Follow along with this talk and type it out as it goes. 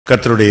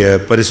கர்த்தருடைய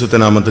பரிசுத்த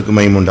நாமத்துக்கு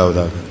மகிமை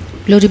உண்டாவதாக.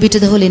 Glory be to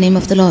the holy name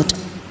of the Lord.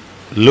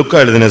 லூக்கா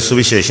எழுதின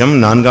சுவிசேஷம்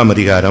 4ஆம்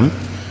அதிகாரம்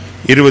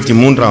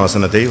 23ஆம்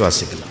வசனத்தை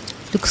வாசிக்கலாம்.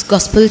 Luke's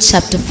Gospel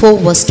chapter 4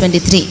 verse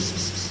 23.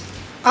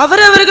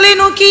 அவர்களை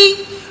நோக்கி,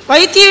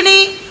 வைத்தியனே,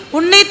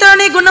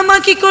 உன்னைத்தானே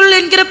குணமாக்கிக்கொள்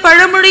என்கிற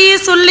பழமொழியை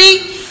சொல்லி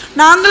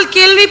நாங்கள்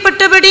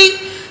கேள்விப்பட்டபடி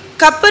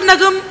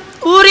கப்பர்நகம்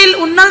ஊரில்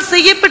உன்னால்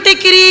செய்யப்பட்ட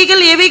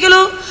கிரியைகள்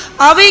எவைகளோ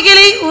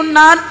அவைகளை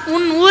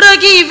உன்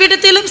ஊராகி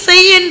இவ்விடத்திலும்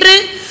செய் என்று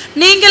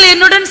நீங்கள்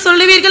என்னுடன்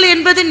சொல்லுவீர்கள்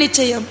என்பது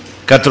நிச்சயம்.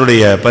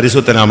 கர்த்தருடைய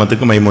பரிசுத்த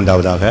நாமத்துக்கு மகிமை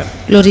உண்டாவதாக.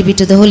 Glory be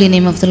to the holy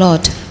name of the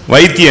Lord.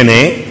 வைத்தியனே,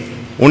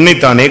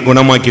 உன்னைத்தானே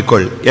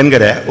குணமாக்கிக்கொள்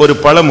என்கிற ஒரு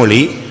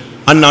பழமொழி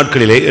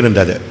அந்நாட்களிலே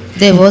இருந்தது.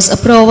 There was a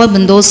proverb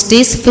in those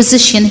days,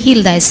 physician,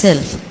 heal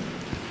thyself.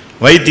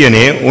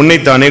 வைத்தியனே,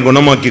 உன்னைத்தானே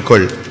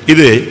குணமாக்கிக்கொள்.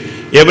 இது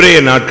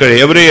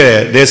எபிரேய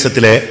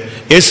தேசத்திலே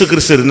இயேசு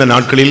கிறிஸ்து இருந்த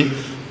நாட்களில்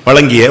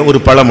வழங்கிய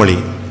ஒரு பழமொழி.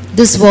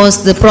 This was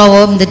the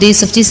proverb in the days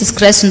of Jesus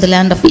Christ in the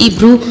land of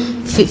Hebrew,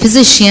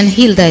 physician,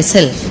 heal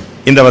thyself.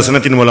 இந்த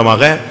வசனத்தின்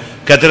மூலமாக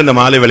கர்த்தர் இந்த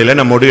மாலை வேளையிலே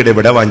நம்மோடு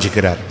இடைபட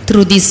வாஞ்சிக்கிறார்.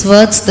 Through these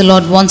words the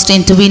Lord wants to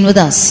intervene with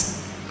us.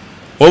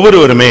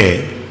 ஒவ்வொருவருமே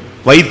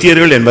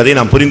வைத்தியர்கள் என்பதை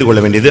நாம் புரிந்து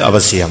கொள்ள வேண்டியது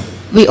அவசியம்.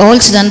 We all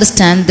should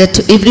understand that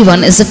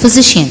everyone is a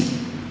physician.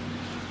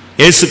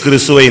 இயேசு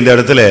கிறிஸ்துவை இந்த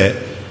இடத்துல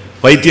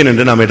வைத்தியன்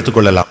என்று நாம்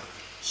எடுத்துக்கொள்ளலாம்.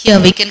 Here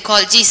we can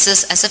call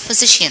Jesus as a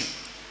physician.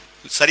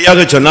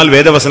 சரியாக சொன்னால்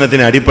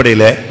வேதவசனத்தின்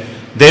அடிப்படையில்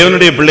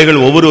தேவனுடைய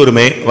பிள்ளைகள்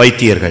ஒவ்வொருவருமே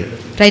வைத்தியர்கள்.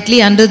 Rightly,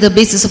 under the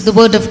basis of the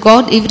word of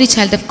God, every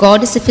child of God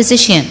is a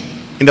physician.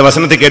 இந்த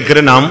வசனத்தை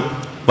கேட்கிற நாம்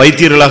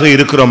வைத்தியர்களாக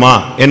இருக்கிறோமா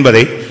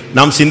என்பதை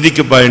நாம்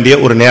சிந்திக்க வேண்டிய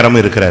ஒரு நேரம்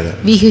இருக்கிறது.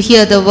 We who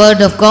hear the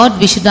word of God,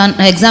 we should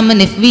examine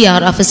if we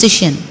are a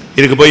physician.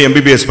 இதுக்கு போய்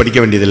MBBS படிக்க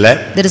வேண்டியதில்லை.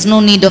 There is no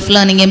need of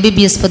learning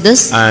MBBS for this.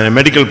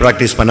 Medical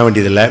practice பண்ண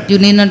வேண்டியதில்லை. You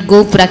need not go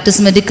practice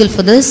medical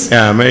for this.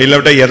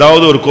 இல்லாவிட்டா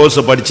ஏதாவது ஒரு course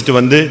படிச்சுட்டு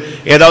வந்து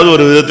ஏதாவது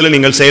ஒரு விதத்தில்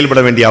நீங்கள்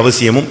செயல்பட வேண்டிய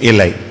அவசியமும்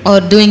இல்லை. Or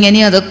doing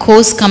any other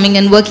course, coming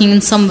and working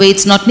in some way,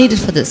 it's not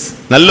needed for this.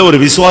 நல்ல ஒரு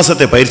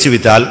விசுவாசத்தை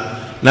பயிற்சிவித்தால்,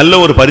 நல்ல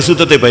ஒரு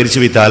பரிசுத்தத்தை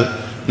பயிற்சிவித்தால்,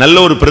 நல்ல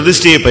ஒரு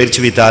பிரதிஷ்டையை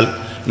பயிற்சிவித்தால்,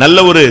 நல்ல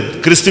ஒரு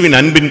கிறிஸ்துவின்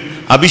அன்பின்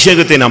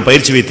அபிஷேகத்தை நாம்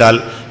பயிற்சிவித்தால்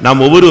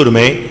நாம்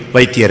ஒவ்வொருவருமே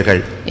வைத்தியர்கள்.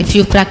 If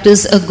you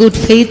practice a good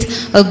faith,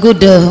 a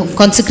good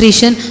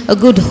consecration, a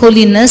good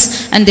holiness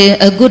and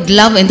a good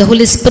love in the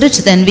Holy Spirit,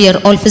 then we are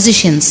all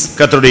physicians.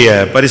 கர்த்தருடைய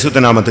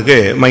பரிசுத்த நாமத்துக்கு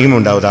மகிமை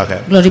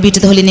உண்டாவதாக. Glory be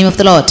to the holy name of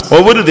the Lord.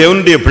 ஒவ்வொரு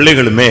தேவனுடைய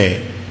பிள்ளைகளுமே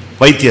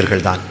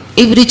வைத்தியர்கள் தான்.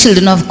 Every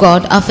children of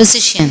God are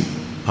physician.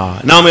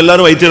 நாம்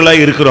எல்லாரும் வைத்தியர்களாக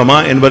இருக்கிறோமா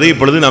என்பதை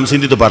இப்பொழுது நாம்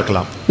சிந்தித்து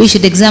பார்க்கலாம். We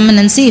should examine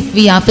and see if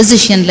we are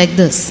physician like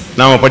this.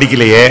 நாம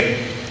படிக்கலையே,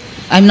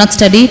 I'm not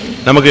studied,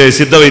 நமக்கு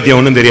சித்த வைத்தியம்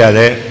ஒன்றும்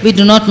தெரியாது, we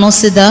do not know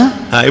Siddha.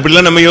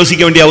 இப்படிலாம் நம்ம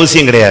யோசிக்க வேண்டிய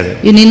அவசியம் கிடையாது.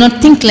 You need not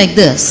think like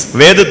this.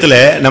 வேதத்துல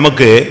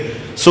நமக்கு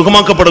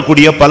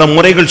சுகமாக்கப்படக்கூடிய பல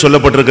முறைகள்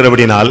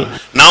சொல்லப்பட்டிருக்கிறபடினால்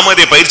நாம்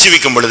அதை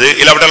பயிற்சிவிக்கும் பொழுது,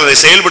 இல்லாவிட்டால் அதை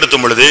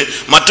செயல்படுத்தும் பொழுது,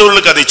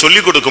 மற்றவர்களுக்கு அதை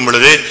சொல்லிக் கொடுக்கும்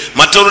பொழுது,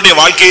 மற்றவருடைய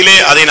வாழ்க்கையிலே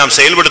அதை நாம்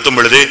செயல்படுத்தும்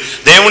பொழுது,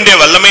 தேவனுடைய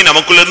வல்லமை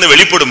நமக்குள்ளிருந்து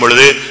வெளிப்படும்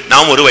பொழுது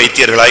நாம் ஒரு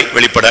வைத்தியர்களாய்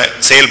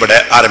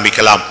செயல்பட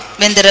ஆரம்பிக்கலாம்.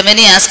 When there are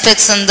many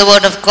aspects in the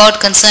word of God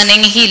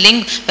concerning healing,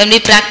 when we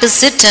practice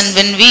it and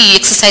when we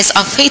exercise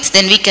our faith,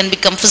 then we can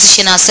become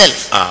physician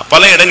ourselves.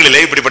 பல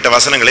இடங்களிலே இப்படிப்பட்ட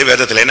வசனங்களை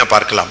வேதத்திலே நாம்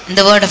பார்க்கலாம். In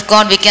the word of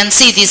God we can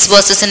see these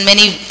verses in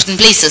many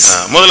places.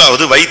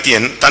 முதலாவது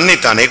வைத்தியன்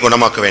தன்னைத்தானே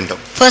குணமாக்க வேண்டும்.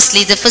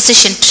 Firstly, the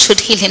physician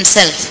should heal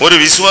himself. ஒரு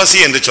விசுவாசி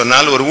என்று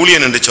சொன்னால், ஒரு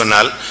ஊழியன் என்று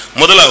சொன்னால்,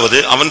 முதலாவது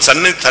அவன்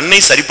தன்னை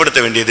சரிப்படுத்த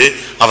வேண்டியது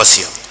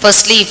அவசியம்.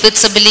 Firstly, if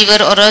it's a believer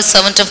or a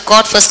servant of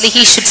God, firstly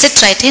he should sit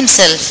right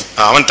himself.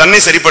 அவன் தன்னை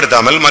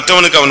சரிப்படுத்தாமல்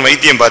மற்றவனுக்கு அவன்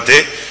வைத்தியம் பார்த்து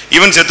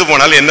இவன் செத்து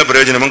போனால் எந்த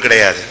பிரயோஜனமும்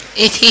கிடையாது.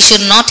 If he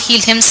should not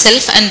heal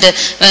himself and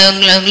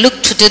look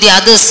to the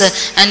others,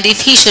 and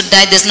if he should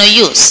die, there's no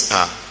use.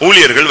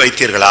 ஊழியர்கள்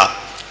வைத்தியர்களா?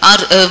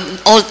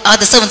 Are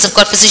the servants of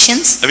God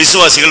physicians?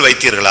 விசுவாசிகள்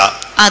வைத்தியர்களா?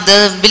 Are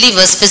the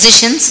believers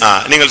physicians?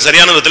 நீங்கள்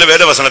சரியான விதத்தில்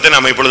வேத வசனத்தை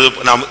நாம் இப்பொழுது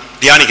நாம்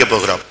தியானிக்க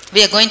போகிறோம்.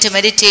 We are going to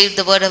meditate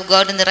the word of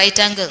God in the right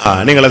angle.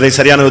 நீங்கள் அதை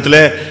சரியான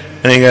விதத்தில்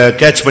நீங்க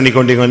கேட்ச் பண்ணி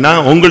கொண்டீங்கன்னா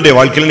உங்களுடைய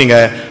வாழ்க்கையில நீங்க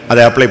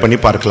அதை அப்ளை பண்ணி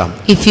பார்க்கலாம்.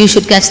 If you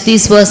should catch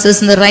these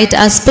verses in the right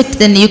aspect,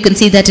 then you can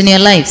see that in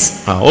your lives.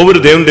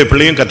 ஒவ்வொரு தேவனுடைய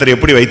பிள்ளையும் கர்த்தர்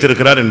எப்படி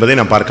வைத்திருக்கிறார் என்பதை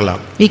நாம்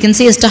பார்க்கலாம். We can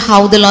see as to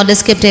how the Lord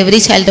has kept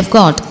every child of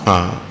God.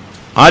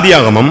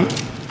 ஆதியாகமம்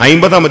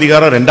 50ஆம்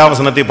அதிகாரம் 2ஆம்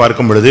வசனத்தை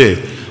பார்க்கும் பொழுது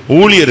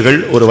ஊழியர்கள்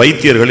ஒரு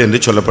வைத்தியர்கள் என்று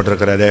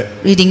சொல்லப்பட்டிருக்கிறது.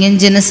 Reading in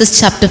Genesis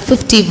chapter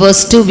 50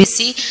 verse 2, we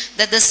see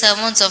that the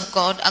servants of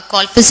God are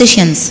called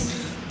physicians.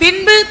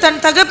 பின்பு தன்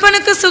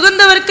தகப்பனுக்கு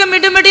சுகந்த வர்க்கம்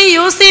இடும்படி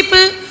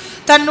யோசேப்பு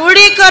தன்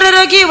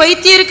ஊழியக்காரராகிய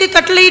வைத்தியருக்கு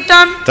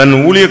கட்டளையிட்டான். தன்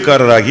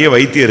ஊழியக்காரராகிய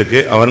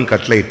வைத்தியருக்கு அவன்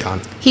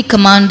கட்டளையிட்டான். He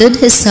commanded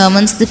his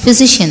servants, the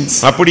physicians.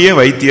 அப்படியே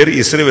வைத்தியர்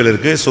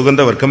இஸ்ரவேலருக்கு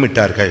சுகந்த வர்க்கம்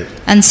இட்டார்கள்.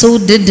 And so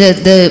did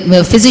the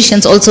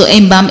physicians also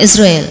embalm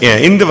Israel.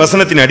 இந்த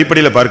வசனத்தின்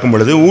அடிப்படையில் பார்க்கும்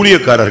பொழுது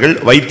ஊழியக்காரர்கள்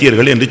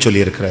வைத்தியர்கள் என்று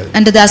சொல்லி இருக்கிறார்.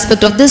 Under the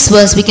aspect of this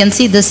verse we can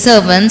see the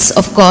servants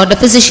of God, a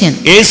physician.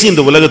 இயேசு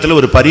இந்த உலகத்தில்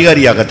ஒரு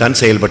பரிகாரியாக தான்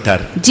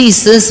செயல்பட்டார்.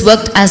 Jesus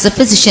worked as a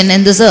physician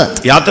in this earth.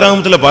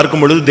 யாத்ராகமத்தில்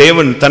பார்க்கும் பொழுது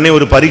தேவன் தன்னை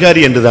ஒரு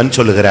பரிகாரி என்று தான்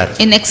சொல்லுகிறார்.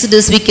 In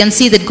Exodus we can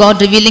see that God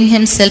revealing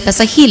himself as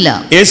a healer.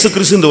 இயேசு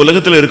கிறிஸ்து இந்த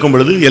உலகத்தில் இருக்கும்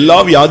பொழுது எல்லா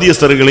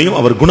வியாதியஸ்தர்களையும்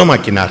அவர்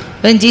குணமாக்கினார்.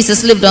 When Jesus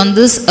lived on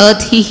this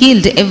earth, he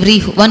healed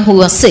everyone who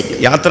was sick.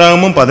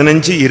 யாத்ராகமம்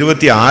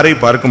 15:26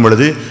 பார்க்கும்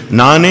பொழுது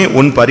நானே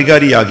உன்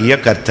பரிகாரியாகிய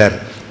கர்த்தர்.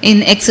 In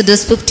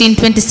Exodus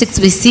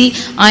 15:26 we see,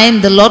 I am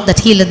the Lord that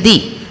healeth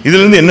thee.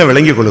 இதிலிருந்து என்ன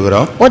விளங்கிக்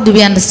கொள்கிறோம்? What do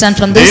we understand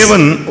from this?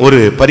 தேவன் ஒரு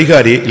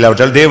பரிகாரி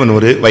இல்லாவிட்டால் தேவன்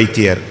ஒரு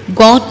வைத்தியர்.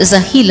 God is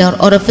a healer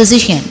or a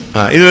physician.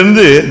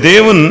 இதிலிருந்து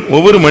தேவன்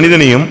ஒவ்வொரு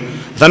மனிதனையும்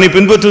தன்னை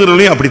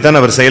பின்பற்றுகிறவர்களையும் அப்படித்தான்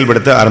அவர்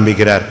செயல்படுத்த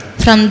ஆரம்பிக்கிறார்.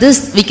 From this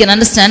we can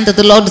understand that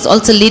the Lord is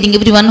also leading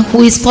everyone who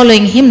is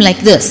following him like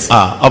this.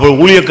 அப்ப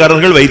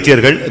ஊழியக்காரர்கள்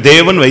வைத்தியர்கள்,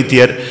 தேவன்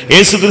வைத்தியர்.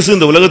 இயேசு கிறிஸ்து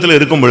இந்த உலகத்தில்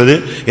இருக்கும் பொழுது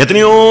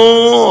எத்தனையோ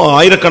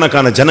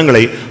ஆயிரக்கணக்கான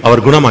ஜனங்களை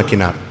அவர்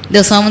குணமாக்கினார்.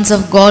 The servants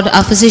of God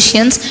are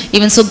physicians,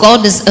 even so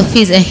God is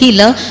a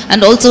healer, and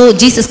also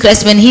Jesus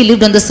Christ, when he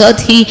lived on this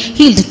earth, he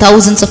healed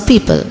thousands of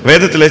people.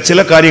 வேதத்திலே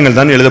சில காரியங்கள்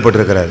தான்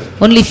எழுதப்பட்டிருக்கிறது.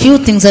 Only few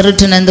things are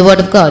written in the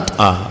word of God.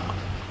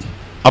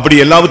 அப்படி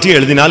எல்லாவற்றையும்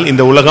எழுதினால்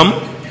இந்த உலகம்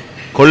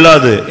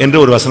கொள்ளாது என்று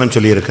ஒரு வசனம்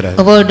சொல்லி இருக்கிறார்.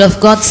 The word of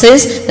God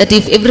says that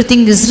if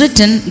everything is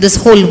written, this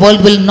whole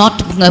world will not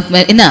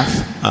enough.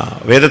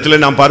 வேதத்திலே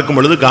நாம் பார்க்கும்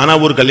பொழுது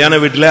கானாவூர் கல்யாண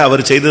வீட்டிலே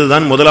அவர்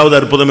செய்ததுதான் முதலாவது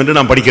அற்புதம் என்று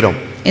நாம் படிக்கிறோம்.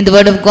 In the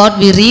word of God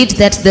we read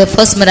that the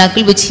first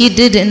miracle which he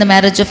did in the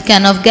marriage of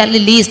Cana of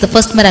Galilee is the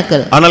first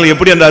miracle. ஆனால்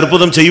எப்படி அந்த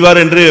அற்புதம்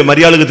செய்வார் என்று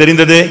மரியாளுக்கு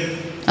தெரிந்தது?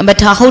 But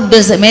how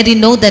does Mary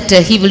know that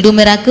he will do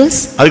miracles?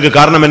 அதுக்கு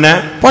காரணம் என்ன?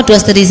 What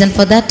was the reason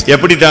for that?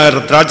 எப்படி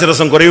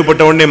திராட்சரசம்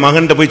குறைவுபட்ட உடனே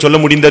மகன்கிட்ட போய் சொல்ல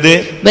முடிந்தது?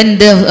 When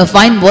the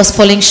wine was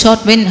falling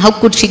short, how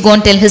could she go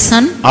and tell his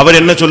son? அவர்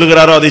என்ன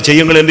சொல்லுகிறாரோ அதை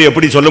செய்யுங்கள் என்று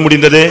எப்படி சொல்ல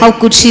முடிந்தது? How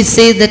could she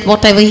say that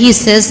whatever he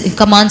says,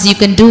 commands, you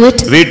can do it?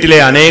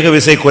 வீட்டிலே अनेक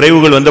விசை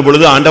குறைவுகள் வந்த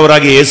பொழுது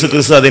ஆண்டவராகிய இயேசு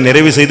கிறிஸ்து அதை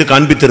நிறைவு செய்து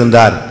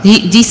காண்பித்திருந்தார்.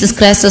 Jesus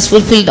Christ has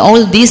fulfilled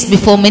all these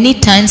before many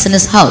times in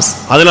his house.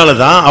 அதனால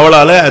தான்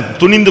அவளால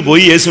துணிந்து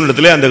போய்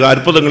இயேசுவிடத்திலே அந்த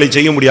அற்புதங்களை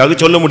செய்ய முடியாது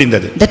சொல்ல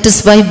முடிந்தது. That is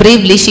why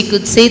bravely she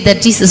could say that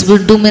Jesus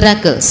will do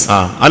miracles.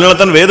 அதனால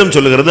தான் வேதம்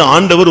சொல்லுகிறது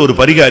ஆண்டவர் ஒரு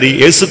பரிகாரி,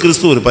 இயேசு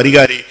கிறிஸ்து ஒரு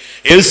பரிகாரி.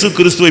 இயேசு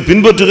கிறிஸ்துவை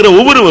பின்பற்றுகிற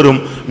ஒவ்வொருவரும்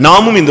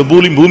நாமும் இந்த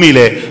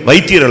பூமியிலே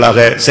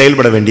வைத்தியர்களாக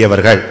செயல்பட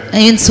வேண்டியவர்கள்.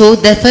 And so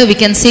therefore we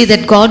can say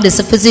that God is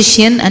a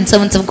physician and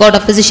servants of God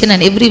are physician,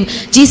 and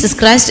Jesus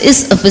Christ is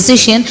a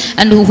physician,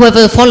 and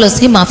whoever follows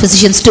him are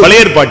physicians too.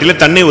 பழைய ஏற்பாட்டிலே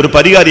தன்னை ஒரு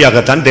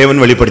பரிகாரியாக தான்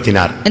தேவன்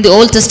வெளிப்படுத்தினார். In the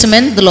Old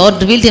Testament the Lord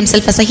revealed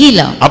himself as a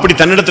healer. அப்படி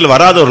தன்னிடத்தில்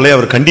வராதவர்களை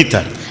அவர்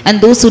கண்டித்தார். And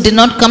those who did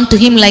not come to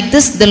him like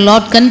this, the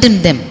Lord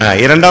condemned them.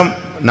 இரண்டாம்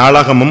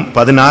நாளாகமம்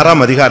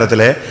 16ஆம்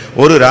அதிகாரத்திலே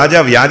ஒரு ராஜா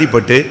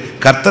வியாதிப்பட்டு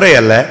கர்த்தரை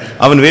அல்ல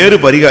அவன் வேறு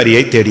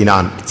பரிகாரியை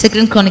தேடினான்.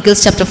 Second Chronicles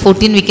chapter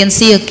 14 we can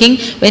see a king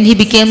when he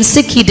became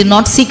sick, he did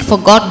not seek for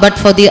God but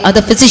for the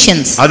other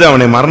physicians. அது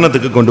அவனை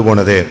மரணத்துக்கு கொண்டு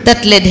போனது.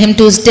 That led him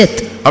to his death.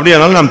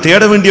 அப்படியானால் நாம்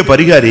தேட வேண்டிய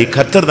பரிகாரி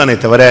கர்த்தர் தானே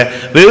தவிர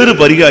வேறு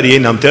பரிகாரியை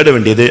நாம் தேட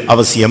வேண்டியது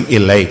அவசியம்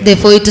இல்லை.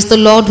 Therefore it is the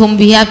Lord whom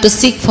we have to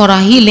seek for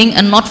our healing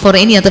and not for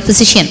any other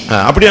physician.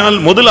 அப்படியானால்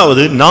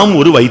முதலாவது நாம்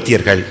ஒரு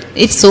வைத்தியர்கள்.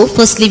 If so,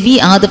 firstly we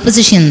are the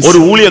physicians.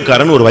 ஒரு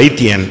ஊழியக்காரன் ஒரு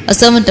வைத்தியன். A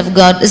servant of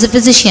God is a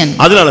physician.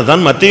 அதனால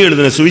தான் மத்தேயு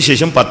எழுதின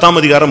சுவிசேஷம் 10ஆம்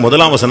அதிகாரம்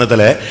 1ஆம்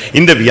வசனத்திலே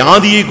இந்த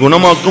வியாதியை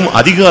குணமாக்கும்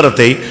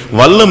அதிகாரத்தை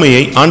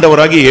வல்லமையை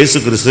ஆண்டவராகிய இயேசு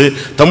கிறிஸ்து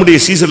தம்முடைய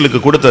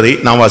சீசர்களுக்கு கொடுத்ததை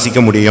நாம் வாசிக்க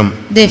முடியும்.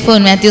 Therefore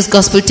in Matthew's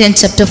Gospel 10th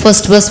chapter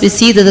 1st verse we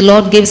see that the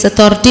Lord gives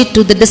authority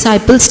to the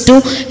disciples to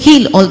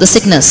heal all the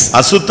sickness.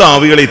 அசுத்த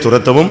ஆவிகளை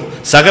துரத்தவும்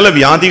சகல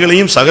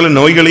வியாதிகளையும் சகல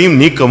நோய்களையும்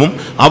நீக்கவும்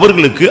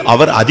அவர்களுக்கு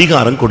அவர்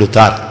அதிகாரம்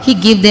கொடுத்தார். He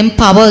gave them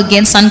power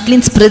against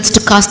unclean spirits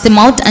to cast them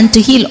out and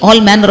to heal all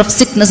manner of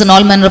sickness and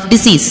all manner of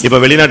disease. இப்ப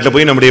வெளிநாட்டுல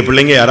போய் நம்முடைய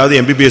பிள்ளைங்க யாராவது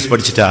MBBS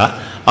படிச்சிட்டா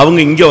அவங்க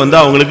இங்க வந்து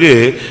அவங்களுக்கு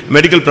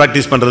மெடிக்கல்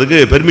பிராக்டீஸ் பண்றதுக்கு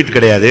பெர்மிட்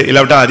கிடையாது,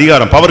 இல்லாவிட்டா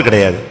அதிகாரம் பவர்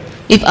கிடையாது.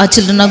 If our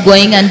children are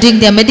going and doing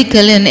their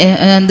medical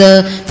in the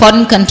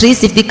foreign countries,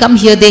 if they come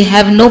here they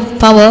have no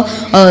power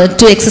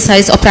to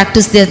exercise or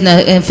practice their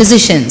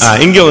physicians.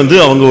 இங்க வந்து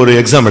அவங்க ஒரு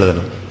exam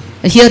எழுதணும்.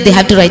 Here they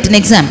have to write an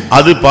exam.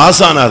 அது pass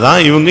ஆனாதான்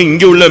இவங்க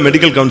இங்க உள்ள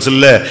medical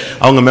கவுன்சில்ல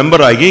அவங்க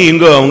மெம்பர் ஆகி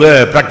இங்க அவங்க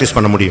பிராக்டீஸ்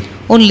பண்ண முடியும்.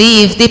 Only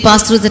if they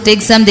pass through that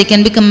exam they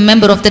can become a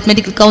member of that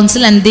medical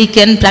council and they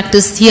can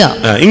practice here.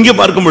 இங்க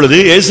பார்க்கும் பொழுது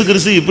இயேசு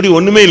கிறிஸ்து இப்படி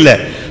ஒண்ணுமே இல்ல,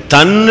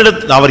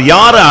 அவர்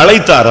யாரை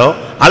அழைத்தாரோ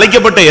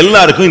அழைக்கப்பட்ட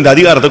எல்லாருக்கும் இந்த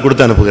அதிகாரத்தை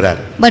கொடுத்து அனுப்புகிறார்.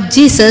 But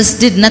Jesus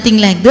did nothing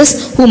like this.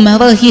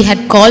 Whomever he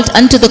had called,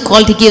 unto the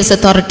called he gives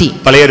authority.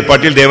 பழைய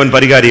ஏற்பாட்டில் தேவன்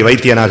பரிகாரி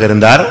வைத்தியனாக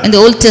இருந்தார். In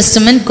the Old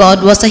Testament God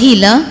was a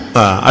healer.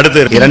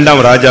 அடுத்து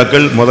இரண்டாம்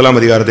ராஜாக்கள் 1ஆம்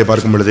அதிகாரத்தை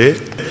பார்க்கும் பொழுது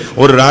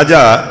ஒரு ராஜா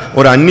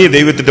ஒரு அந்நிய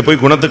தெய்வத்திட்ட போய்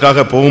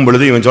குணத்துக்காக போகும்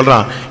பொழுது இவன்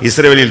சொல்றான்,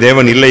 இஸ்ரவேலில்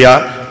தேவன் இல்லையா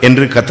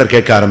என்று கர்த்தர்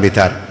கேட்க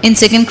ஆரம்பித்தார். In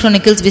Second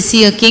Chronicles we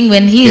see a king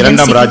when he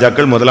இரண்டாம்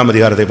ராஜாக்கள் 1ஆம்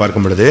அதிகாரத்தை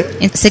பார்க்கும் பொழுது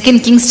in Second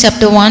Kings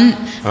chapter 1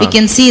 we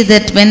can see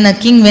that when a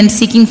king went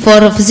seeking for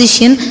a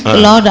physician,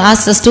 the Lord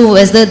asked us to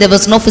whether there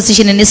was no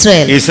physician in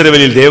Israel.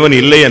 இஸ்ரவேலில் தேவன்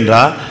இல்லை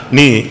என்றா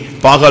நீ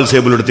பாகால்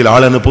சேபுலிடத்தில்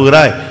ஆள்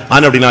அனுப்புகிறாய்,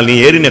 அப்படினால் நீ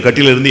ஏறின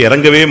கட்டிலிருந்து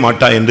இறங்கவே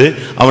மாட்டாய் என்று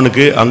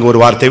அவனுக்கு அங்கு ஒரு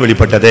வார்த்தை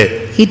வெளிப்பட்டது.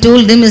 He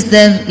told them, is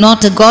there not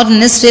a God in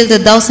Israel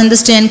that thou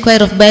sendest to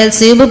inquire of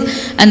Baal-zebub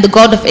and the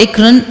God of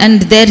Ekron?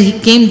 And there he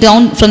came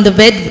down from the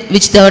bed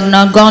which they had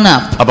not gone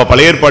up. அப்ப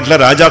பழைய ஏற்பாட்டில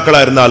ராஜாக்களா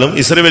இருந்தாலும்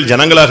இஸ்ரவேல்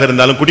ஜனங்களாக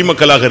இருந்தாலும்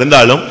குடிமக்களாக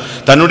இருந்தாலும்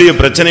தன்னுடைய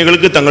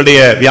பிரச்சனைகளுக்கு தங்களுடைய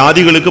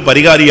வியாதிகளுக்கு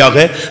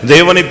பரிகாரியாக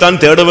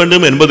தேவனைத்தான் தேட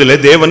வேண்டும் என்பதிலே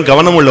தேவன்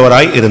கவனம்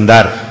உள்ளவராய்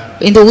இருந்தார்.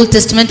 In the Old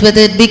Testament,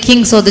 whether it be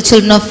kings or the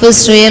children of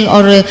Israel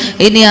or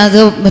any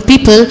other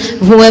people,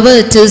 whoever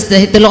it is,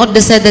 the Lord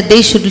decided that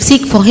they should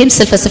seek for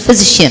himself as a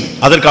physician.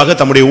 அதற்காக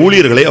தம்முடைய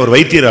ஊழியர்களை அவர்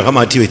வைத்தியராக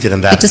மாற்றி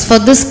வைத்திருந்தார். It is for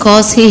this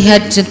cause he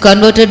had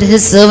converted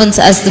his servants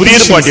as the புதிய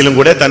physicians. ஏற்பாட்டிலும்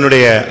கூட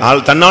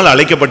தன்னால்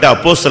அழைக்கப்பட்ட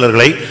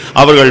அப்போஸ்தலர்களை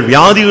அவர்கள்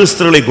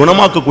வியாதியஸ்தர்களை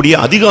குணமாக்கக்கூடிய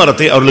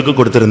அதிகாரத்தை அவர்களுக்கு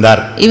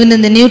கொடுத்திருந்தார். Even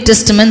in the New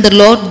Testament, the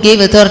Lord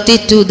gave authority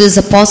to these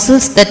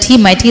apostles that he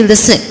might heal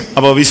the sick.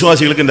 அப்ப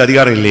விசுவாசிகளுக்கு இந்த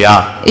அதிகாரம் இல்லையா?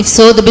 If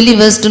so, the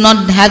believers do not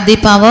have the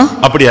power.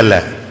 அப்படி அல்ல.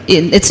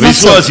 It's not so.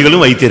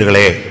 விசுவாசிகளும்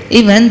வைத்தியர்களே.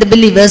 Even the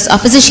believers are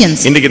physicians.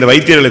 இன்னைக்கு இந்த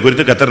வைத்தியர்களை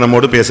குறித்து கர்த்தர்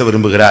நம்மோடு பேச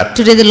விரும்புகிறார்.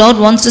 Today the Lord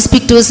wants to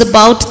speak to us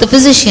about the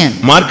physician.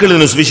 Mark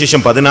எழுதின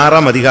சுவிசேஷம்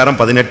 16ஆம் அதிகாரம்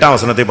 18ஆம்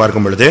வசனத்தை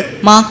பார்க்கும் பொழுது,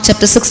 Mark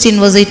chapter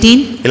 16 verse 18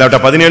 இல்ல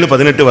 17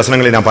 18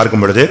 வசனங்களை நாம்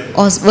பார்க்கும் பொழுது,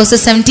 or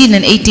verses 17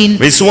 and 18,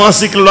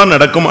 விசுவாசிகளால்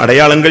நடக்கும்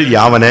அடையாளங்கள்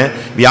யாவன,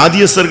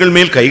 வியாதியஸ்தர்கள்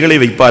மேல் கைகளை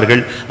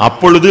வைப்பார்கள்,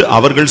 அப்பொழுது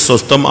அவர்கள்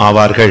சொஸ்தம்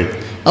ஆவார்கள்.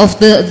 of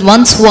the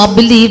ones who are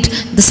believed,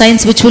 the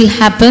signs which will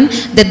happen,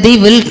 that they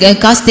will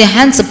cast their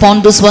hands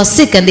upon those who are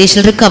sick and they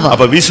shall recover.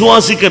 அப்ப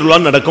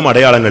விசுவாசிகளால் நடக்கும்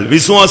அடையாளங்கள்,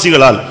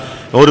 விசுவாசிகளால்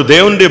ஒரு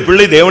தேவனுடைய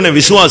பிள்ளை தேவனை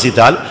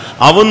விசுவாசித்தால்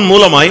அவன்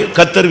மூலமாய்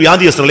கர்த்தர்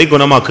வியாதியஸ்தர்களை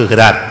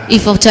குணமாக்குகிறார்.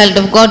 If a child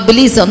of God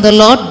believes on the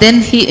Lord, then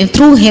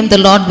through him the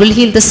Lord will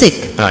heal the sick.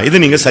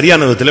 இது நீங்க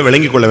சரியான விதத்தில்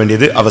விளங்கிக் கொள்ள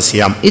வேண்டியது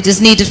அவசியம். It is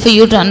needed for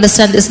you to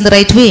understand this in the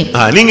right way.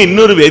 நீங்க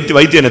இன்னொரு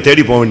வைத்தியனை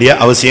தேடி போக வேண்டிய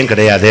அவசியம்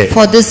கிடையாது.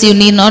 For this you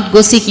need not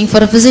go seeking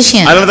for a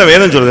physician. அதனால தான்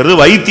வேதம் சொல்கிறது,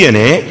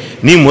 வைத்தியனே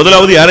நீ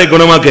முதலாவது யாரை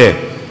குணமாக்கு?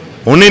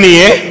 உன்னை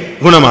நீயே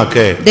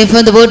குணமாக்கு.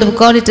 Therefore the word of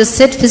God, it is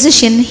said,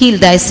 physician, heal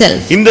thyself.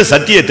 இந்த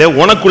சத்தியத்தை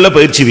உனக்குள்ள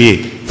பயிற்சிவி.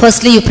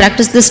 Firstly you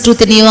practice this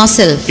truth in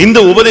yourself. இந்த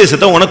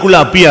உபதேசத்தை உனக்குள்ள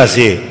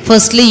அப்பியாசி.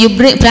 Firstly you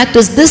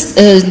practice this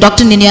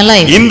doctrine in your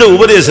life. இந்த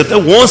உபதேசத்தை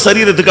உன்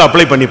சரீரத்துக்கு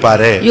அப்ளை பண்ணி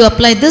பாரு. You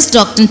apply this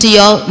doctrine to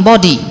your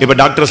body. இப்ப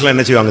டாக்டர்ஸ்லாம்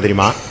என்ன செய்வாங்க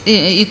தெரியுமா?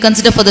 You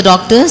consider for the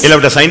doctors.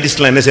 இல்ல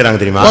சயின்டிஸ்ட்லாம் என்ன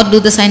செய்றாங்க தெரியுமா? What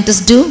do the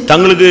scientists do?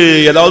 தங்களுக்கு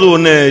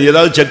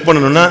ஏதாவது செக்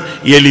பண்ணனும்னா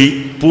எலி,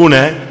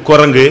 பூனை,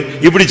 குரங்கு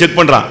இப்படி செக்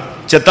பண்றான்.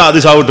 செத்தா அது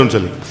சாவட்டும்னு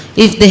சொல்லி.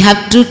 If they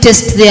have to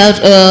test their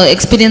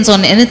experience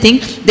on anything,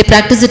 they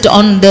practice it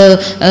on the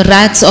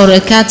rats or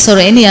cats or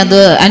any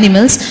other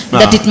animals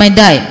that it might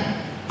die.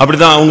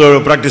 அப்படிதான் அவங்க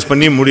பிராக்டீஸ்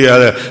பண்ணி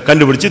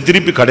கண்டுபிடிச்சு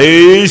திருப்பி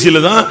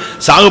கடைசியில தான்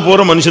சாக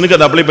போற மனுஷனுக்கு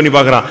அதை அப்ளை பண்ணி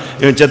பார்க்கறான்.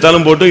 இவன்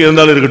செத்தாலும் போட்டு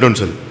இருந்தாலும்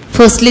இருக்கட்டும்னு சொல்லி.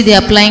 Firstly they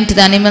are applying to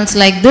the animals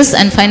like this,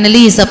 and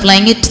finally he is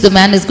applying it to the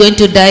man who is going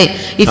to die.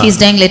 If he is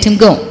dying, let him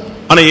go.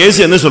 ஆனா இயேசு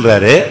என்ன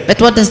சொல்றாரு?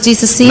 But what does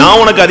Jesus say? நான்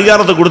உனக்கு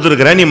அதிகாரத்தை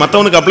கொடுத்திருக்கிறேன், நீ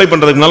மத்தவனுக்கு apply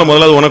பண்றதுக்குனால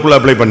முதல்ல உனக்குள்ள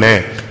அப்ளை பண்ணு.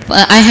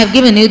 I have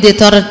given you the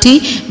authority.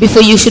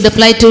 Before you should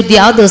apply to the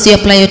others, you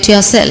apply it to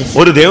yourself.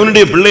 ஒரு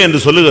தேவனுடைய பிள்ளை என்று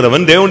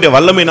சொல்லுகிறவன் தேவனுடைய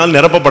வல்லமையினால்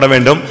நிரப்பப்பட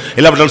வேண்டும்,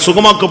 இல்லாவிட்டால்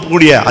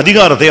சுகமாக்கக்கூடிய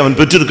அதிகாரத்தை அவன்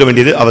பெற்றிருக்க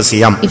வேண்டியது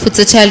அவசியம். If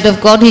it's a child of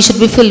God, he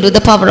should be filled with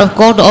the power of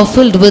God or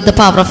filled with the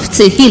power of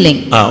healing.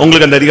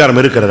 உங்களுக்கு அந்த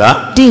அதிகாரம் இருக்கிறதா?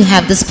 Do you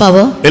have this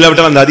power?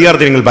 இல்லாவிட்டால் அந்த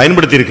அதிகாரத்தை நீங்கள்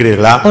பயன்படுத்தி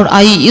இருக்கிறீர்களா? Or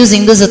are you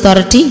using this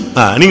authority?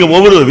 நீங்க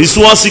ஒவ்வொரு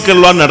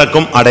விசுவாசிகளால்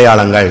நடக்கும்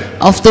அடையாளங்கள்,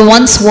 of the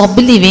ones who are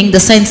believing,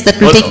 the signs that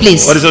will take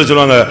place. ஒரு சிலர்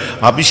சொல்வாங்க,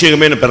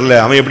 அபிஷேகமே பெறல,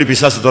 அவன் எப்படி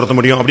பிசாசு துரத்த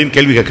முடியும் அப்படினு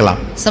கேள்வி கேட்கலாம்.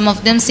 Some of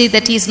them say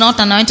that he is not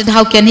anointed,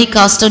 how can he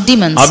cast out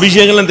demons?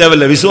 அபிஷேகம்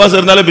தேவையில்லை, விசுவாசம்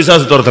இருந்தாலே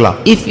பிசாசு துரத்தலாம்.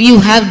 If you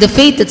have the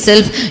faith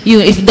itself,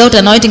 if without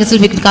anointing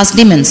itself you can cast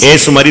demons.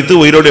 இயேசு மரித்து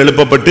உயிரோடு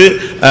எழுப்பப்பட்டு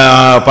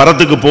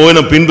பரத்துக்கு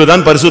போன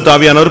பின்புதான் பரிசுத்த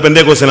ஆவியானவர்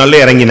பெந்தேகோஸ்தே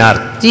நாளிலே இறங்கினார்.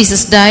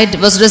 Jesus died,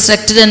 was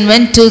resurrected and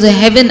went to the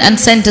heaven and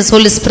sent his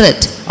Holy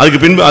Spirit.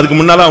 அதுக்கு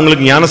முன்னால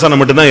அவங்களுக்கு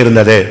ஞானஸ்நானம் மட்டும் தான்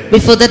இருந்தது.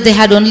 Before that they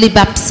had only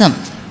baptism.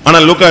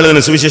 ஆனால் லூக்கா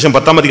எழுதின சுவிசேஷம்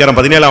 10ஆம் அதிகாரம்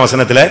 17ஆம்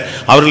வசனத்திலே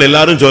அவர்கள்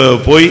எல்லாரும்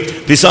போய்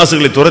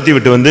பிசாசுகளை துரத்தி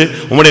விட்டு வந்து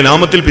உம்முடைய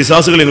நாமத்தில்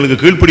பிசாசுகள் எங்களுக்கு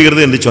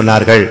கீழ்ப்படிகிறது என்று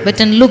சொன்னார்கள். But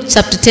in Luke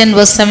chapter 10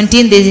 verse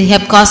 17 they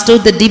have cast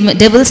out the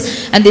devils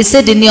and they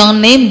said, in your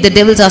name the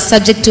devils are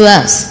subject to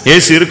us.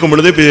 இயேசு இருக்கும்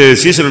பொழுது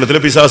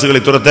சீஷர்களிடத்தில்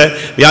பிசாசுகளை துரத்த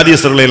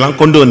வியாதியஸ்தர்களை எல்லாம்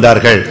கொண்டு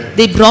வந்தார்கள்.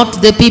 They brought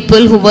the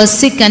people who were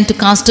sick and to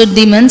cast out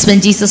demons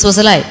when Jesus was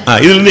alive.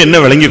 இதிலிருந்து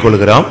என்ன விளங்கிக்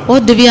கொள்கிறோம்?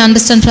 What do we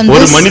understand from this?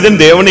 ஒரு மனிதன்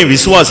தேவனை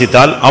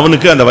விசுவாசித்தால்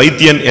அவனுக்கு அந்த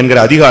வைத்தியன் என்கிற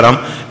அதிகாரம்,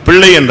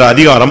 பிள்ளை என்ற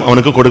அதிகாரம்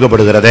அவனுக்கு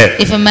கொடுக்கப்படுகிறது.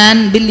 If a man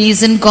believes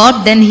in God,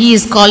 then he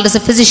is called as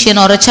a physician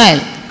or a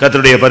child.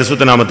 கர்த்தருடைய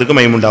பரிசுத்த நாமத்துக்கு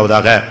மகிமை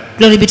உண்டாவதாக.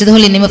 Glory be to the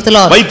holy name of the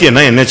Lord.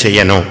 வைத்தியனா என்ன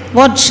செய்யணும்?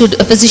 What should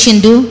a physician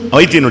do?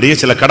 வைத்தியனுடைய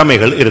சில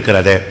கடமைகள்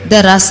இருக்கிறது.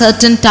 There are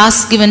certain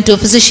tasks given to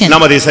a physician.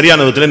 நாம் அதை சரியான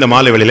விதத்தில் இந்த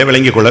மாலை வேளையிலே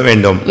விளங்கிக் கொள்ள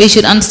வேண்டும். We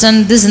should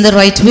understand this in the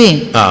right way.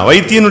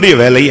 வைத்தியனுடைய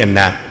வேலை என்ன?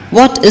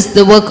 What is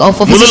the work of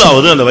a physician?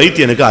 முதலாவது அந்த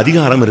வைத்தியனுக்கு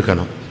அதிகாரம்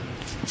இருக்கணும்.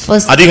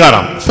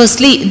 அதிகாரம்.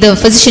 Firstly the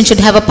physician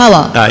should have a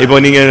power. இப்போ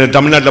நீங்க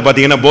தமிழ்நாட்டுல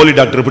பாத்தீங்கன்னா போலி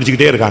டாக்டர்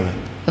பிடிச்சிட்டே இருக்காங்க.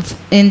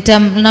 In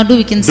Tamil Nadu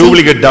we can see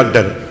duplicate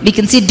doctor. We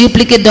can see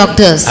duplicate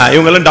doctors.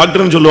 இவங்க எல்லாம்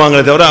டாக்டர்னு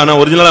சொல்லுவாங்களே தவிர ஆனா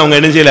ஒரிஜினலா அவங்க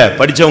என்ன செய்யல,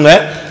 படிச்சவங்க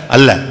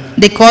அல்ல.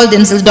 They call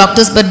themselves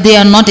doctors, but they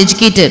are not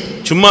educated.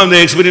 சும்மா அந்த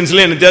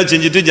எக்ஸ்பீரியன்ஸ்ல என்னத்தையாவது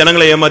செஞ்சுட்டு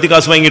ஜனங்களை ஏமாத்தி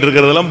காசு வாங்கிட்டு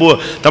இருக்கிறதெல்லாம்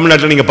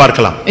தமிழ்நாட்டுல நீங்க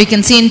பார்க்கலாம். We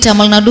can see in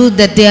Tamil Nadu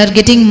that they are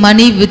getting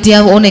money with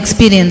their own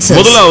experiences.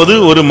 முதலாவது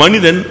ஒரு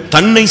மனிதன்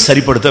தன்னை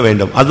சரிப்படுத்த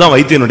வேண்டும். அதுதான்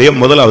வைத்தியனுடைய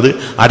முதலாவது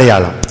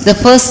அடையாளம். The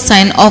first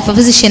sign of a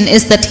physician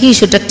is that he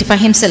should rectify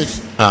himself.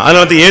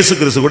 அதனால தான் இயேசு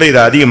கிறிஸ்து கூட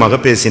இதை அதிகமாக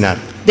பேசினார்.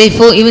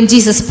 Therefore even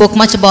Jesus spoke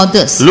much about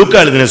this. லூக்கா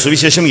எழுதின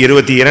சுவிசேஷம்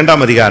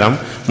 22ஆம் அதிகாரம்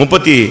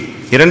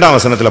 32ஆம்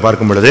வசனத்துல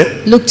பார்க்கும் பொழுது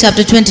Luke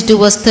chapter 22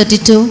 verse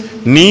 32.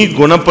 நீ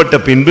குணப்பட்ட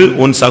பின்பு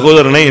உன்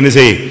சகோதரனை என்ன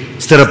செய்?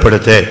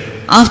 ஸ்திரப்படுத்து.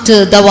 After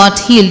thou art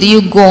healed, you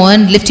go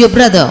and lift your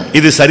brother.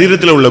 இது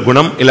சரீரத்தில் உள்ள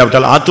குணம்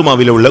இல்லாவிட்டால்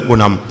ஆத்துமாவில் உள்ள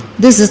குணம்.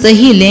 This is the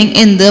healing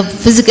in the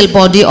physical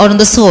body or in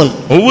the soul.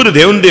 ஒவ்வொரு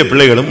தேவனுடைய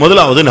பிள்ளைகளும்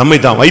முதலாவது நம்மை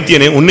தான்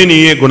வைத்தியனே உன்னை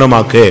நீயே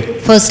குணமாக்கு.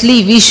 Firstly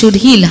we should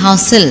heal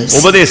ourselves.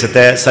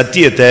 உபதேசத்தை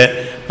சத்தியத்தை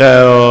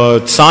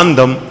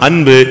சாந்தம்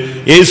அன்பு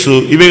இயேசு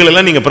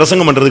இவைகளெல்லாம் நீங்க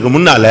பிரசங்கம் பண்றதுக்கு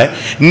முன்னால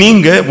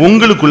நீங்க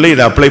உங்களுக்குள்ள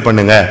இதை அப்ளை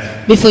பண்ணுங்க.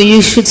 Before you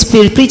should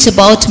preach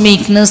about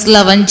meekness,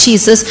 love and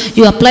Jesus,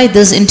 you apply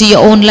this into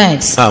your own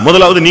lives.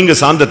 முதலாவது நீங்க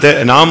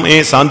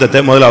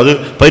சாந்தத்தை முதலாவது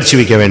பயிற்சி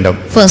வைக்க வேண்டும்.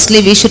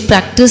 Firstly we should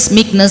practice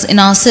meekness in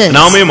ourselves.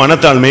 நாமே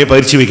மனத்தாழ்மையை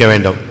பயிற்சி வைக்க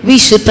வேண்டும். We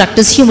should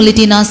practice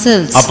humility in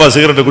ourselves. அப்பா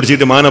சிகரெட்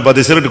குடிச்சிட்டு மகனை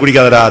பார்த்து சிகரெட்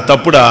குடிக்காதடா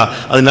தப்புடா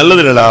அது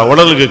நல்லது இல்லடா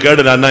உடலுக்கு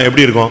கேடுடான்னா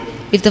எப்படி இருக்கும்?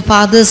 If the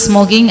father is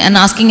smoking and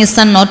asking his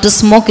son not to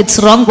smoke, it's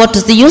wrong. What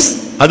is the use?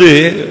 அது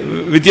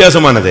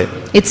வித்தியாசமானது.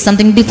 It's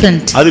something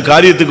different. அது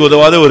காரியத்துக்கு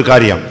உதவாத ஒரு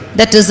காரியம்.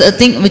 That is a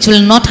thing which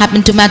will not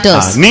happen to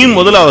matters. நீ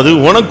முதலாவது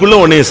உனக்குள்ள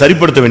உன்னை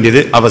சரிப்படுத்த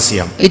வேண்டியது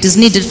அவசியம். It is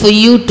needed for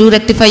you to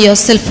rectify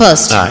yourself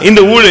first.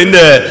 இந்த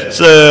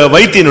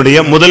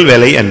வைத்தியனுடைய முதல்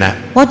வேலை என்ன?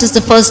 What is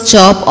the first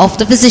job of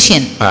the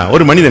physician?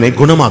 ஒரு மனிதனை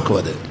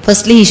குணமாக்குவது.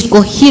 Firstly he should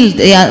go heal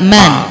the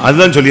man.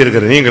 அதுதான் சொல்லி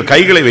இருக்கிறது. நீங்கள்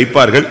கைகளை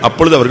வைப்பார்கள்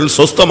அப்பொழுது அவர்கள்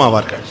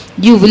சொஸ்தமாவார்கள்.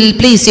 You will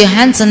place your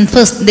hands and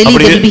first they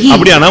will be healed.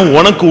 அப்படினா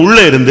உனக்கு உள்ள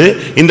இருந்து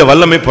இந்த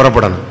வல்லமை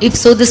புறப்படணும். If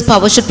so this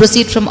power should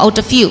proceed from out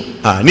of you.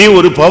 நீ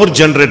ஒரு பவர்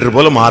ஜெனரேட்டர்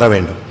போல மாற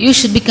வேண்டும். You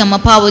should become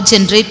a power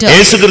generator.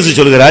 இயேசு கிறிஸ்து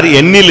சொல்கிறார்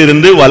என்னில்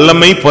இருந்து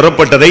வல்லமை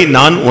புறப்பட்டதை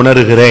நான்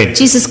உணர்கிறேன்.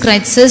 Jesus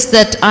Christ says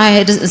that I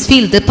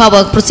feel the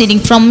power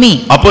proceeding from me.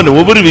 அப்ப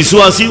ஒவ்வொரு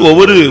விசுவாசி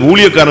ஒவ்வொரு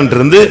ஊழியக்காரன்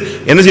இருந்து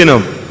என்ன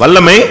செய்யணும்?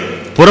 வல்லமை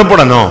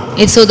புறப்படணும்.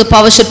 If so the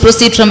power should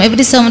proceed from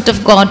every servant of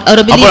God or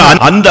a believer.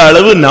 அந்த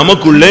அளவு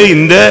நமக்குள்ள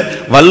இந்த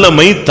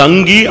வல்லமை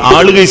தங்கி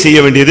ஆளுகை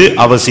செய்ய வேண்டியது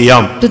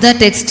அவசியம். To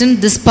that extent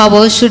this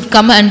power should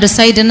come and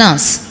reside in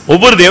us.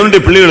 ஒவ்வொரு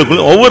தேவனுடைய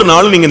பிள்ளைகளுக்கும் ஒவ்வொரு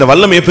நாளும் நீங்க இந்த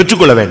வல்லமையை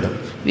பெற்றுக்கொள்ள வேண்டும்.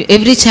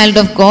 Every child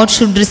of God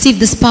should receive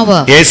this power.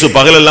 இயேசு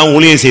பகலெல்லாம்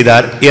ஊழியம்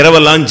செய்தார்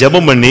இரவெல்லாம்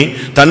ஜெபம் பண்ணி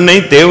தன்னை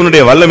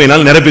தேவனுடைய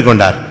வல்லமையினால் நிரப்பிக்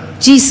கொண்டார்.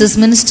 Jesus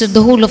ministered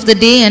the whole of the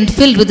day and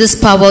filled with this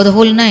power the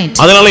whole night.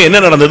 அதனால என்ன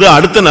நடந்தது?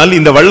 அடுத்த நாள்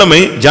இந்த வல்லமை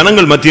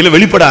ஜனங்கள் மத்தியில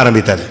வெளிப்பட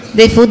ஆரம்பித்தது.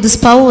 Therefore this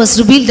power was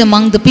revealed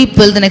among the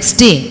people the next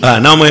day.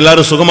 நாம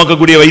எல்லாரும்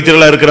சுகமாக்கக்கூடிய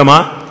வைத்தியர்களா இருக்கிறோமா?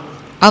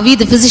 Are we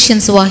the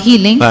physicians who are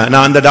healing?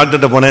 நான் அந்த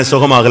டாக்டர்ட்ட போனேன்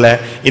சுகமாகல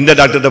இந்த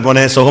டாக்டர்ட்ட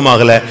போனேன்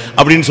சுகமாகல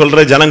அப்படினு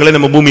சொல்ற ஜனங்களை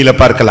நம்ம பூமியில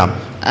பார்க்கலாம்.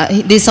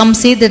 Some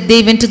say that they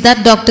went to that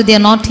doctor, they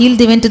are not healed.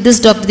 They went to this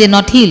doctor, they are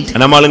not healed.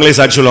 நம்ம ஆளுங்களே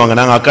சாட்சி சொல்லுவாங்க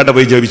நாங்க அக்காட்ட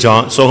போய்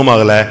ஜெபிச்சோம்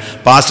சுகமாகல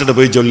பாஸ்டர்ட்ட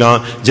போய் சொல்லோம்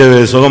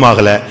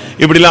சுகமாகல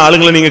இப்படிலாம்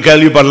ஆளுங்களை நீங்க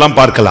கேள்விப்படலாம்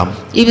பார்க்கலாம்.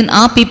 Even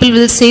our people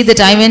will say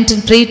that I went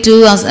and prayed to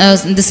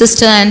the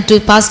sister and to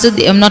pastor,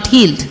 they are not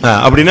healed.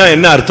 அப்படினா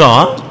என்ன அர்த்தம்?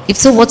 If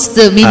so what's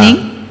the meaning?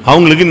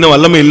 அவங்களுக்கு இன்னும்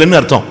வல்லமை இல்லைன்னு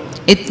அர்த்தம்.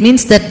 It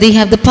means that they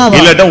have the power.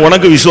 இல்லட்ட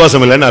உனக்கு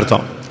விசுவாசம் இல்லைன்னு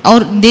அர்த்தம். Or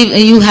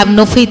you have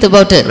no faith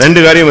about it. ரெண்டு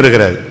காரியம்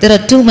இருக்குது. There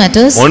are two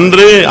matters.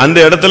 ஒன்று அந்த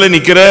இடத்துல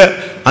நிக்கிற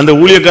அந்த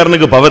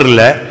ஊழியக்காரனுக்கு பவர்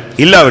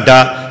இல்லாவிட்டா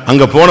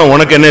அங்க போன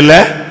உனக்கு என்ன இல்ல?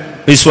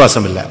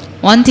 விசுவாசம் இல்ல.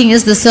 One thing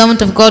is the servant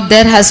of God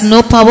there has no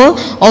power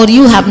or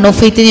you have no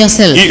faith in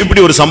yourself.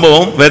 இப்படி ஒரு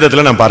சம்பவம்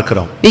வேதத்துல நாம்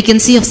பார்க்கிறோம். We can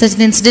see of such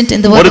an incident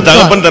in the word of God. ஒரு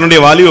தகப்பன்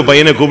தன்னுடைய வாலிப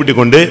பையனை கூப்பிட்டு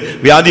கொண்டு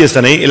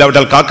வியாதியஸ்தனை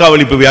இல்லாவிட்டால்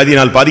காக்காவலிப்பு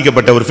வியாதியினால்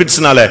பாதிக்கப்பட்ட ஒரு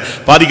ஃபிட்ஸ்னால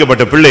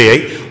பாதிக்கப்பட்ட பிள்ளையை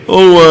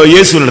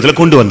இயேசுவினிடத்தில்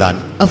கொண்டு வந்தான்.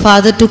 A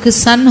father took his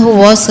son who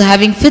was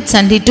having fits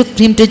and he took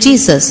him to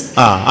Jesus.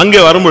 அங்கே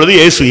வரும்பொழுது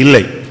இயேசு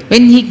இல்லை.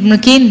 When he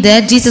came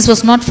there Jesus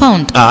was not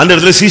found. அந்த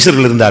இடத்துல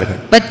சீஷர்கள் இருந்தார்கள்.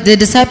 But the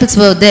disciples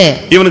were there.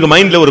 இவனுக்கு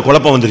மைண்ட்ல ஒரு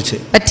குழப்பம் வந்துருச்சு.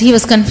 But he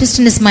was confused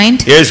in his mind.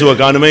 இயேசுவை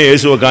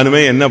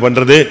காணுமே என்ன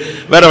பண்றது?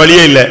 வேற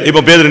வழியே இல்ல.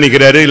 இப்ப பேதுரு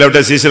நிக்கிறாரு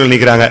இல்லாவிட்டா சீஷர்கள்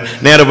நிக்கறாங்க.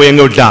 நேரா போய்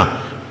எங்க விட்டான்?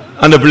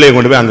 அந்த பிள்ளையை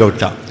கொண்டு போய் அங்க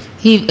விட்டான்.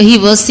 He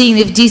was seeing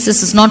if Jesus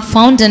is not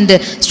found and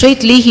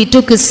straightly he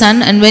took his son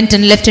and went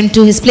and left him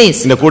to his place.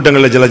 இந்த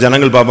கூட்டங்கள்ல சில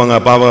ஜனங்கள்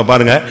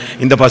பாருங்க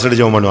இந்த பாஸ்டர்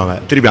ஜெபம் பண்ணுவாங்க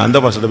திருப்பி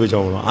அந்த பாஸ்டர் போய்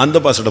ஜெபம் பண்ணுவாங்க அந்த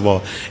பாஸ்டர் போ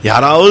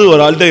யாராவது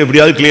ஒரு ஆள்கிட்ட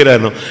எப்படியாவது கிளியர்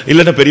ஆயிரணும்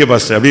இல்லன்னா பெரிய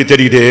பாஸ்டர் அப்படியே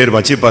தேடிட்டே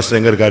இருப்பான் சீப் பாஸ்டர்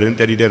எங்க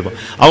இருக்காருன்னு தேடிட்டே இருப்பான்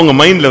அவங்க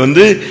மைண்ட்ல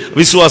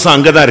விசுவாசம்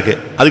அங்கதான் இருக்கு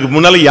அதுக்கு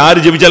முன்னால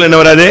யாரு ஜெபிச்சாலும்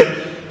என்ன வராது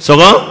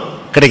சுகம்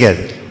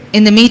கிடைக்காது.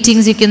 In the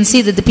meetings you can see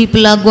that the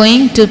people are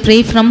going to pray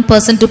from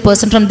person to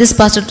person, from this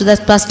pastor to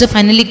that pastor,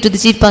 finally to the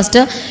chief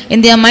pastor. In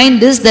their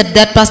mind is that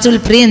pastor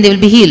will pray and they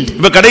will be healed.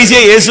 இப்ப கடைசியா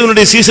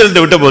இயேசுவினுடைய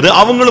சீஷர்கிட்ட விட்டபோது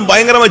அவங்களும்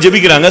பயங்கரமா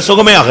ஜெபிக்கறாங்க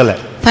சுகமே ஆகல.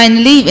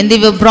 Finally when they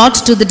were brought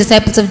to the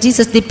disciples of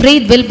Jesus they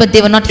prayed well but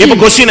they were not healed. இப்ப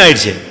question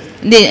ஆயிடுச்சு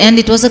And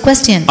it was a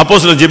question.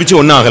 அப்போஸ்தலர் ஜெபிச்சு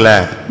ஒண்ணும் ஆகல.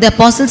 The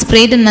apostles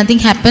prayed and nothing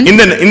happened.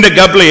 இந்த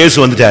கேப்ல இயேசு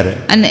வந்துட்டாரு.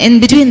 And in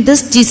between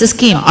this Jesus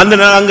came.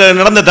 அங்க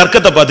நடந்த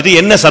தர்க்கத்தை பார்த்துட்டு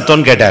என்ன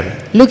சத்தம்னு கேட்டாரு.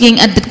 Looking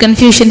at that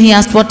confusion, he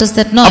asked, what is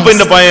that noise? அப்ப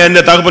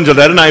இந்த தகப்பன்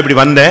சொல்றாரு, நான் இப்படி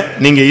வந்தேன்,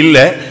 நீங்க இல்ல,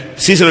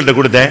 சீசர்கிட்ட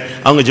கொடுத்தேன்,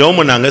 அவங்க ஜெபம்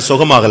பண்ணாங்க,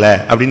 சுகமாகல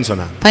அப்படினு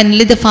சொன்னாங்க.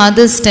 Finally the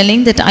father is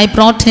telling that I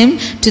brought him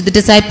to the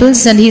disciples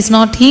and he is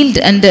not healed,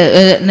 and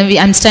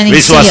I'm standing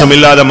here. விசுவாசம்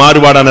இல்லாத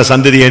மாறுபாடான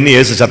சந்ததின்னு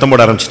இயேசு சத்தம்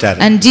போட ஆரம்பிச்சிட்டாரு.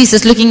 And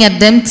Jesus looking at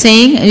them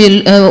saying,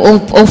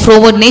 O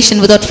forward nation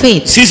without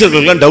faith.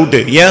 சீசர்களுக்கு doubt,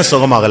 ஏன்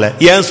சுகமாகல,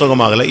 ஏன்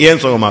சுகமாகல,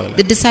 ஏன் சுகமாகல.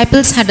 The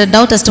disciples had a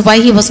doubt as to why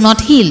he was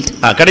not healed.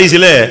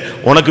 கடைசில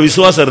உனக்கு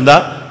விசுவாசம் இருந்தா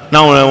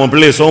நான் உன்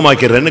பிள்ளையை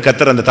சுகமாக்கிறேன்னு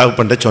கர்த்தர் அந்த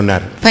தகப்பன்ட்ட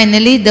சொன்னார்.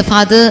 Finally the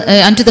father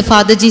unto the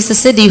father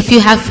Jesus said, if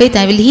you have faith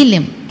I will heal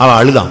him. அவன்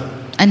அழுதான்.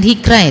 And he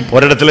cried.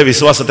 ஒரு இடத்துல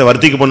விசுவாசத்தை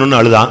வர்த்திக்க பண்ணனும்னு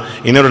அழுதான்,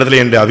 இன்னொரு இடத்துல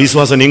என்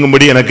அவிசுவாசம்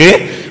நீங்கும்படி எனக்கு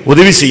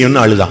உதவி செய்யும்னு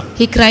அழுதான்.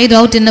 He cried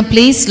out in a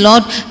place,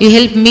 Lord, you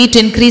help me to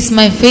increase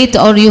my faith,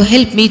 or you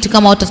help me to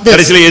come out of this.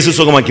 கடைசில இயேசு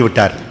சுகமாக்கி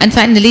விட்டார். And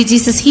finally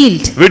Jesus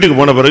healed. வீட்டுக்கு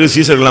போன பிறகு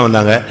சீசர்கள்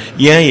வந்தாங்க,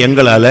 ஏன்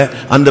எங்களால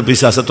அந்த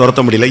பிசாசை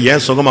துரத்த முடியல,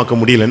 ஏன் சுகமாக்க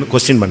முடியலன்னு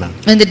क्वेश्चन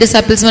பண்ணாங்க. When the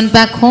disciples went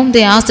back home,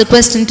 they asked a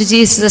question to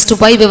Jesus as to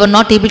why we were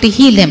not able to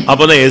heal him.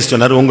 அப்பதான் இயேசு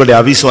சொன்னார், உங்களுடைய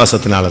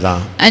அவிசுவாசத்தினால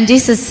தான். And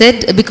Jesus said,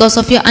 because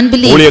of your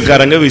unbelief.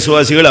 ஊழியக்காரங்க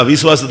விசுவாசிகள்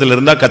அவிசுவாசத்துல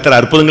இருந்தா கர்த்தர்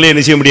அற்புதங்களே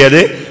என்ன செய்ய முடியாது,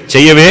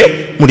 செய்யவே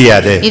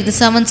முடியாது. If the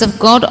servants of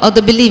God or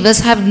the believers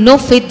have no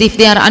faith, if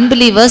they are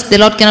unbelievers, the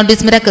Lord cannot do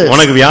his miracles.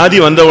 உனக்கு வியாதி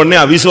வந்த உடனே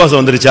அவிசுவாசம்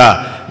வந்துருச்சா,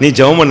 நீ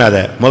ஜெபம் பண்ணாத,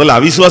 முதல்ல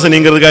அவிசுவாசம்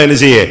நீங்கிறதுக்காக என்ன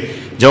செய்ய,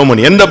 ஜெபம்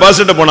பண்ணு. எந்த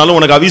பாஸ்டர்ட்ட போனாலும்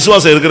உனக்கு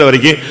அவிசுவாசம் இருக்கிற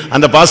வரைக்கும்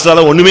அந்த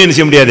பாஸ்டரால ஒண்ணுமே என்ன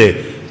செய்ய முடியாது,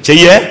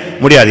 செய்ய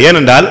முடியாது.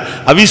 ஏனென்றால்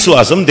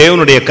அவிசுவாசம்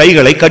தேவனுடைய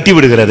கைகளை கட்டி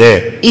விடுகிறது.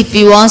 If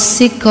you are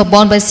sick or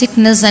born by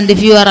sickness, and if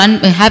you are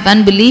have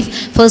unbelief,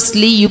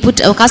 firstly you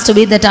cast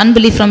away that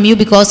unbelief from you,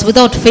 because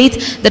without faith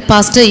that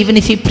pastor, even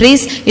if he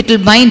prays, it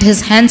will bind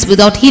his hands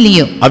without healing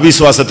you.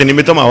 அவிசுவாசத்தின்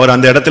நிமித்தம் அவர்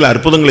அந்த இடத்துல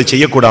அற்புதங்களை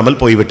செய்ய கூடாமல்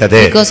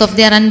போய்விட்டது. Because of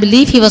their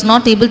unbelief he was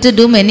not able to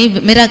do many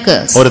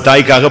miracles. ஒரு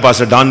தாய்க்காக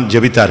pastor Don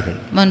ஜெபித்தார்கள்.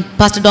 When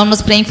Pastor Don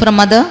was praying for a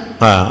mother,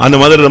 அந்த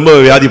mother ரொம்ப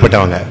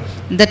வியாதிப்பட்டவங்க.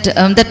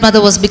 that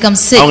mother was become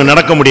sick. அவங்க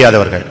நடக்க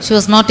முடியாதவர்கள். She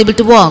was not able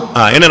to walk.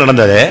 என்ன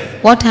நடந்தது?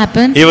 What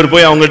happened? இவர்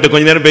போய் அவங்கள்ட்ட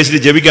கொஞ்ச நேரம் பேசிட்டு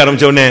ஜெபிக்க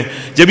ஆரம்பிச்ச உடனே,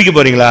 ஜெபிக்க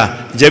போறீங்களா,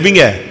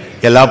 ஜெபிங்க,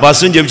 எல்லா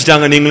பாஸ்டரும்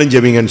ஜெபிச்சிட்டாங்க, நீங்களும்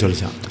ஜெபிங்கன்னு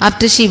சொல்லிச்சான்.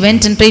 After she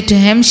went and prayed to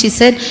him, she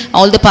said,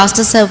 all the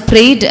pastors have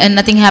prayed and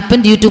nothing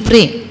happened, you too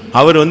pray.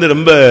 அவர்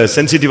ரொம்ப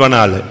சென்சிட்டிவான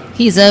ஆளு.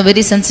 He is a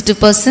very sensitive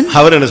person.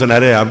 அவர் என்ன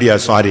சொன்னாரு, அப்படியா,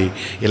 சாரி,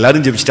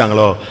 எல்லாரும்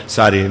ஜெபிச்சிட்டாங்களோ,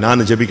 சாரி,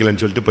 நானும்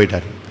ஜெபிக்கலன்னு சொல்லிட்டு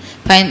போயிட்டாரு.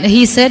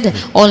 He said,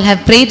 all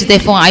have prayed,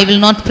 therefore I will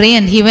not pray,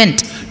 and he went.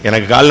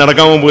 எனக்கு கால்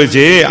நடக்காம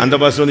போயிடுச்சு, அந்த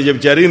பாஸ்டர் வந்து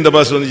ஜெபிச்சாரு, இந்த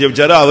பாஸ்டர் வந்து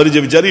ஜெபிச்சாரு, அவர்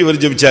ஜெபிச்சாரு, இவர்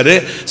ஜெபிச்சாரு,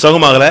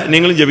 சுகமாகல,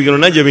 நீங்களும்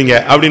ஜெபிக்கணும்னா ஜெபிங்க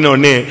அப்படின்ன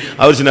உடனே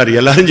அவர் சொன்னாரு,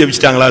 எல்லாரும்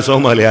ஜெபிச்சிட்டாங்களா,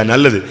 சுகமாகலையா,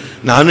 நல்லது,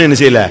 நானும் என்ன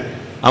செய்யல,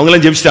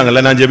 அவங்களாம்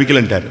ஜெபிச்சிட்டாங்கல்ல, நான்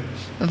ஜெபிக்கலன்ட்டாரு.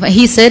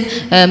 He said,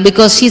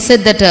 because she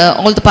said that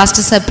all the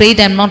pastors have prayed,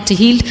 I am not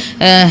healed.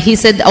 He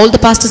said, all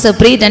the pastors have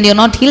prayed and you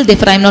are not healed,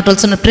 therefore I am not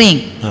also not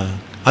praying.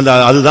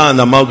 அதுதான்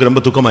அந்த அம்மாவுக்கு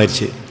ரொம்ப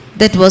துக்கமாயிருச்சு.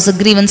 That was a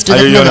grievance to the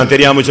mother. ஐயோ, நான்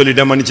தெரியாம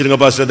சொல்லிட்டேன், மன்னிச்சிடுங்க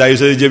pastor, தயவு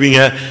செய்து ஜெபிங்க,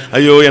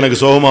 ஐயோ எனக்கு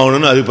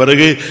சுகமாகணும்னு அது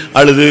பிறகு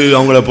அழுது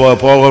அவங்கள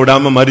போக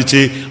விடாம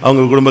மறிச்சு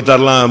அவங்க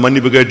குடும்பத்தாரெல்லாம்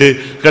மன்னிப்பு கேட்டு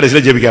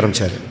கடைசியில ஜெபிக்க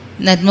ஆரம்பிச்சாரு.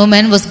 That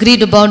woman was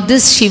grieved about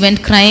this. She went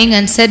crying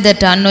and said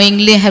that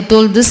unknowingly I have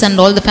told this, and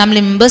all the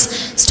family members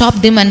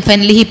stopped him, and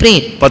finally he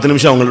prayed. 10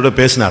 நிமிஷம் அவங்களோட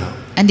பேசினாராம்.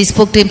 And he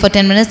spoke to him for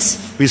 10 minutes.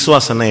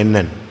 விசுவாசம்னா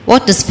என்னன்னு,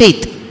 what is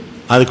faith?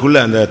 அதுக்குள்ள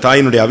அந்த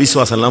தாயினுடைய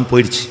அவிசுவாசம் எல்லாம்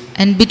போயிடுச்சு.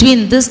 And between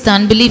this the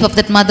unbelief of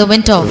that mother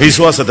went off.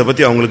 விசுவாசத்தை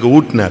பத்தி அவங்களுக்கு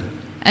ஊட்டினார்.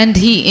 And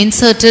he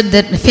inserted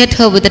that, fed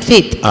her with that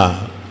faith.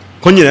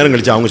 கொஞ்ச நேரம்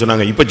கழிச்சு அவங்க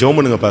சொன்னாங்க, இப்ப ஜெபம்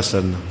பண்ணுங்க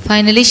pastor.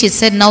 Finally she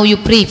said, now you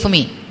pray for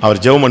me. அவர்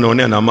ஜெபம் பண்ண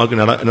உடனே அந்த அம்மாக்கு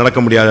நடக்க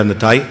முடியாத அந்த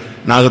தாய்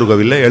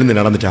நாகர்கோவில்ல எழுந்து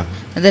நடந்துட்டாங்க.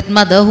 That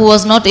mother who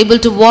was not able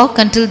to walk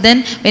until then,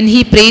 when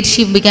he prayed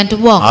she began to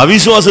walk.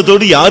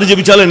 அவிசுவாசத்தோடு யார்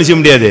ஜெபிச்சாலும் என்ன செய்ய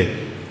முடியாது,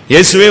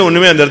 இயேசுவே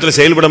ஒண்ணுமே அந்த இடத்துல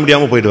செயல்பட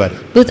முடியாம போய்டுவார்.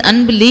 With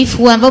unbelief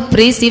whoever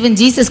prays, even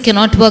Jesus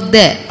cannot work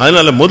there.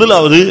 அதனால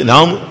முதலாவது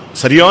நாம்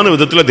சரியான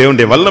விதத்துல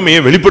தேவனுடைய வல்லமையை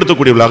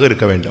வெளிப்படுத்தக்கூடியவர்களாக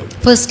இருக்க வேண்டும்.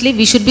 Firstly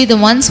we should be the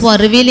ones who are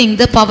revealing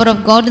the power of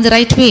God in the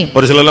right way.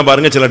 ஒரு சிலர்லாம்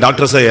பாருங்க, சில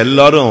டாக்டர்ஸ்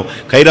எல்லாரும்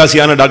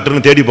கைராசியான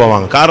டாக்டர்னு தேடி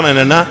போவாங்க. காரணம்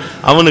என்னன்னா,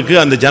 அவனுக்கு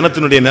அந்த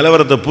ஜனத்தினுடைய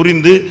நிலவரத்தை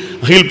புரிந்து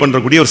ஹீல்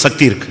பண்றக்கூடிய ஒரு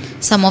சக்தி இருக்கு.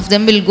 Some of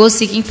them will go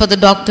seeking for the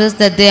doctors,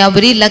 that they are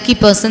very lucky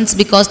persons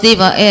because they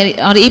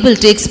are able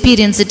to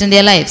experience it in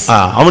their lives.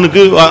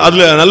 அவனுக்கு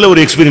அதுல நல்ல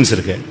ஒரு எக்ஸ்பீரியன்ஸ்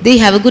இருக்கு. They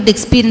have a good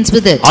experience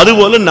with it.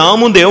 அதுபோல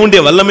நாமும்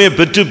தேவனுடைய வல்லமையை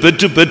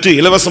பெற்று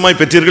இலவசமாய்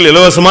பெற்றீர்கள்,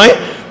 இலவசமாய்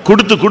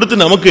கொடுத்து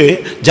நமக்கு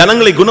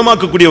ஜனங்களை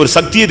குணமாக்கக்கூடிய ஒரு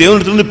சக்தியை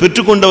தேவனிடத்திலிருந்து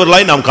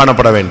பெற்றுக்கொண்டவர்களாய் நாம்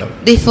காணப்பட வேண்டும்.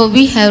 Therefore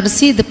we have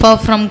received the power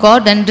from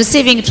God, and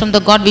receiving it from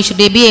the God we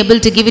should be able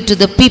to give it to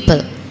the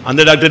people.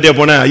 அந்த டாக்டர்ட்டே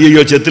போனா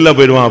ஐயோ செத்துல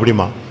போயிடுவான்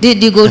அப்படிமா. Did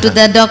you go to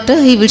that doctor?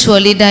 He will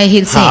surely die,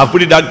 he'll say.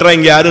 அப்படி டாக்டரா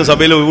இங்க யாரும்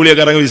சபையில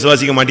ஊழியக்காரங்க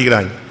விசுவாசிக்க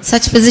மாட்டேங்கிறாங்க.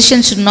 Such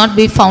physicians should not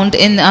be found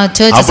in our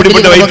church.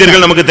 அப்படிப்பட்ட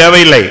வைத்தியர்கள் நமக்கு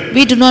தேவையில்லை.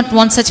 We do not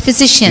want such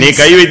physicians. நீ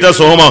கை வைத்தா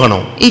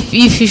சுகமாகணும்.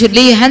 If you should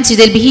lay your hands, you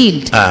will be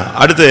healed.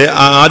 அடுத்து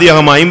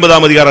ஆதியாகமம்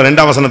 50ஆம் அதிகாரம்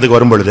 2ஆம் வசனத்துக்கு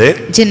வரும்பொழுது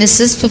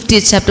Genesis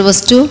 50th chapter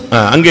verse 2.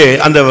 அங்கே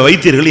அந்த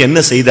வைத்தியர்கள்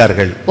என்ன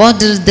செய்தார்கள்? What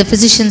did the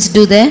physicians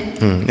do there?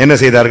 என்ன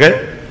செய்தார்கள்?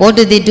 What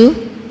did they do?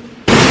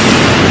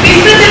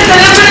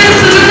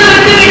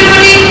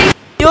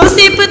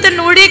 யோசேப்பு தன்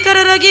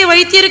ஊழியக்காரராகிய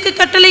வைத்தியருக்கு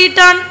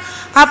கட்டளையிட்டான்.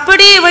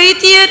 அப்படியே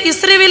வைத்தியர்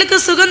இஸ்ரவேலுக்கு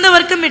சுகந்த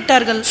வர்க்கம்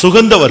இட்டார்கள்.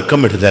 சுகந்த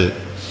வர்க்கம் இடுதல்.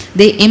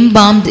 They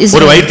embalmed Israel.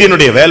 ஒரு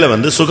வைத்தியனுடைய வேலை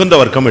வந்து சுகந்த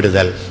வர்க்கம்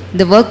இடுதல்.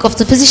 The work of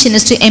the physician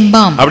is to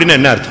embalm. அப்படினா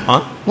என்ன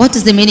அர்த்தம்? What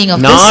is the meaning of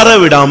this? நார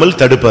விடாமல்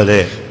தடுப்பது.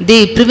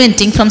 They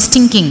preventing from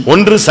stinking.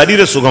 ஒன்று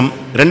சரீர சுகம்,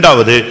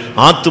 இரண்டாவது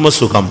ஆத்தும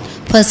சுகம்.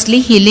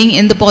 Firstly, healing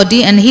in the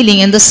body and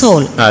healing in the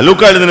soul.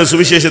 லூக்கா எழுதின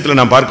சுவிசேஷத்துல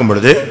நாம் பார்க்கும்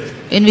பொழுது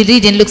When we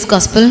read in Luke's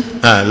gospel,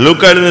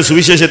 லூக்கா எழுதின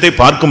சுவிசேஷத்தை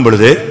பார்க்கும்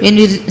பொழுது when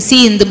we see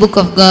in the book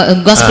of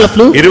gospel of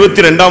Luke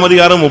 22ஆம்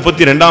அதிகாரம்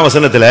 32ஆம்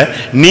வசனத்துல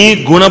நீ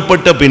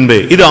குணப்பட்ட பின்பு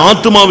இது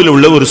ஆத்துமாவில்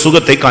உள்ள ஒரு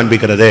சுகத்தை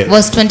காண்பிக்கிறது.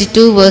 verse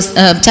 22 verse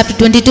chapter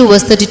 22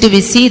 verse 32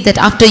 we see that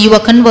after you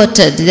are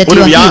converted that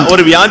you are healed.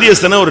 ஒரு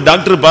வியாதியஸ்தனை ஒரு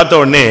டாக்டர்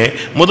பார்த்த உடனே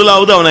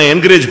முதலாவது அவனை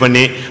என்கரேஜ்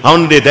பண்ணி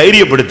அவனுடைய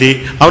தைரியப்படுத்தி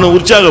அவனை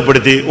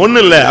உற்சாகப்படுத்தி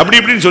ஒண்ணும் இல்ல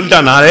அப்படி இப்படின்னு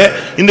சொல்லிட்டானாலே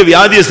இந்த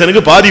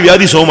வியாதியஸ்தனுக்கு பாதி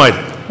வியாதி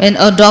சுகமாயிடும். When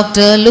a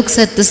doctor looks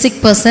at the sick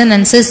person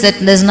and says that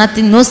there's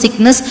nothing, no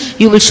sickness,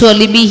 you will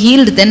surely be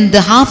healed, then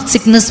the half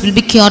sickness will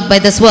be cured by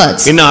these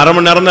words. இன்னும் அரை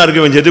மணி நேரம் தான்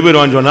இருக்கு இவன் செத்து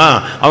போயிடுவான்னு சொன்னா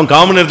அவன்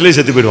காம நேரத்திலே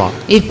செத்து போயிடுவான்.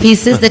 If he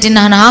says that in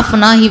half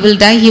an hour he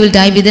will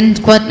die within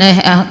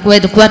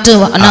quarter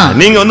an hour.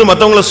 நீங்க வந்து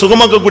மத்தவங்கள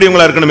சுகமாக்க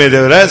கூடியவங்களா இருக்கணுமே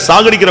தவிர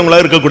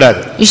சாகடிக்கிறவங்களா இருக்க கூடாது.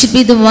 You should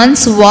be the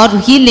ones who are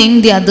healing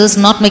the others,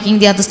 not making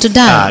the others to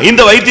die.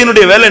 இந்த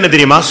வைத்தியனுடைய வேலை என்ன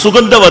தெரியுமா?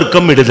 சுகந்த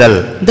வர்க்கம் இடுதல்.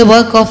 The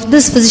work of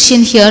this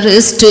physician here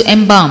is to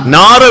embalm.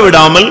 நார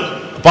விடாமல்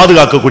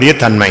பாதுகாக்கக்கூடிய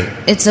தன்மை.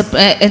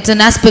 It's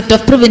an aspect of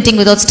preventing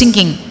without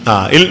stinking.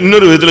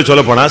 இன்னொரு விதத்துல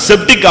சொல்ல போனா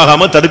செப்டிக்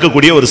ஆகாம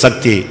தடுக்கக்கூடிய ஒரு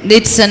சக்தி.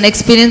 It's an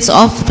experience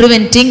of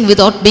preventing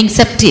without being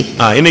septic.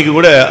 இன்னைக்கு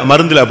கூட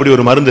மருந்துல அப்படி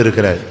ஒரு மருந்து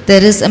இருக்குது.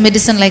 There is a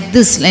medicine like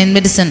this in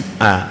medicine.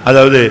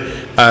 அதாவது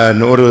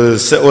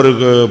ஒரு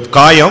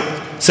காயம்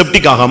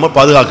செப்டிக் ஆகாம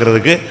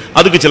பாதுகாக்கிறதுக்கு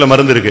அதுக்கு சில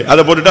மருந்து இருக்கு.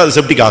 அத போட்டுட்டு அது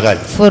செப்டிக்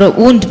ஆகாது. For a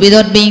wound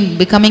without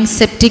becoming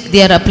septic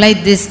they are applying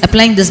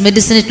this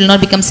medicine, it will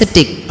not become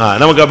septic.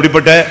 நமக்கு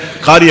அப்படிப்பட்ட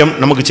காரியம்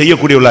நமக்கு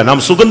செய்யக்கூடியவளா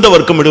நாம் சுகந்த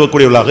வர்க்கம்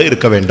இடுவக்கூடியவளாக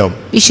இருக்க வேண்டும்.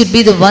 We should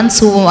be the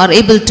ones who are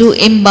able to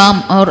embalm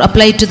or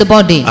apply to the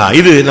body.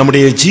 இது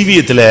நம்முடைய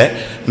ஜீவியத்திலே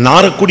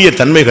நாரக்கூடிய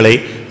தன்மைகளை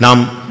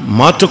நாம்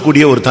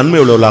மாற்றக்கூடிய ஒரு தன்மை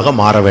உள்ளவளாக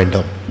மாற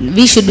வேண்டும்.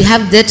 We should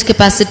have that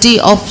capacity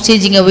of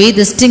changing away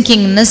the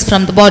stinkingness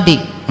from the body.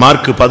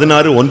 Mark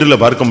 16:1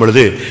 பார்க்கும்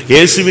பொழுது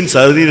இயேசுவின்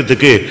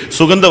சரீரத்துக்கு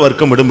சுகந்த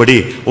வர்க்கம் இடும்படி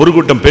ஒரு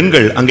கூட்டம்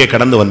பெண்கள் அங்கே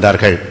கடந்து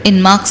வந்தார்கள். In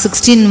Mark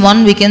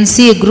 16:1 we can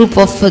see a group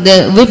of the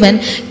women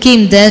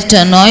came there to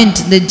anoint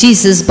the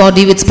Jesus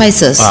body with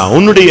spices.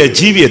 உன்னுடைய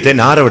ஜீவியத்தை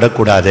நார விட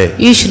கூடாது.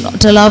 You should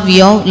not allow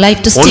your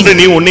life to stink. ஒன்று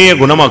நீ உன்னையே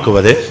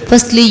குணமாக்குவது.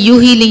 Firstly you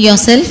healing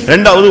yourself.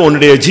 இரண்டாவது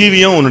உன்னுடைய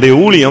ஜீவியம் உன்னுடைய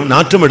ஊழியம்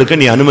நாற்றம் எடுக்க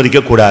நீ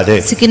அனுமதிக்க கூடாது.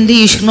 Secondly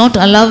you should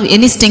not allow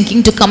any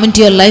stinking to come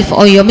into your life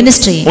or your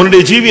ministry.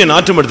 உன்னுடைய ஜீவியம்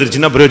நாற்றம்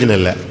எடுத்துச்சுன்னா பிரயோஜனம்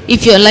இல்ல.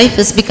 If your life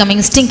is becoming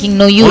stinking,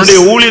 no use. உன்னுடைய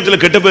ஊழியத்துல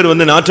கெட்ட பேர்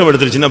வந்து நாற்றம்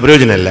எடுத்துச்சுன்னா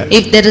பிரயோஜனம் இல்ல.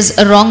 If there is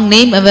a wrong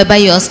name whereby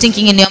you are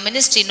stinking in your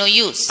ministry, no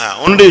use.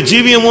 உன்னுடைய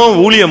ஜீவியமோ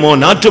ஊழியமோ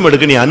நாற்றம்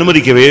எடுக்க நீ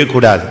அனுமதிக்கவே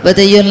கூடாது.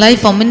 Whether your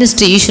life or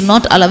ministry, you should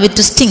not allow it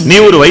to stink. நீ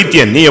ஒரு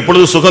வைத்தியன், நீ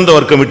எப்பொழுதும் சுகந்த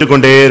வர்க்கம்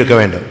விட்டுக்கொண்டே இருக்க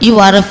வேண்டும். You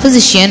are a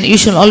physician, you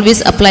should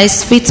always apply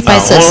sweet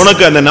spices.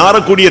 உனக்கு அந்த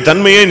நாரக்கூடிய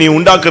தன்மையை நீ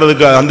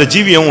உண்டாக்குறதுக்கு அந்த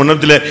ஜீவியம்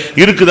உன்னத்துல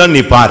இருக்குதான்னு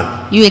நீ பாரு.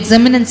 You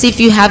examine and see if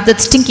you have that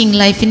stinking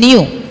life in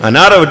you.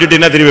 நார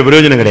விட்டுட்டீனா திரும்ப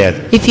பிரயோஜனம் கிடையாது.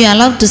 If you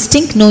allow to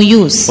stink, no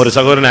use. ஒரு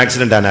சகோதரன்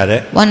ஆக்சிடென்ட் ஆனாரு.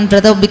 One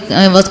brother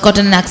was caught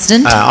in an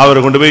accident. அவரை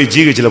கொண்டு போய்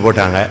ஜிஹெச்ல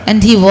போட்டாங்க. And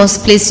he was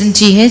placed in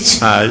GH.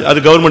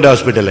 அது government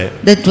hospital.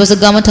 That was a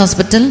government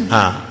hospital.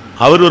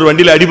 அவர் ஒரு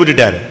வண்டியில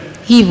அடிபட்டுட்டாரு.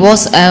 He was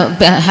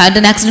had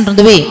an accident on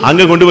the way.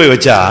 அங்க கொண்டு போய்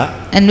வச்சா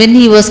And when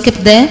he was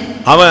kept there,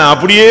 அவன்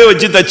அப்படியே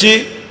வச்சு தச்சி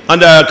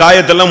அந்த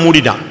காயத்தெல்லாம்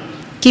மூடிட்டான்.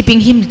 Keeping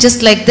him just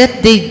like that,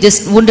 they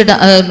just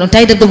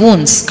tied up the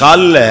wounds.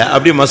 கால்ல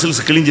அப்படியே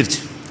muscles கிழிஞ்சிருச்சு.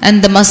 And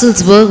the muscles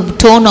were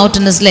torn out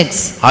in his legs.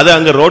 அத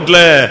அங்க ரோட்ல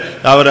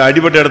அவர்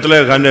அடிபட்ட இடத்துல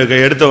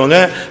எடுத்தவங்க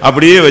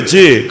அப்படியே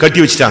வச்சு கட்டி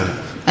வச்சிட்டாங்க.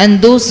 And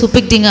those who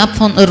picked him up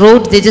on the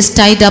road, they just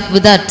tied up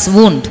with that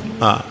wound.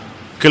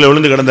 கீழ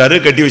விழுந்து கிடந்தாரு,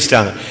 கட்டி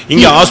வச்சிட்டாங்க.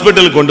 இங்க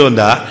ஹாஸ்பிடலுக்கு கொண்டு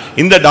வந்தா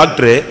இந்த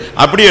டாக்டர்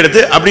அப்படியே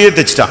எடுத்து அப்படியே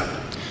தச்சிட்டான்.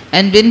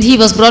 And when he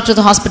was brought to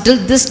the hospital,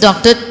 this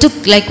doctor took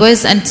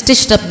likewise and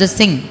stitched up this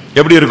thing.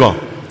 எப்படி இருக்கும்?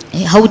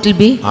 How it will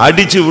be?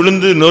 அடிச்சு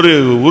விழுந்து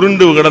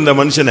உருண்டு கிடந்த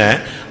மனுஷனை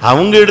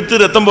அவங்க எடுத்து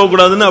ரத்தம் போக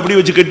கூடாதுன்னு அப்படியே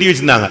வச்சு கட்டி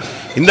வச்சிருந்தாங்க.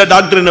 இந்த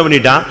டாக்டர் என்ன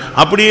பண்ணிட்டான்,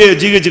 அப்படியே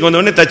ஜிஹெச்சுக்கு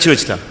வந்த உடனே தச்சு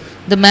வச்சிட்டான்.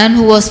 The man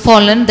who was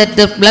fallen, that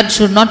the blood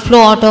should not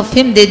flow out of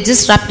him, they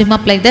just wrapped him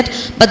up like that.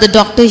 But the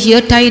doctor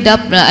here tied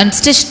up and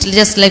stitched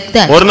just like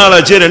that. ஒரு நாள்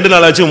ஆச்சு, ரெண்டு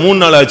நாள் ஆச்சு, மூணு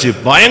நாள் ஆச்சு,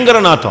 பயங்கர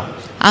நாத்தம்.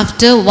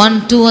 After 1,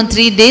 2 and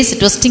 3 days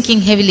it was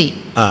stinking heavily.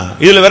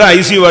 இதுல வேற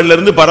ஐசியூ வார்டுல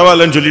இருந்து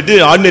பரவாயில்லைன்னு சொல்லிட்டு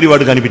ordinary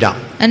வார்டுக்கு அனுப்பிட்டான்.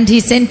 And he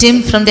sent him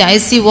from the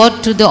IC ward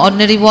to the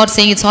ordinary ward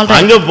saying it's all right.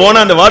 அங்க போனா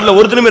அந்த வார்டுல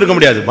ஒருத்தனுமே இருக்க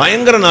முடியாது,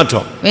 பயங்கர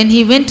நாற்றம். When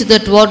he went to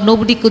that ward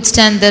nobody could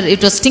stand there,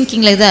 it was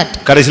stinking like that.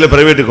 கடைசில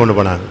பிரைவேட்டுக்கு கொண்டு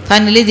போனாங்க.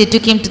 Finally they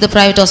took him to the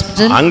private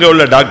hospital. அங்க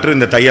உள்ள டாக்டர்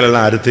இந்த தையல்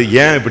எல்லாம் அறுத்து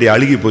ஏன் இப்படி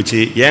அழுகி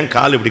போச்சு, ஏன்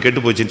கால் இப்படி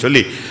கெட்டு போச்சுன்னு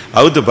சொல்லி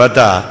அவுத்து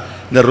பார்த்தா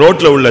இந்த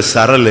ரோட்ல உள்ள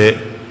சரல்,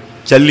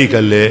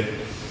 ஜல்லிக்கல்லு,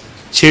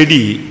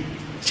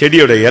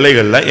 செடியோட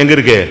இலைகள்லாம் எங்க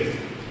இருக்கு,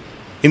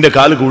 இந்த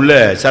காலுக்கு உள்ள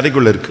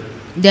சதைக்குள்ள இருக்கு.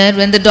 There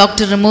when the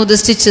doctor removed the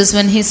stitches,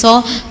 when he saw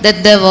that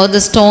there were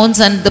the stones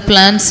and the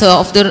plants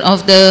of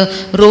the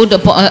road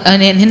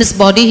in his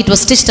body, it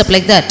was stitched up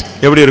like that.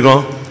 எப்படி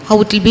இருக்கும்? How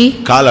it will be?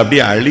 கால்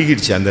அப்படியே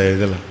அழுகிடுச்சு அந்த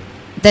இதெல்லாம்.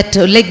 That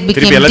leg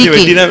became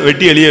decayed.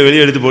 வெட்டி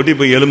வெளிய எடுத்து போட்டு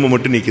இப்ப எலும்பு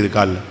மட்டும் நிக்குது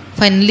கால்ல.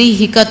 Finally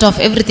he cut off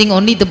everything,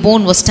 only the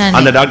bone was standing.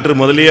 அந்த டாக்டர்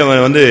முதல்லயே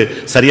வந்து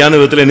சரியான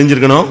விதத்துல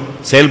நெஞ்சிருக்கணும்,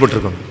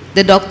 செயல்பட்டிருக்கணும்.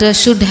 The doctor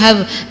should have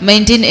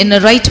maintained in a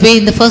right way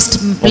in the first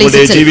place.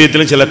 நம்முடைய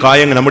ஜீவியத்திலும் சில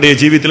காயங்கள், நம்முடைய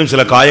ஜீவியத்திலும்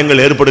சில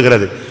காயங்கள்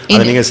ஏற்படுகிறது.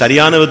 அதை நீங்க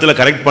சரியான விதத்துல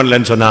கரெக்ட்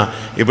பண்ணலன்னு சொன்னா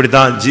இப்படி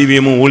தான்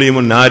ஜீவியமும்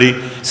ஊழியமும் நாரி,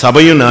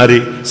 சபையும் நாரி,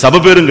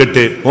 சபை பேரும்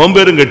கெட்டு, ஓம்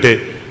பேரும் கெட்டு,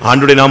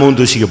 ஆண்டவருடைய நாமமும்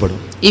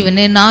தூஷிக்கப்படும். Even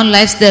in our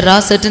lives there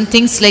are certain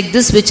things like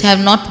this which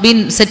have not been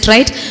set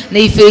right.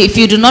 If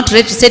you do not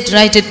set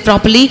right it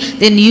properly,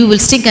 then you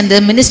will stink and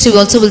the ministry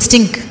also will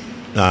stink.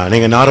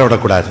 நீங்க நாற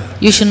விடக்கூடாது.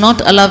 You should not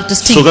allow it to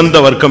stink. சுகந்த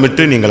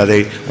வர்க்கமிட்டு நீங்கள் அதை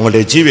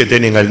உங்களுடைய ஜீவியத்தை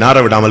நீங்கள் நாற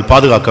விடாமல்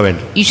பாதுகாக்க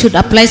வேண்டும். You should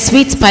apply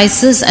sweet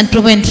spices and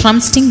prevent from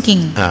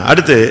stinking.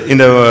 அடுத்து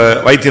இந்த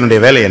வைத்தியனுடைய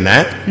வேலை என்ன?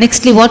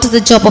 Nextly, what is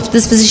the job of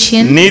this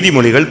physician?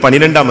 நீதிமொழிகள்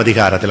 12ஆம்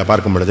அதிகாரத்தில்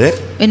பார்க்கும் பொழுது,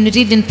 when we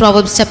read in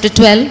Proverbs chapter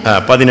 12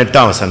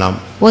 18ஆம் வசனம்,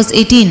 verse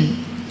 18,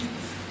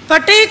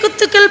 பட்டய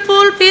குத்துக்கள்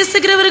போல்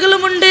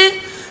பேசுகிறவர்களும் உண்டு,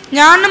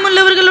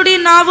 ஞானமுள்ளவர்களுடைய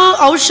நாவோ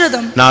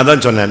ஔஷதம். நான்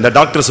தான் சொன்னேன், இந்த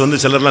டாக்டர்ஸ் வந்து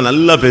சிலர்லாம்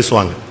நல்லா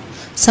பேசுவாங்க.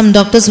 Some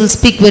doctors will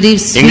speak very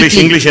sweetly.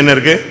 English என்ன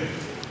இருக்கு?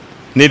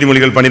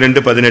 நீதிமொழிகள்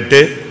 12:18.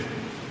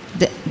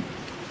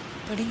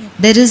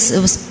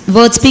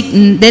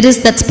 There is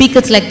that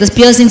speaketh like the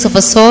piercings of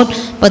a sword,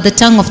 but the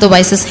tongue of the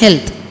wise is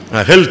health.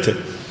 Health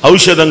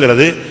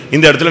ஔஷதங்கிறது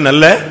இந்த இடத்துல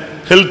நல்ல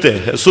health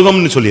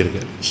சுகம்னு சொல்லி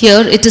இருக்கு.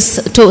 Here it is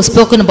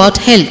spoken about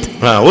health.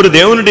 ஒரு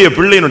தேவனுடைய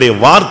பிள்ளையினுடைய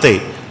வார்த்தை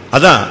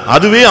அதான்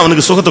அதுவே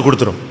அவனுக்கு சுகத்தை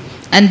கொடுத்துரும்.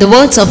 And the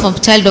words of a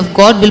child of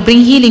God will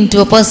bring healing to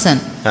a person.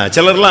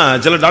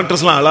 சில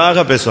டாக்டர்ஸ்லாம்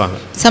அழகா பேசுவாங்க.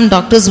 Some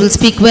doctors will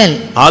speak well.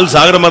 ஆள்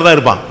சாகற மாதிரி தான்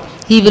இருப்பான்.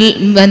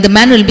 The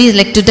man will be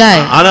like to die.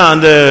 ஆனா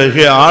அந்த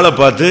ஆளை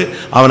பார்த்து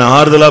அவனை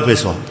ஆறுதலா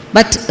பேசுவான்.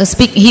 But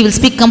he will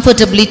speak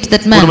comfortably to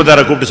that man.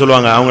 குடும்பத்தாரை கூப்பிட்டு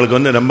சொல்லுவாங்க, அவங்களுக்கு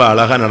வந்து ரொம்ப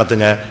அழகா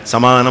நடத்துங்க,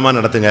 சமாதானமா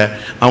நடத்துங்க,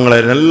 அவங்கள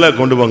நல்லா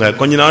கொண்டு போங்க,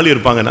 கொஞ்ச நாள்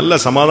இருப்பாங்க, நல்ல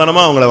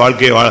சமாதானமா அவங்கள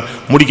வாழ்க்கையை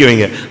முடிக்க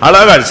வைங்க.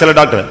 அழகா சில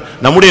டாக்டர்.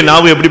 நம்முடைய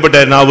நாவு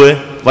எப்படிப்பட்ட நாவு?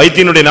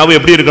 வைத்தியனுடைய நாவு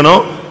எப்படி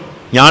இருக்கணும்?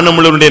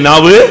 ஞானமுள்ளவருடைய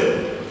நாவு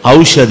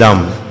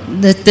ஔஷதம்.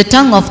 The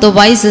tongue of the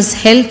wise is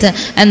health,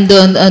 and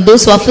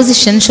those who are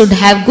physicians should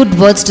have good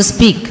words to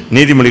speak.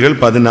 நீதிமொழிகள்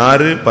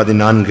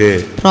 16:14.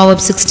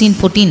 Proverbs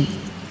 16:14.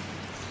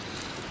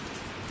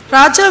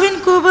 ராஜாவின்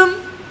கோபம்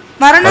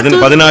மரணத்து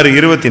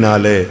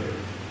 16:24.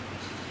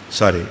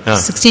 சாரி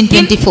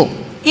 16:24.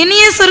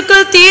 இனிய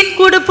சொற்கள் தேன்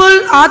கூடு போல்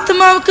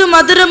ஆத்மாவுக்கு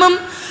மதுரமும்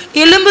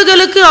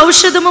எலும்புகளுக்கு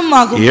ஔஷதமும்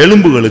ஆகும்.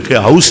 எலும்புகளுக்கு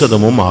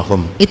ஔஷதமும்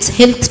ஆகும். It's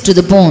health to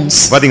the bones.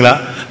 பாத்தீங்களா,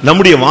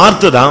 நம்முடைய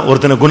வார்த்தை தான்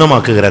ஒருத்தனை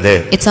குணமாக்குகிறது.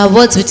 It's our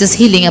words which is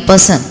healing a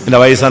person. இந்த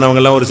வயசானவங்க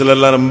எல்லாம் ஒரு சிலர்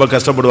எல்லாம் ரொம்ப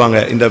கஷ்டப்படுவாங்க.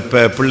 இந்த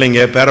பிள்ளைங்க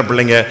பேர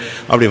பிள்ளைங்க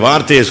அப்படி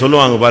வார்த்தையை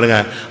சொல்லுவாங்க பாருங்க,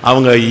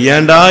 அவங்க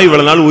ஏண்டா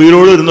இவ்வளவு நாள்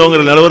உயிரோடு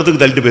இருந்தவங்க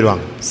நிலவரத்துக்கு தள்ளிட்டு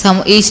போயிடுவாங்க.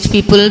 Some aged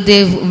people,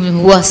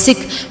 who are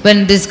sick, when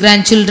these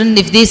grandchildren,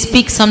 if they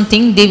speak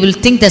something, they will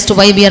think as to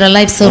why we are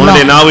alive so long.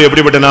 உன்னுடைய நாவு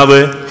எப்படிப்பட்ட நாவு?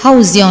 How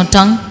is your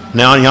tongue?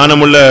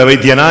 ஞானமுள்ள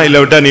வைத்தியனா இல்ல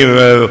விட்டா நீ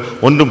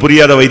ஒன்றும்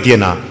புரியாத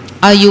வைத்தியனா?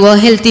 Are you a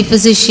healthy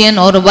physician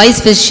or a wise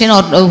physician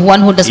or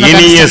one who does not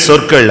understand? இனிய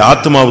சொற்கள்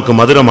ஆத்மாவுக்கு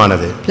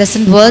மதுரமானது.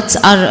 Pleasant words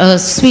are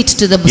sweet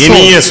to the soul.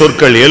 இனிய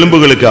சொற்கள்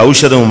எலும்புகளுக்கு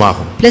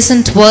ஔஷதமாகும்.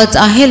 Pleasant words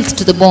are health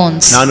to the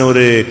bones. நான்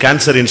ஒரு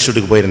கேன்சர்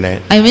இன்ஸ்டிடியூட்க்கு போயிருந்தேன்.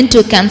 I went to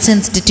a cancer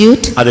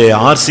institute. அது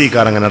ஆர்சி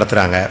காரங்க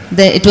நடத்துறாங்க.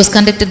 It was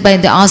conducted by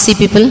the RC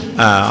people.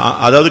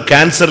 அதாவது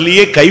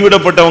கேன்சர்லயே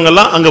கைவிடப்பட்டவங்க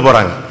எல்லாம் அங்க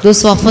போறாங்க.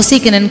 Those who are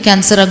forsaken in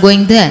cancer are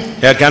going there.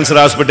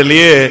 Cancer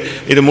ஹாஸ்பிடல்லயே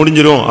இது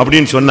முடிஞ்சிரும்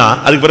அப்படினு சொன்னா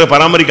அதுக்கு பிறகு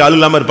பராமரிக்க ஆள்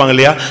இல்லாம இருப்பாங்க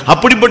இல்லையா,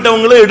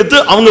 அப்படிப்பட்டவங்கள எடுத்து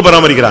அவங்க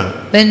பராமரிக்கறாங்க.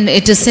 When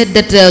it is said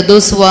that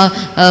those who are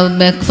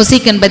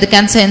forsaken by the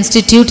cancer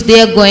institute, they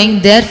are going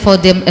there for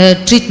their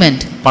treatment.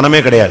 பணமே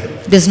கிடையாது.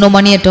 There is no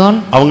money at all.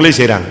 அவங்களே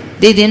செய்றாங்க.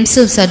 They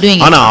themselves are doing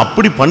it. ஆனா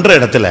அப்படி பண்ற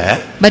இடத்துல,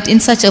 but in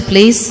such a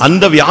place,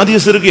 அந்த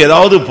வியாதியஸ்தருக்கு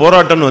ஏதாவது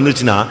போராட்டம்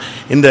வந்துச்சுனா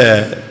இந்த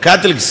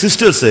கேத்தலிக்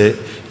சிஸ்டர்ஸ்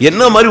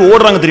என்ன மாதிரி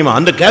ஓடுறாங்க தெரியுமா?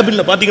 அந்த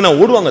கேபின்ல பாத்தீங்கன்னா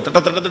ஓடுவாங்க தட்ட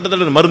தட்ட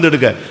தட்ட மருந்து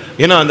எடுக்க.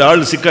 ஏன்னா அந்த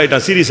ஆள் சிக்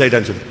ஆயிட்டான், சீரியஸ்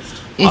ஆயிட்டான்னு சொல்லி.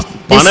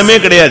 பணமே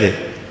கிடையாது.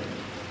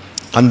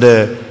 அந்த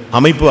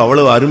அமைப்பு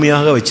அவ்வளவு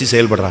அருமையாக வச்சு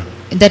செயல்படுறாங்க.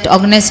 That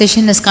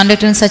organization is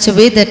conducted in such a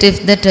way that if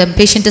that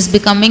patient is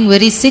becoming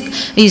very sick,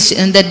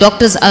 the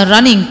doctors are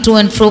running to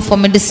and fro for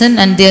medicine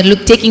and they are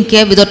taking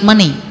care without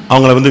money.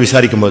 அவங்கள வந்து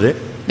விசாரிக்கும்போது,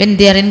 when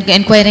they are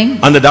inquiring,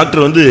 அந்த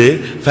doctor வந்து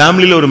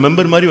ஃபேமிலில ஒரு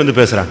member மாதிரி வந்து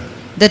பேசுறாங்க.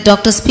 The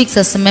doctor speaks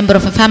as a member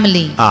of a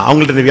family.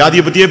 அவங்கள்ட்ட இந்த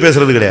வியாதியை பத்தியே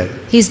பேசுறது கிடையாது.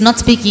 He is not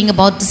speaking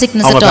about the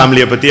sickness at all. அவங்க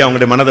ஃபேமிலியை பத்தி,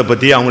 அவங்களுடைய மனதை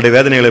பத்தி, அவங்களுடைய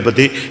வேதனைகளை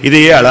பத்தி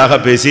இதையே அழகா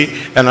பேசி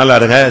நல்லா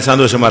இருங்க,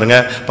 சந்தோஷமா இருங்க,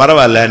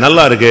 பரவாயில்ல,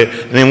 நல்லா இருக்கு,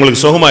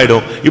 உங்களுக்கு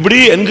சுகமாயிடும், இப்படி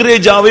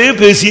என்கரேஜாவே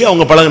பேசி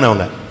அவங்க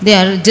பழகுனவங்க. They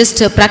are just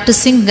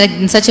practicing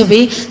in such a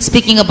way,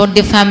 speaking about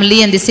their family,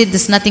 and they say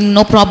there's nothing,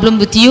 no problem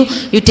with you,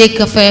 you take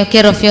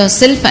care of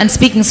yourself, and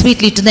speaking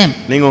sweetly to them.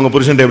 நீங்க உங்க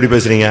புருஷன்ட்ட எப்படி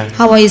பேசுறீங்க?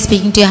 How are you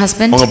speaking to your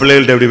husband? உங்க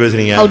பிள்ளைகள்ட்ட எப்படி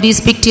பேசுறீங்க? How do you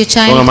speak to your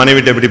child? உங்க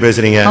மனைவிட்ட எப்படி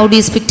பேசுறீங்க? How do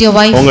you speak to your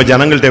wife? உங்க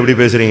ஜனங்கள்ட்ட எப்படி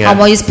பேசுறீங்க?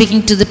 How are you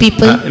speaking to the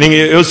people? நீங்க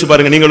யோசிச்சு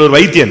பாருங்க, நீங்க ஒரு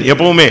வைத்தியன்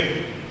எப்பவுமே.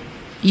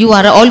 You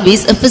are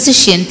always a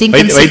physician. Think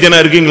and say. வைத்தியனா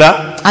இருக்கீங்களா?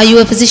 Are you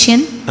a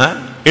physician?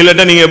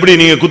 இல்லட்டா நீங்க எப்படி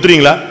நீங்க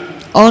குத்துறீங்களா?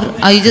 Or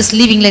are you just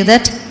living like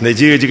that? இந்த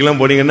ஜிஹெச்க்குலாம்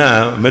போனீங்கன்னா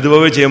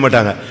மெதுவாவே செய்ய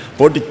மாட்டாங்க,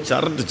 போட்டு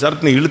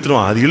சரட்டு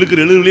இழுத்துருவான், அது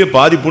இழுக்கிறதுலயே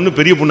பாதி புண்ணு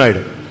பெரிய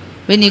புண்ணாயிடும்.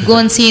 When you go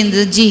and see in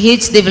the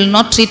GH, they will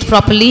not treat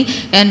properly,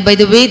 and by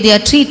the way they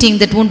are treating,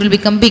 that wound will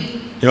become big.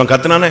 இவன்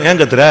கத்துனானா ஏன்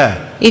கத்துற?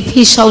 If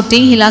he is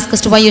shouting, he'll ask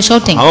us to why you are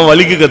shouting. அவன்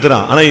வலிக்கு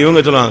கத்துறான், ஆனா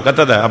இவங்க சொல்றாங்க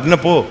கத்தாத, அப்படினா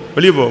போ,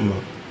 வெளிய போ.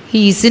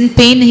 He is in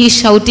pain, he is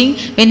shouting.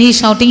 When he is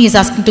shouting, he is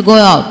asking to go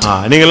out.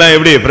 நீங்கலாம்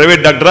எப்படி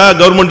பிரைவேட் டாக்டரா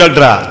கவர்மெண்ட்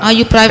டாக்டரா? Are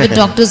you private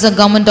doctors or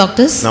government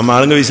doctors? நம்ம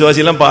ஆளுங்க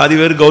விசுவாசி எல்லாம் பாதி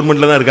பேர்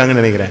கவர்மெண்ட்ல தான்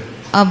இருக்காங்கன்னு நினைக்கிறேன்.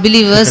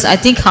 Believers, I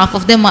think half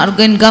of them are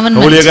in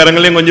government.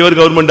 ஊழியக்காரங்களே கொஞ்சம்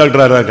பேர் கவர்மெண்ட்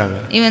டாக்டரா இருக்காங்க.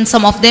 Even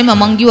some of them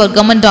among you are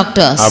government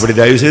doctors. அப்படி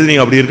தயவு செய்து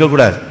நீங்க அப்படி இருக்க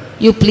கூடாது.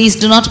 You please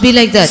do not be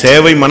like that.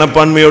 சேவை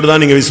மனப்பான்மையோடு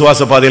தான் நீங்க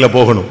விசுவாச பாதையில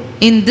போகணும்.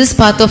 In this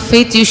path of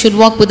faith, you should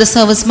walk with a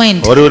service mind.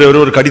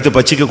 ஒரு கடித்து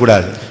பச்சிக்க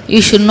கூடாது.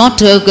 You should not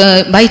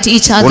bite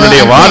each other.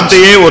 உன்னுடைய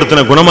வார்த்தையே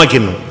ஒருத்தனை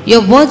குணமாக்கிடணும்.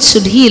 Your words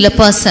should heal a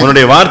person.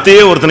 உன்னுடைய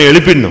வார்த்தையே ஒருத்தனை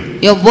எழுப்பிடணும்.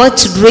 Your words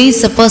should raise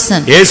a person.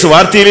 இயேசு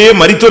வார்த்தையிலேயே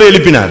மரித்தோரை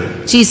எழுப்பினார்.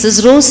 Jesus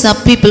rose up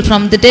people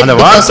from the dead. அந்த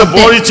வார்த்தை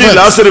போயிச்சு,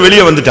 லாசரு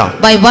வெளியே வந்துட்டான்.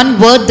 By one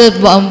word the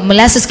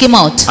Lazarus came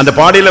out. அந்த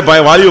பாடையில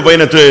வாலிப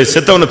பையனை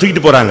செத்தவனை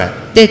தூக்கிட்டு போறாங்க.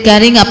 They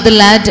carrying up the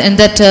lad and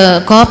that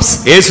corpse.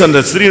 இயேசு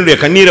அந்த ஸ்திரீயுடைய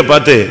கண்ணீரை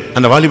பார்த்து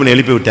அந்த வாலிபனை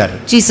எழுப்பி விட்டார்.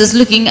 Jesus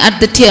looking at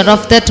the tear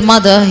of that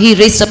mother, he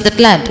raised up that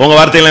lad. உங்க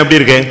வார்த்தையெல்லாம் எப்படி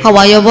இருக்கு? How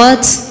are your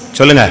words?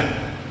 சொல்லுங்க.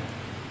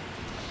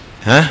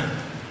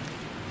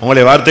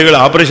 உங்களுடைய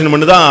வார்த்தைகள் ஆபரேஷன்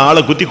பண்ணுதா,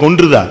 ஆளை குத்தி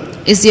கொன்றுதா?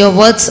 Is your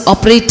words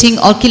operating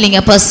or killing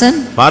a person?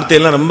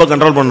 வார்த்தையெல்லாம் ரொம்ப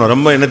கண்ட்ரோல் பண்ணணும்.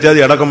 ரொம்ப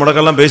என்னத்தையாவது அடக்க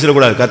முடக்கெல்லாம் பேசிட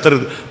கூடாது. கர்த்தர்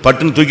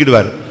பட்டுன்னு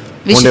தூக்கிடுவார்.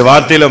 உங்களுடைய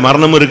வார்த்தையில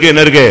மரணமும் இருக்கு,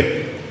 என்ன இருக்கு?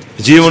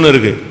 ஜீவனும்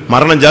இருக்கு.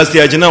 மரணம்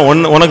ஜாஸ்தி ஆச்சுன்னா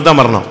உனக்கு தான்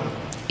மரணம்.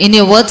 In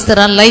your words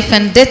there are life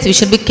and death. We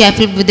should be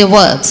careful with your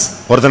words.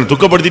 ஒருத்தனை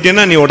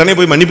துக்கப்படுத்திட்டேன்னா நீ உடனே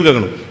போய் மன்னிப்பு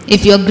கேட்கணும்.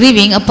 If you are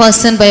grieving a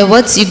person by your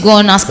words, you go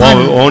and ask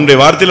pardon. உன்னுடைய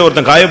வார்த்தையில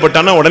ஒருத்தன்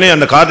காயப்பட்டானா உடனே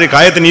அந்த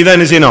காயத்தை நீ தான்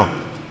என்ன செய்யணும்?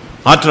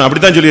 ஆற்றணும்.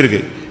 அப்படித்தான் சொல்லி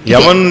இருக்கு.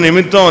 எவன்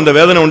நிமித்தம் அந்த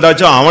வேதனை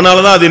உண்டாச்சோ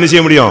அவனால தான் அது என்ன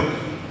செய்ய முடியும்?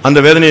 அந்த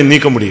வேதனையை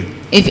நீக்க முடியும்.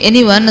 If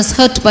anyone is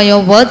hurt by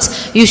your words,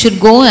 you should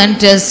go and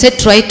set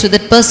right to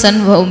that person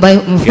by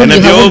whom you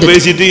have wounded.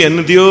 பேசிட்டு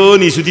என்னத்தையோ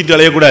நீ சுத்திட்டு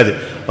அலைய கூடாது.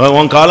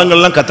 உன்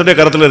காலங்கள்லாம் கர்த்தருடைய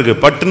கரத்துல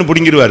இருக்கு. பட்டுன்னு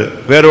புடிங்கிடுவாரு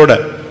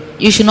வேரோட.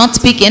 You should not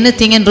speak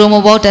anything and roam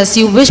about as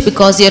you wish,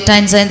 because your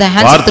times are in the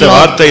hands of the Lord.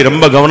 வார்த்தை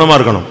ரொம்ப கவனமா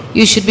இருக்கணும்.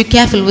 You should be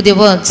careful with your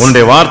words.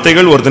 உன்னுடைய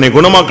வார்த்தைகள் ஒருத்தனை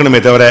குணமாக்கணுமே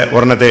தவிர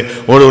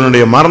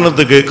ஒருவனுடைய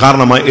மரணத்துக்கு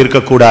காரணமா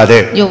இருக்க கூடாது.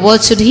 Your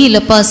words should heal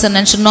a person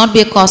and should not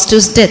be a cause to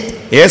his death.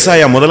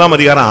 ஏசாயா 1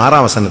 அதிகாரம் 6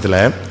 வசனத்துல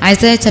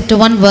Isaiah chapter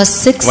 1 verse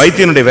 6.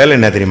 வைத்தியனுடைய வேலை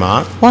என்ன தெரியுமா?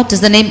 What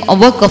is the name or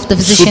work of the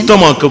physician?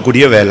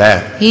 சுத்தமாக்கக்கூடிய வேலை.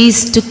 He is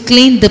to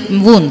clean the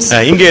wounds.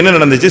 இங்க என்ன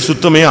நடந்துச்சு?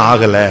 சுத்தமே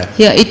ஆகல.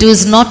 Here it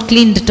was not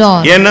cleaned at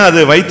all. ஏன்னா அது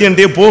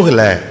வைத்தியன்ட்டே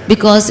போகல.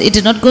 Because it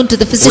did not go to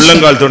the physician.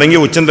 உள்ளங்கால் தொடங்கி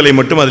உச்சந்தலை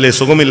மட்டும் அதிலே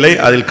சுகமில்லை,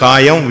 அதில்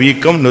காயம்,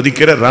 வீக்கம்,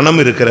 நொதிக்கிற ரணம்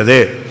இருக்கிறது.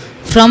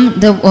 From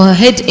the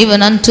head even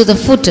unto the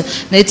foot,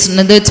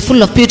 it's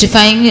full of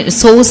putefying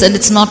sores and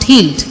it's not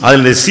healed.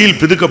 அதில் seal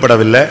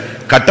பிதுக்கப்படவில்லை,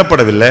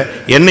 கட்டப்படவில்லை,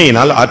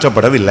 எண்ணெயினால்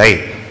ஆற்றப்படவில்லை.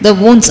 The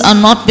wounds are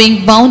not being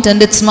bound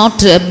and it's not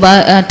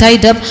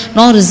tied up,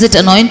 nor is it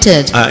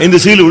anointed. இந்த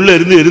seal உள்ள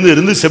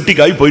இருந்து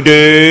septic ஆகி போயிட்டே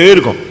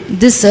இருக்கும்.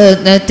 This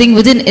thing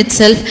within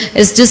itself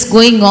is just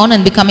going on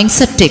and becoming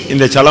septic.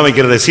 இந்த சலம்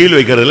வைக்கிறத சீல்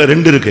வைக்கிறதுல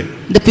ரெண்டு இருக்கு.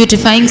 The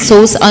putrefying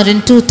sores are in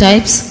two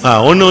types.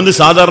 ஒன்னு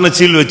சாதாரண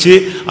சீல் வச்சு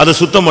அதை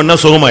சுத்தம் பண்ணா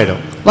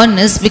சுகமாயிடும். One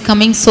is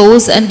becoming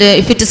sores, and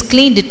if it is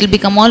cleaned it will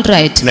become all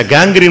right. இந்த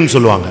gangrene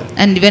சொல்வாங்க.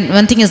 And when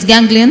one thing is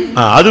ganglion,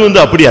 அது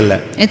அப்படி அல்ல.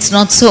 it's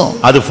not so.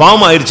 அது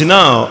ஃபார்ம் ஆயிருச்சுனா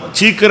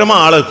சீக்கிரமா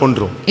ஆளை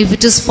கொன்றும். If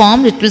it is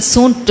formed, it will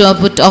soon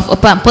put off a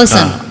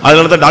person.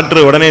 அதனால தான்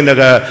டாக்டர் உடனே இந்த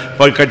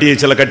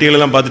சில கட்டிகள்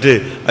எல்லாம் பார்த்துட்டு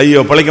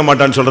ஐயோ பழைக்க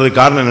மாட்டான்னு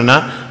சொல்றதுக்கு காரணம் என்னன்னா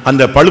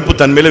அந்த பழுப்பு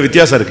தன்மையில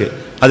வித்தியாசம் இருக்கு.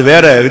 அது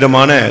வேற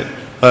விதமான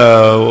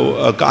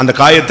அந்த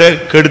காயத்தை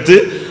கெடுத்து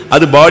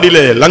அது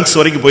பாடியில லங்ஸ்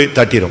வரைக்கும் போய்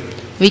தட்டிரும்.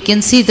 We can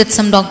see that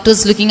some doctors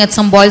looking at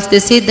some boils, they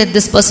say that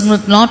this person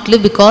would not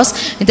live because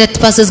that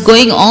pus is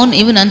going on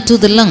even unto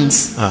the lungs.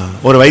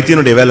 ஒரு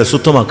வைத்தியனுடைய வேலை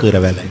சுத்தமாக்குற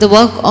வேலை. The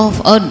work of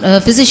a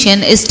physician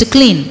is to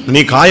clean.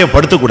 நீ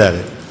காயப்படுத்த கூடாது.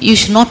 You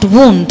should not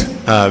wound.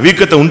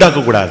 வீக்கத்தை உண்டாக்க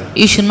கூடாது.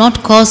 You should not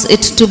cause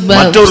it to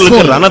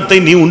மற்றவர்களுக்கு ரணத்தை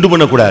நீ உண்டு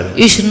பண்ண கூடாது.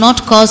 You should not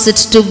cause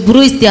it to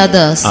bruise the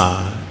others.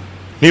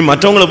 நீ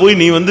மற்றவங்களை போய்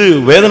நீ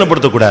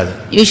வேதனைப்படுத்த கூடாது.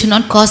 You should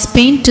not cause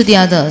pain to the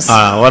others.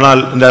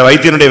 ஆனால் இந்த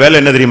வைத்தியனுடைய வேலை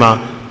என்ன தெரியுமா?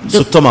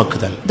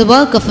 சுத்தமாக்குதல். The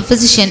work of a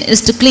physician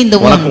is to clean the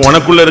wound.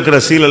 உனக்குள்ள இருக்கிற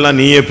சீல் எல்லாம்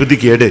நீயே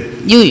பிதுக்கி எடு.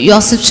 You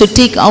yourself should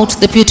take out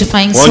the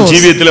purifying உன் source.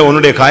 ஜீவியத்திலே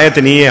உன்னுடைய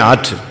காயத்தை நீயே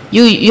ஆற்று.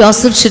 You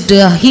yourself should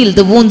heal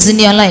the wounds in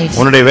your life.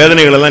 உன்னுடைய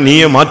வேதனைகள் எல்லாம்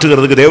நீயே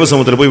மாற்றுகிறதுக்கு தேவ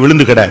சமூகத்துல போய்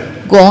விழுந்து கிட.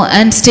 Go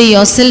and stay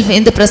yourself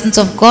in the presence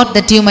of God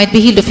that you might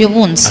be healed of your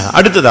wounds.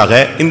 அடுத்ததாக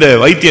இந்த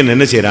வைத்தியன்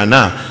என்ன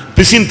செய்றான்னா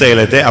பிசின்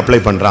தைலத்தை அப்ளை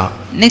பண்றான்.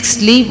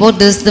 Nextly, what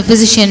does the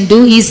physician do?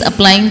 He is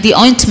applying the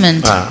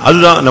ointment.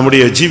 அதுதான்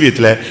நம்முடைய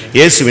ஜீவியத்திலே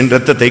இயேசுவின்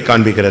இரத்தத்தை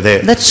காண்பிக்கிறது.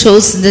 That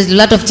shows the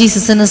blood of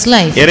Jesus in his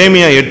life.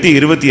 எரேமியா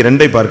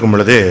 8:22 பார்க்கும்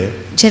பொழுது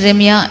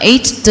Jeremiah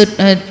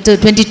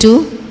 8:22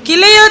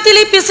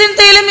 கிளையாத்திலே பிசின்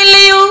தைலம்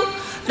இல்லையோ,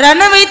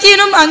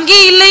 ரணவைத்தியனும் அங்கே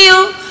இல்லையோ,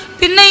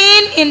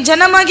 பின்னையேன் என்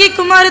ஜனமாகிய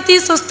குமாரத்தி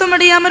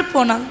சொஸ்தமடையாமற்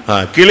போனாள்.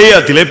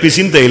 கிளையாத்திலே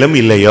பிசின் தைலம்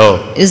இல்லையோ.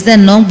 Is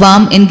there no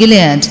balm in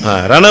Gilead?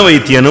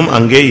 ரணவைத்தியனும்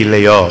அங்கே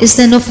இல்லையோ. Is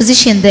there no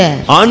physician there?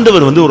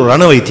 ஆண்டவர் ஒரு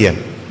ரணவைத்தியன்.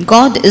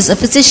 God is a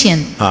physician.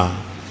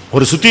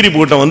 ஒரு சுத்திகரிப்பு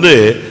கூட்டம்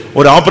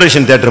ஒரு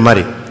ஆபரேஷன் தியேட்டர்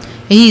மாதிரி.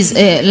 He is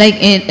like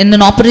in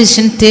an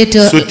operation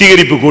theater.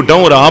 சுத்திகரிப்பு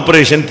கூட்டம் ஒரு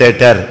operation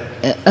theatre.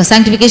 A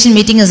sanctification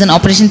meeting is an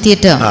operation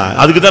theater.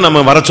 அதுக்கு தான்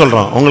நம்ம வர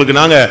சொல்றோம். உங்களுக்கு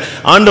நாங்க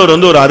ஆண்டவர்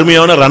ஒரு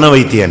அருமையான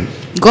ரணவைத்தியன்.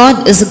 God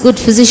is a good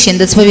physician,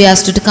 that's why we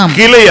asked you to come.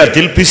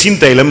 கிளையாத்தில் பிசின்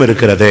தைலம்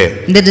இருக்கிறது.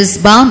 There is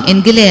balm in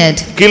Gilead.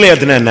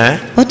 கிளையாத்னா என்ன?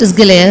 What is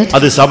Gilead?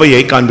 அது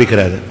சபையை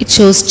காண்பிக்கிறது. It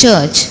shows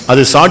church.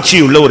 அது சாட்சி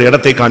உள்ள ஒரு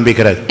இடத்தை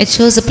காண்பிக்கிறது. It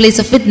shows a place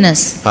of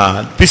witness.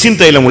 பிசின்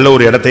தைலம் உள்ள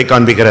ஒரு இடத்தை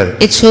காண்பிக்கிறது.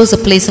 It shows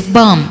a place of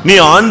balm. நீ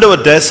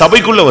ஆண்டவர்ட்ட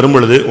சபைக்குள்ள வரும்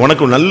பொழுது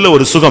உனக்கு நல்ல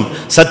ஒரு சுகம்,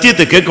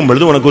 சத்தியத்தை கேட்கும்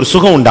பொழுது உனக்கு ஒரு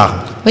சுகம்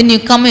உண்டாகும். When you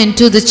come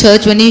into the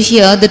church, when you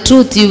hear the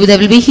truth, there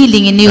will be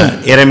healing in you.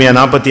 எரேமியா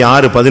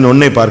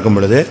 46:11 பார்க்கும்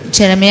பொழுது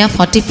Jeremiah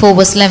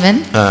 44:11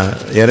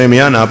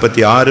 எரேமியா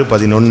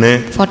 46:11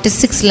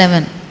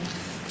 46:11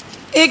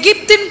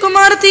 எகிப்தின்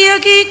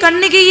குமாரத்தியாகிய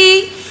கன்னிகையே,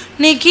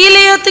 நீ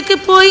கீலேயாத்துக்கு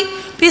போய்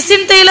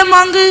பிசின் தைலம்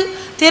வாங்கு,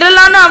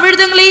 திரளான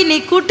அவிழ்தங்களை நீ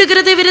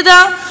கூட்டுகிறது விருதா,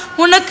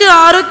 உனக்கு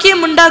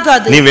ஆரோக்கியம்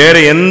உண்டாகாது. நீ வேற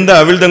எந்த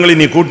அவிழ்தங்களை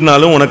நீ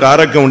கூட்டினாலும் உனக்கு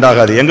ஆரோக்கியம்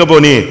உண்டாகாது. எங்க போ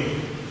நீ?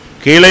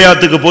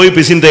 கீலேயாத்துக்கு போய்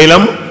பிசின்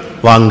தைலம்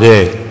வாங்கு.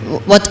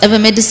 Whatever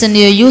medicine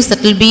you use, that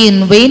will be in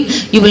vain.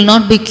 You will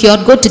not be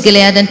cured. Go to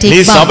Gilead and take நீ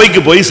balm. சபைக்கு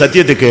போய்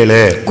சத்தியத்தை கேளு.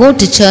 Go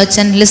to church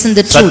and listen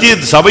the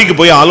truth. சபைக்கு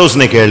போய்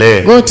ஆலோசனை கேளு.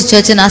 Go to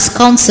church and ask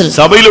counsel.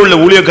 சபையில உள்ள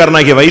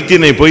ஊழியக்காரனாகிய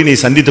வைத்தியனை போய் நீ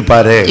சந்தித்து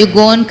பாரு. You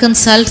go and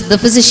consult the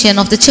physician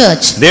of the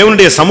church.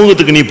 தேவனுடைய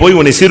சமூகத்துக்கு நீ போய்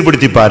உன்னை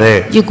சீர்படுத்தி பாரு.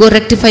 You go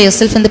rectify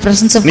yourself in the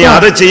presence of நீ God.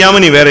 அதை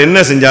செய்யாம நீ வேற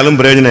என்ன செஞ்சாலும்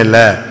பிரயோஜனம் இல்ல.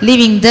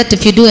 Leaving that,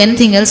 if you do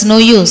anything else, no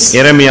use.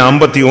 எரேமியா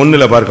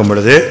 51 பார்க்கும்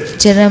பொழுது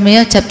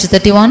Jeremiah chapter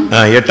 31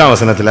 8ஆம்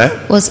வசனத்துல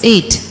verse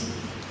 8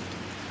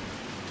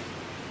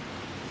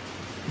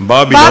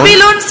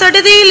 பாபிலோன்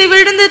சடுதியில்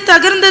விழுந்து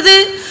தகர்ந்தது,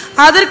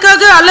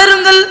 அதற்காக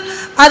அலறுங்கள்,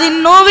 அதன்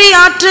நோவை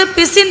ஆற்ற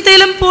பிசின்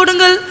தைலம்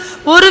போடுங்கள்,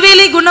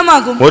 ஒருவேளை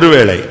குணமாகும்.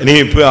 ஒருவேளை நீ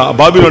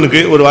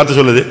பாபிலோனுக்கு ஒரு வார்த்தை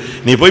சொல்லுது,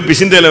 நீ போய்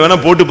பிசின் தைலம் வேணா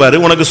போட்டு பாரு,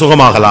 உனக்கு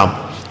சுகமாகலாம்.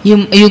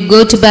 You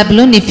go to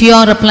Babylon, if you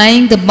are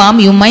applying the balm,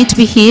 you might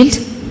be healed.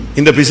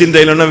 இந்த பிசின்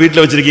தைலம்னா வீட்ல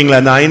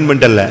வச்சிருக்கீங்களா? அந்த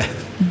ஆயின்மென்ட் அல்ல,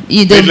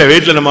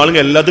 வீட்ல நம்ம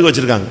ஆளுங்க எல்லாத்துக்கும்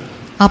வச்சிருக்காங்க.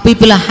 Our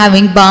people are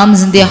having balms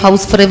in their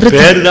house for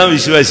everything. பேர் தான்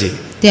விசுவாசி.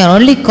 They are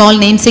only called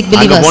namesake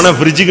believers. அங்க போனா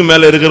ஃப்ரிட்ஜுக்கு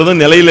மேல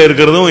இருக்குறதும் நிலையில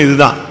இருக்குறதும்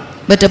இதுதான்.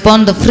 But upon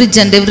the fridge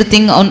and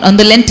everything on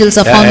the lentils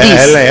are found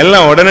these.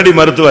 எல்லாம் உடனடி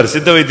மருத்துவர்,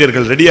 சித்த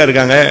வைத்தியர்கள் ரெடியா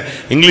இருக்காங்க.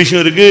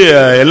 இங்கிலீஷும் இருக்கு,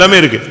 எல்லாமே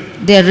இருக்கு.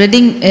 They are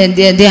reading,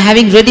 they are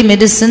having ready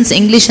medicines,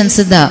 English and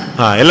Siddha.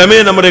 எல்லாமே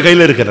நம்முடைய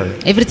கையில இருக்குது.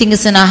 Everything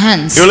is in our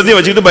hands. இவ்வளவுதையும்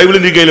வச்சிட்டு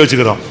பைபிளையும் நீ கையில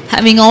வச்சுக்கிறோம்.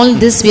 Having all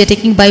this, we are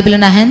taking Bible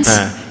in our hands.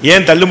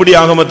 ஏன் தள்ளுபடி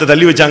ஆகமத்தை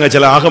தள்ளி வச்சாங்க?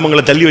 சில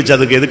ஆகமங்களை தள்ளி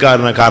வச்சதுக்கு எது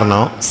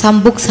காரணம்? Some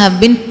books have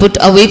been put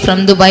away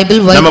from the Bible.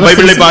 நம்ம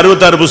பைபிள்ல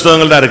 66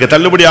 புத்தகங்கள் தான் இருக்கு.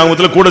 தள்ளுபடி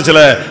ஆகமத்துல கூட சில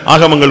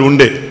ஆகமங்கள்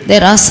உண்டு.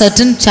 There are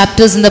certain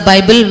chapters in the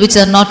Bible which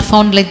are not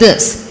found like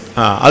this.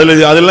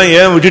 அதெல்லாம்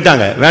ஏன்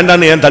விட்டுட்டாங்க?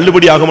 வேண்டான்னு ஏன்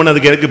தள்ளுபடி ஆகமன்னு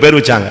அதுக்கு பேர்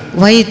வச்சாங்க?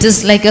 Why it is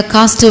like a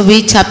castaway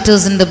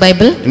chapters in the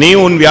Bible? நீ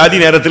உன் வியாதி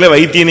நேரத்துல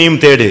வைத்தியனையும்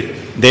தேடு,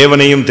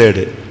 தேவனையும்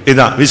தேடு.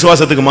 இதான்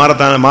விசுவாசத்துக்கு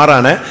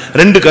மாறான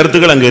ரெண்டு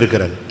கருத்துக்கள் அங்க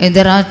இருக்கிறது.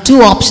 There are two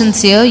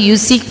options here. You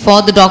seek for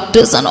the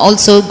doctors and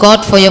also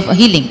God for your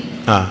healing.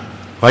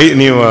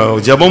 நீ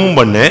ஜெபமும்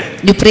பண்ணு,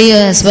 you pray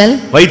as well,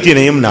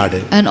 வைத்தியனையும் நாடு,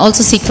 and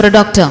also seek for a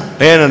doctor.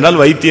 ஏனென்றால்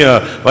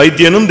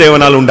வைத்தியனும்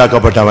தேவனால்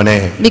உண்டாக்கப்பட்டவனே.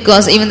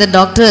 Because even the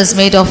doctor is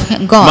made of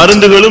God.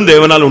 மருந்துகளும்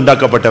தேவனால்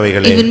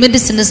உண்டாக்கப்பட்டவைகளே. Even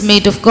medicine is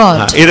made of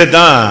God.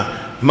 இததான்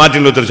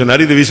Martin Luther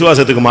சொன்னார், இது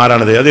விசுவாசத்துக்கு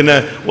மாறானது. அது என்ன,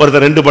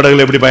 ஒருத்தர் ரெண்டு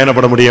படகுல எப்படி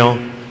பயணப்பட முடியும்?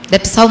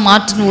 That is how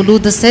Martin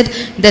Luther said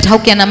that how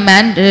can a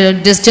man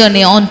just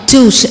journey on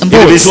two boats?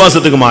 இது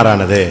விசுவாசத்துக்கு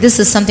மாறானது. This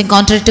is something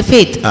contrary to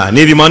faith.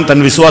 நீதிமான்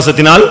தன்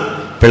விசுவாசத்தினால்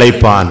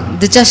பிழைப்பான்.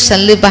 The just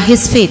shall live by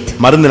his faith.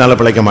 மருந்துனால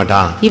பிழைக்க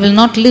மாட்டான். He will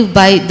not live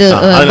by the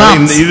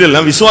balms.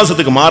 இதெல்லாம்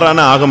விசுவாசத்துக்கு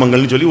மாறான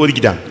ஆகமங்கள்னு சொல்லி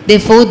ஒதுக்கிட்டாங்க.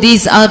 Therefore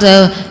these are the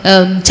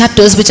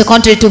chapters which are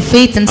contrary to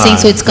faith and saying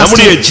so it's custom.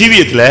 நம்முடைய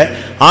ஜீவியத்துல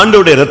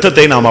ஆண்டவருடைய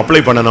இரத்தத்தை நாம்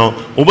அப்ளை பண்ணணும்.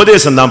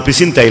 உபதேசம் தான்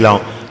பிசின்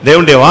தைலம்.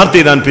 தேவனுடைய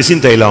வார்த்தை தான்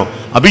பிசின் தைலம்,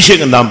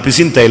 அபிஷேகம் தான்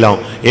பிசின் தைலம்,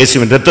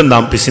 இயேசுவின் இரத்தம்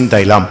தான் பிசின்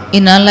தைலம்.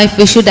 In our life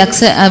we should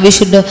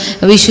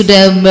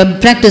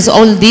practice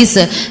all these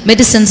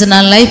medicines in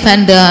our life,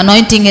 and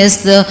anointing is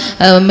the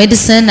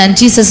medicine, and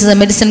Jesus is a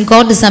medicine,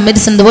 God is a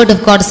medicine, the word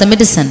of God is a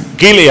medicine.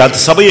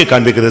 கீலேயாத் சபையை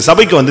காண்பிக்கிறது.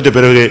 சபைக்கு வந்துட்ட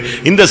பிறகு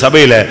இந்த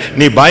சபையில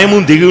நீ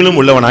பயமும் திகிலும்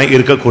உள்ளவனாய்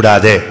இருக்க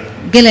கூடாது.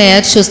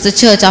 Gilead shows the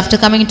church, after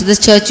coming into this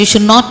church you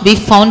should not be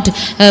found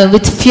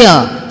with fear.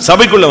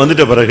 சபைக்குள்ள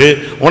வந்துட்ட பிறகு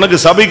உனக்கு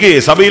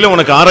சபையில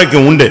உனக்கு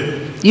ஆரோக்கியம் உண்டு.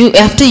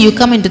 After you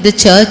come into the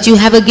church you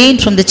have a gain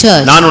from the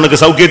church. நான்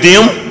உனக்கு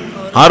சௌக்கியத்தையும்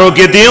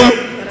ஆரோக்கியத்தையும்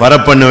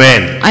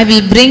வரப்பண்ணுவேன். I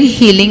will bring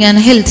healing and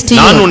health to you.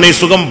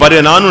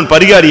 நான் உன்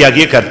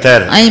பரிகாரியாகிய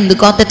கர்த்தர். I am the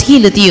God that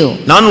healeth you.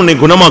 நான் உன்னை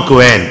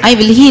குணமாக்குவேன். I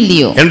will heal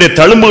you. என்னுடைய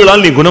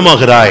தழும்புகளால் நீ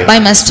குணமாகிறாய். By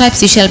my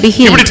stripes you shall be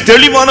healed. இப்படி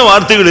தெளிவான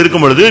வார்த்தைகள்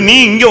இருக்கும் பொழுது நீ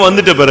இங்க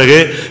வந்துட்ட பிறகு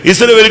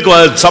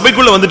இஸ்ரவேலுக்கு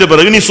சபைக்குள்ள வந்துட்ட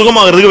பிறகு நீ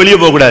சுகமாகிறதுக்கு வெளியே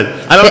போக கூடாது.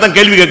 அதனால தான்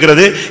கேள்வி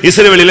கேட்கிறது,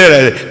 இஸ்ரவேலிலே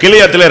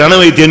கிளையாத்திலே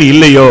ரணவைத்தியன்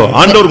இல்லையோ?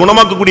 ஆண்டவர்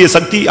குணமாக்கக்கூடிய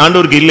சக்தி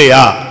ஆண்டவருக்கு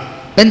இல்லையா?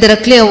 When there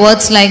are clear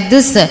words like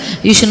this,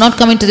 you should not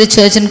come into the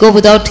church and go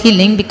without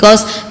healing.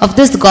 Because of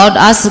this God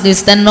asks,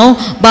 is there no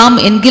balm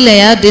in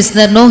Gilead? Is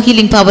there no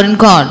healing power in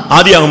God?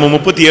 ஆதியாகமம்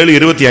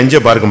 37:25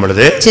 பார்க்கும்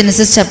பொழுது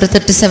Genesis chapter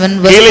 37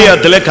 verse 5.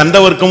 கிளையாத்திலே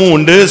கந்தவர்க்கமும்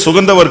உண்டு,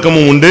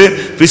 சுகந்தவர்க்கமும் உண்டு,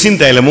 பிசின்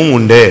தைலமும்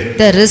உண்டு.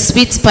 There is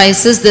sweet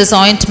spices, there is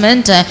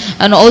ointment,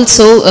 and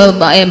also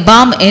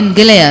balm in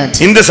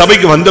Gilead. இந்த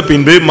சபைக்கு வந்த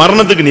பின்பு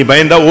மரணத்துக்கு நீ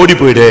பயந்தா ஓடி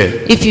போய்டு.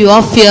 If you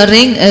are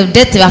fearing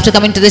death after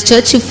coming to this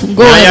church, you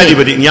go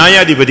away.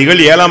 நியாயாதிபதிகள்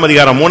 7ஆம்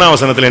அதிகாரம் 3ஆம்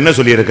வசனத்தில் என்ன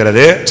சொல்லி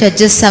இருக்கிறது?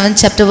 Judges 7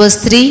 chapter verse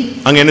 3.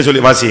 அங்க என்ன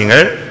சொல்லி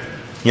வாசியுங்கள்?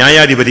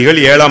 நியாயாதிபதிகள்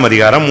 7ஆம்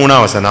அதிகாரம்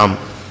 3ஆம் வசனம்.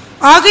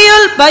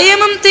 ஆகையால்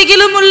பயமும்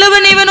திகிலும்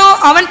உள்ளவன் இவனோ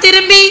அவன்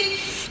திரும்பி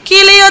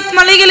கீலேயாத்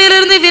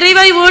மலைகளிலிருந்து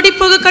விரைவாய் ஓடி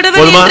போக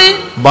கடவன் என்று.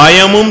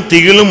 பயமும்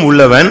திகிலும்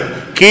உள்ளவன்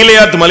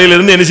கீலேயாத்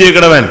மலையிலிருந்து என்ன செய்ய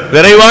கடவன்?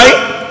 விரைவாய்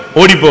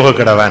ஓடி போக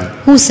கடவன்.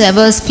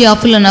 Whosoever is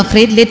fearful and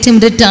afraid, let him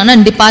return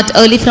and depart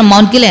early from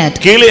Mount Gilead.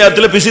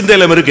 கீலேயாத்துல பிசின்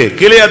தைலம் இருக்கு.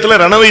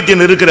 கீலேயாத்துல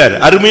ரணவைத்தியன் இருக்கிறார்.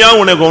 அருமையா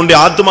உன்னுடைய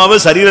ஆத்மாவை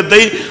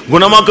சரீரத்தை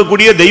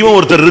குணமாக்கக்கூடிய தெய்வம்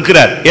ஒருத்தர்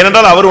இருக்கிறார்.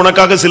 ஏனென்றால் அவர்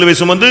உனக்காக சிலுவை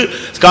சுமந்து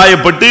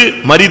காயப்பட்டு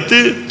மரித்து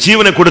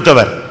ஜீவனை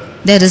கொடுத்தவர்.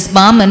 There is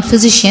balm and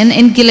physician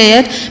in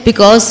Gilead,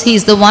 because he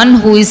is the one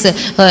who is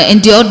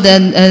endured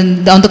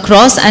on the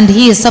cross, and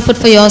he has suffered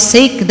for your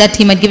sake that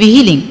he might give you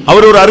healing.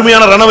 அவர் ஒரு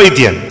அருமையான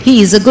ரணவைத்தியன். He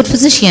is a good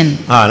physician.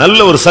 நல்ல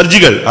ஒரு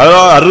surgical,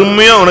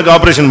 அருமையா உனக்கு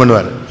operation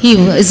பண்ணுவார். He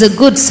is a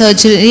good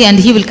surgery and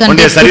he will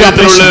conduct good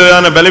சரீரத்தில்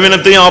உள்ளதான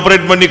பலவீனத்தையும்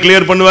operate பண்ணி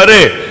கிளியர் பண்ணுவாரு.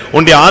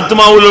 உன்னுடைய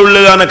ஆத்மாவில்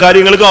உள்ளதான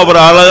காரியங்களுக்கு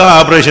அவர் அழகா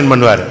ஆபரேஷன்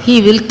பண்ணுவார். He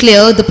will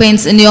clear the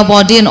pains in your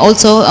body and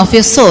also of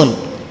your soul.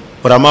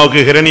 ஒரு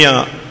அம்மாவுக்கு ஹிரண்யா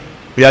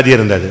வியாதி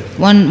இருந்தது.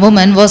 One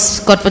woman was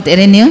caught with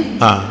hernia.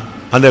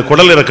 அந்த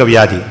குடல் இறக்க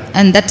வியாதி.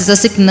 And that is a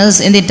sickness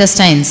in the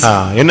intestines.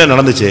 என்ன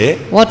நடந்துச்சு?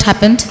 What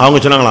happened? அவங்க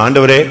சொன்னாங்களா,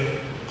 ஆண்டவரே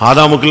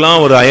ஆதாமுக்கெல்லாம்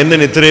ஒரு அயர்ந்த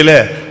நித்திரையில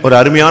ஒரு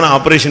அருமையான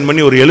ஆபரேஷன்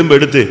பண்ணி ஒரு எலும்பு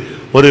எடுத்து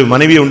ஒரு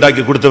மனைவியை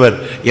உண்டாக்கி கொடுத்தவர்,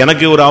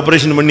 எனக்கு ஒரு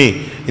ஆபரேஷன் பண்ணி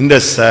இந்த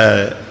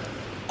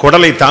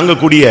குடலை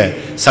தாங்கக்கூடிய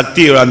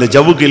சக்தி அந்த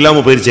ஜவ்வுக்கு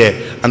இல்லாம போயிருச்சே,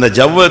 அந்த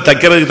ஜவ்வை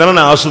தைக்கிறதுக்கு தானே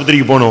நான்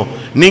ஆஸ்பத்திரிக்கு போகணும்,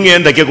 நீங்க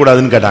ஏன் தைக்க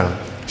கூடாதுன்னு கேட்டாங்க.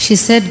 She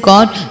said,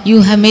 God, you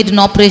have made an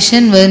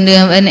operation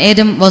when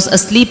Adam was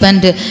asleep,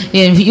 and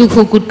you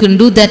who could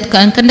do that,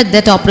 conduct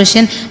that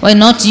operation, why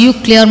not you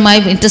clear my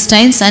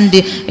intestines and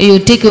you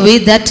take away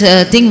that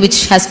thing which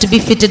has to be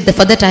fitted?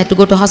 For that I had to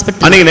go to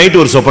hospital. அன்னைக்கு night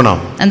ஒரு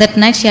சொப்பனம். And that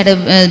night she had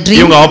a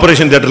dream. இவங்க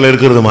operation தியேட்டர்ல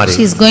இருக்கிறது மாதிரி.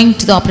 She is going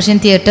to the operation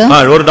theater.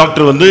 ஒரு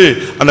doctor வந்து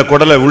அந்த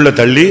குடலை உள்ள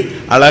தள்ளி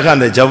அழகா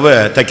அந்த ஜவ்வை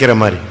தைக்கிற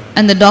மாதிரி.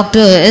 And the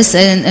doctor is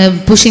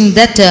pushing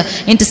that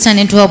intestine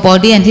into her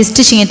body and he is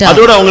stitching it up.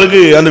 அதோட அவங்களுக்கு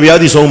அந்த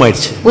வியாதி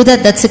சுகமாயிடுச்சு. With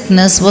that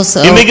sickness was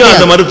இன்னைக்கு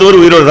அந்த மருத்துவர்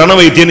உயிரோட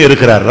ரணவைத்தியன்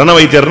இருக்கிறார்.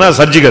 ரணவைத்தியர்னா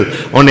சர்ஜிக்கல்,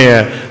 உன்னை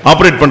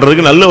ஆபரேட்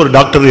பண்றதுக்கு நல்ல ஒரு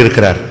டாக்டர்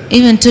இருக்கிறார்.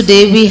 Even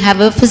today we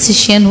have a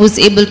physician who is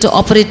able to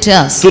operate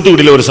us.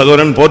 தூத்துக்குடியில ஒரு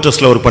சகோதரன்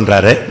போர்ட்டஸ்ல வர்க்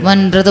பண்றாரு.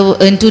 One brother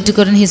in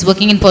Tuticorin, he is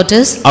working in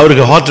Portus.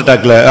 அவருக்கு ஹார்ட்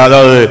அட்டாக்ல,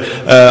 அதாவது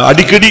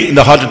அடிக்கடி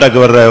இந்த ஹார்ட் அட்டாக்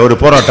வர்ற ஒரு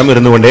போராட்டம்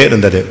இருந்து கொண்டே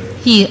இருந்தது.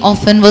 He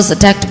often was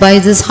attacked by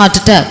this heart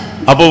attack.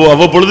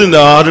 அவ்வப்பொழுது இந்த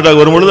ஹார்ட் அட்டாக்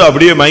வரும்பொழுது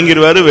அப்படியே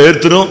மயங்கிடுவாரு,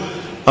 வேர்த்துரும்,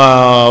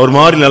 ஒரு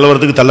மாதிரி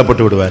நிலவரத்துக்கு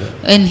தள்ளப்பட்டு விடுவார்.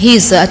 When he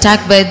is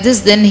attacked by this,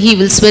 then he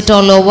will sweat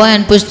all over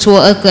and push to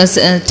a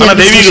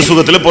தெய்வீக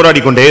சுகத்துல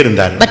போராடி கொண்டே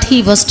இருந்தார். But he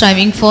was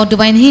striving for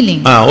divine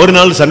healing. ஒரு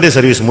நாள் சண்டே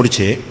சர்வீஸ்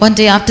முடிச்சு one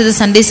day after the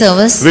Sunday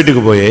service,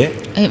 வீட்டுக்கு போய்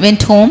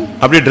went home.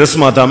 அப்படியே Dress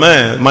மாத்தாம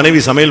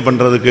மனைவி சமையல்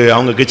பண்றதுக்கு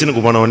அவங்க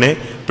கிச்சனுக்கு போன உடனே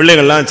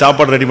பிள்ளைகள்லாம்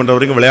சாப்பாடு ரெடி பண்ற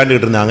வரைக்கும்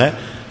விளையாண்டுட்டு இருந்தாங்க.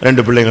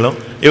 ரெண்டு பிள்ளைகளும்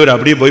இவர்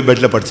அப்படியே போய்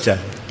பெட்ல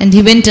படுத்துட்டார். And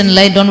he went and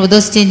lied down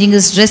without changing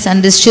his dress, and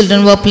his children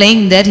were playing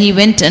there. He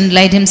went and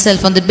laid himself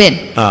on the bed.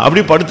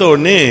 அப்படி படுத்த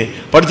உடனே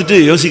படுத்துட்டு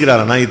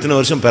யோசிக்கிறாரா, நான் இத்தனை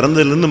வருஷம்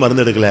பிறந்ததுல இருந்து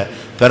மருந்து எடுக்கல,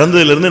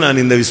 பிறந்ததுல இருந்து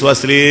நான் இந்த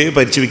விசுவாசத்திலேயே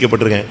பயிற்சி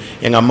வைக்கப்பட்டிருக்கேன்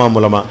எங்க அம்மா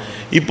மூலமா.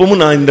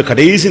 இப்பவும் நான் இந்த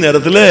கடைசி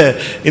நேரத்துல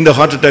இந்த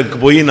ஹார்ட் அட்டாக்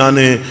போய்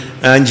நான்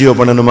ஆஞ்சியோ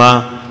பண்ணணுமா,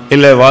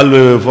 இல்ல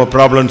வால்வு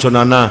ப்ராப்ளம்னு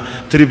சொன்னான்னா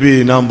திருப்பி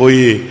நான்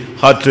போய்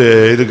ஹார்ட்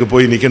இதுக்கு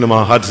போய்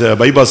நிக்கணுமா, ஹார்ட்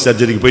பைபாஸ்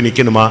சர்ஜரிக்கு போய்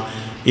நிக்கணுமா,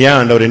 ஏன்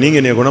ஆண்டவரே நீங்க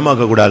என்னை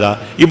குணமாக்க கூடாதா,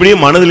 இப்படியே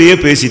மனதிலேயே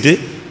பேசிட்டு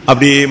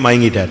அப்படியே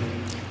மயங்கிட்டார்.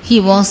 He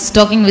was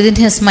talking within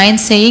his mind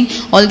saying,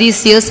 all these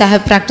years I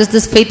have practiced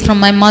this faith from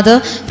my mother,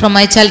 from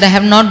my child I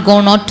have not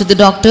gone out to the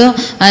doctor,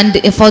 and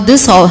for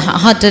this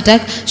heart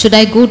attack should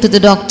I go to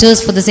the doctors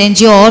for this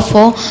angio or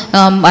for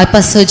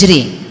bypass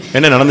surgery?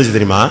 என்ன நடந்துச்சு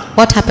தெரியுமா?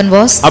 What happened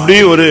was,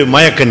 அப்படியே ஒரு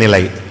மயக்க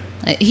நிலை.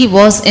 he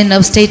was in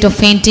a state of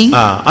fainting.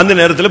 அந்த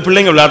நேரத்துல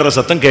பிள்ளைங்க விளையாடுற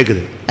சத்தம்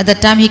கேக்குது. At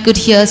that time he could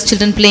hear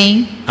children playing.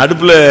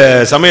 அடுப்புல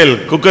சமையல்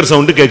குக்கர்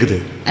சவுண்ட் கேக்குது.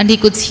 And he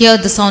could hear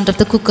the sound of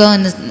the cooker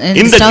in the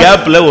இந்த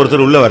கேப்ல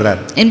ஒருத்தர் ulla வர்றார்.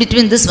 In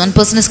between this, one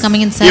person is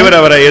coming inside. இவர்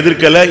அவரை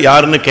எதிர்க்கல,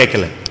 யாருன்னு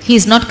கேட்கல. He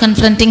is not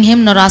confronting him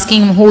nor asking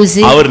him who is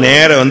he. அவர்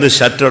நேரா வந்து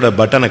ஷர்ட்டோட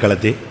பட்டனை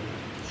கழட்டி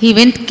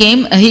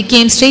he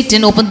came straight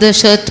and opened the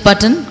shirt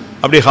button.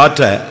 அப்படியே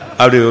ஹார்ட்ட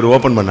அப்படியே ஒரு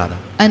ஓபன் பண்ணாரா.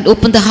 And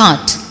opened the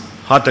heart.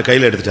 ஹார்ட்ட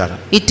கையில எடுத்துட்டாரா.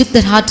 He took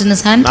that heart in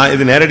his hand. நான்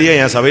இது நேரடியா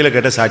என் சபையில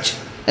கேட்ட சாட்சி.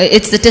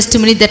 It's the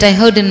testimony that I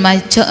heard in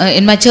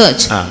my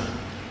church.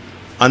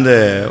 அந்த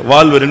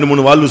வால்வு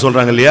 2-3 வால்வு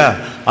சொல்றாங்க இல்லையா,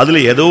 அதுல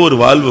ஏதோ ஒரு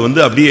வால்வு வந்து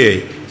அப்படியே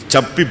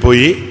சப்பி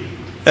போய்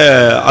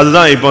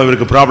அதுதான் இப்போ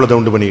இவருக்கு ப்ராப்ளத்தை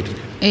உண்டு பண்ணிட்டு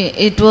இருக்கு.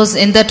 It was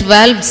in that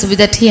valve so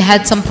that he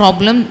had some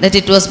problem, that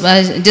it was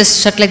just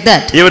shut like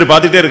that. இவர்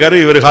பார்த்துட்டே இருக்காரு,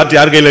 இவர் ஹார்ட்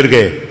யார் கையில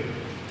இருக்கு?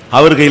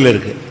 அவர் கையில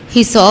இருக்கு.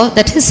 He saw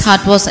that his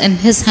heart was in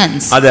his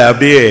hands. அது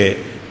அப்படியே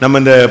நம்ம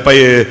இந்த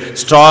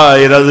ஸ்ட்ரா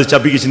ஏதாவது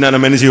சப்பிக்கிச்சுன்னா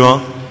நம்ம என்ன செய்வோம்,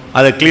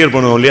 அதை கிளியர்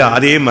பண்ணுவோம் இல்லையா,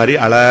 அதே மாதிரி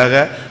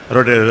அழகாக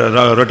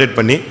ரொட்டேட்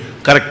பண்ணி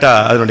கரெக்டா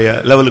அதனுடைய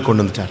லெவலுக்கு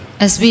கொண்டு வந்துட்டார்.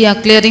 As we are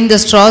clearing the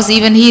straws,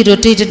 even he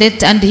rotated it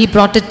and he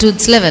brought it to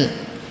its level.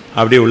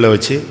 அப்படியே உள்ள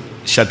வச்சு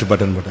ஷர்ட்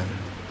பட்டன் போட்டார்.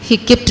 He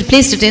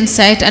placed it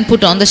inside and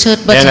put on the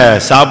shirt button. ஏங்க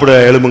சாப்பிட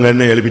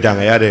எழும்புங்கன்னு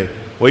எழுப்பிட்டாங்க. யாரு?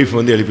 வைஃப்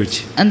வந்து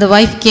எழுப்பிச்சு. And the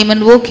wife came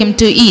and woke him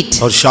to eat.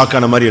 Our shock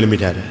ஆன மாதிரி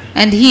எழும்பிட்டாரு.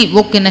 And he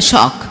woke in a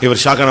shock. இவர்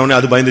ஷாக் ஆன உடனே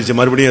அது பயந்துச்சு,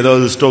 மறுபடியும்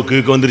ஏதாவது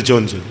ஸ்ட்ரோக்கு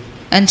வந்துருச்சோன்னு சொல்லி.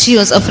 And she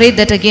was afraid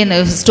that again a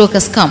stroke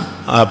has come.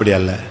 அப்படி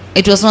அல்ல.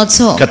 It was not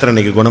so. கர்த்தர்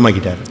இன்னைக்கு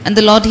குணமாக்கிட்டார். And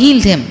the Lord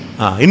healed him.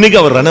 இன்னைக்கு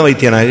அவர் ரண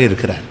வைத்தியனாக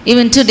இருக்கிறார்.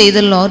 Even today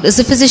the Lord is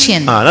a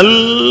physician.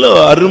 நல்ல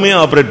அருமையா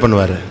ஆபரேட்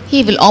பண்ணுவாரு.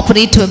 He will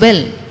operate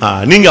well.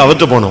 நீங்க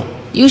அவர்ட்ட போணும்.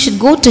 You should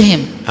go to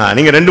him.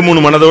 நீங்க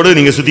 2-3 மனதோடு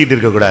நீங்க சுத்திட்டு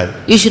இருக்க கூடாது.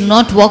 You should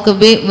not walk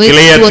away with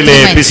கிளையத்திலே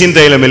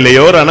பிசின்தைலம்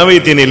இல்லையோ,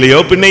 ரணவைத்தியன் இல்லையோ,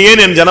 பின்ன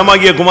ஏன் என்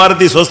ஜனமாகிய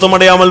குமாரத்தி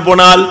சொஸ்தமடையாமல்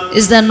போனாள்?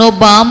 Is there no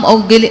balm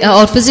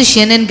or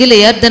physician in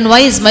Gilead? Then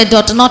why is my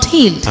daughter not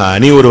healed?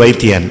 நீ ஒரு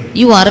வைத்தியன்.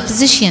 You are a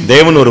physician.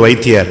 தேவன் ஒரு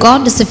வைத்தியர்.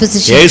 God is a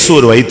physician. இயேசு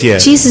ஒரு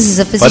வைத்தியர். Jesus is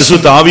a physician.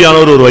 பரிசுத்த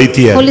ஆவியானவர் ஒரு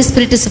வைத்தியர். Holy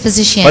Spirit is a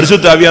physician.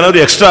 பரிசுத்த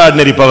ஆவியானவர் எக்ஸ்ட்ரா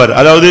ஆர்டினரி பவர்.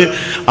 அதாவது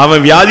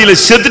அவன்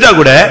வியாதியில செத்துட்டா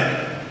கூட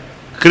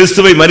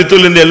கிறிஸ்துவை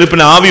மரித்தோரிலிருந்து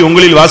எழுப்பின ஆவி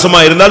உங்களில் வாசமா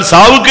இருந்தால்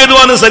சாவுக்கு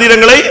ஏதுவான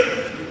சரீரங்களை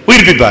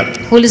உயிர்ப்பிப்பார்.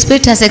 Holy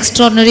Spirit has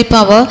extraordinary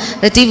power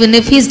that even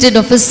if he is dead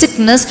of his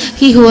sickness,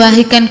 he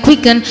can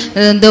quicken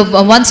the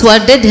ones who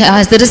are dead,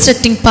 has the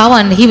resurrecting power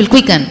and he will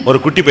quicken. ஒரு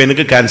குட்டி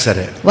பையனுக்கு cancer.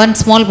 One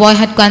small boy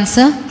had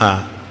cancer.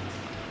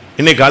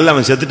 இன்னைக்கு காலையில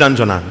அவன் செத்துட்டான்னு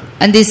சொன்னாங்க.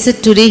 And they said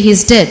today he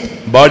is dead.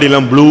 பாடி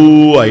எல்லாம் blue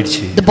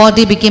ஆயிடுச்சு. The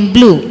body became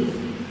blue.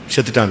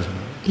 செத்துட்டான்னு.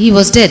 He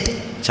was dead.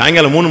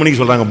 சாயங்காலம் 3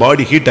 மணிக்கு சொல்றாங்க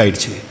பாடி ஹீட்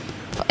ஆயிடுச்சு.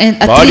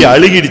 பாடி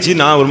அழுகிடுச்சு,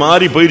 நான் ஒரு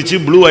மாதிரி போயிடுச்சு,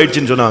 ப்ளூ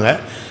ஆயிடுச்சுன்னு சொன்னாங்க.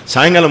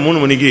 சாயங்காலம் 3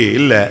 மணிக்கு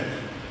இல்ல,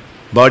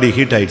 பாடி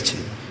ஹீட் ஆயிடுச்சு.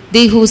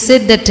 They who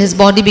said that his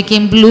body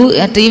became blue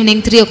at evening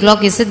 3 o'clock,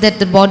 he said that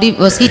the body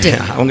was heated.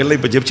 அவங்க எல்லாம்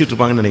இப்ப ஜெபிச்சிட்டு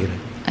இருப்பாங்கன்னு நினைக்கிறேன்.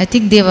 I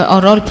think they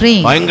are all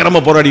praying.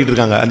 பயங்கரமா போராடிட்டு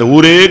இருக்காங்க. அந்த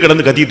ஊரே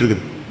கடந்து கத்திட்டு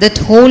இருக்குது. That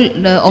whole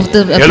of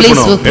the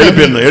place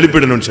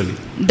எழுப்பிடணும்னு சொல்லி.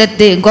 That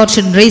God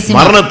should raise him.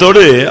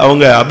 மரணத்தோடு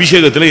அவங்க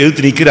அபிஷேகத்துல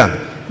எதிர்த்து நிக்கிறாங்க.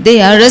 They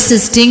are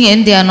resisting in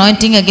the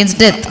anointing against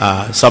death.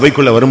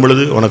 சபைக்குள்ள வரும்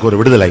பொழுது உனக்கு ஒரு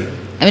விடுதலை.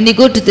 When you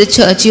go to the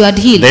church, you are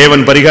healed.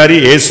 தேவன் பரிகாரி,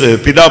 இயேசு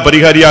பிதா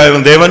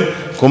பரிகாரியாகிற தேவன்,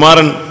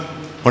 குமாரன்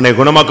உன்னை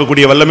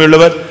குணமாக்கக்கூடிய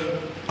வல்லமையுள்ளவர்,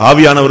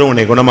 ஆவியானவரும்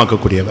உன்னை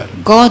குணமாக்கக்கூடியவர்.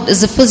 God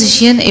is a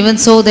physician, even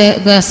so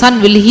the Son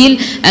will heal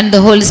and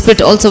the Holy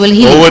Spirit also will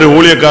heal. ஒவ்வொரு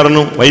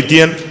ஊழியக்காரனும்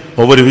வைத்தியன்,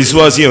 ஒவ்வொரு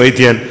விசுவாசியும்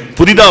வைத்தியன்.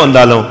 புதிதா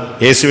வந்தாலும்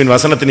இயேசுவின்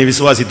வசனத்தை நீ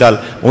விசுவாசித்தால்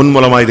உன்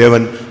மூலமாய்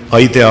தேவன்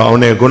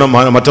அவனை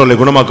மற்றவர்களை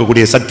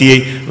குணமாக்கக்கூடிய சக்தியை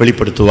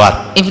வெளிப்படுத்துவார்.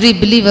 Every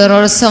believer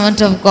or a servant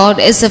of God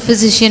is a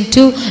physician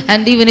too,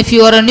 and even if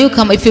you are a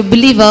newcomer, if you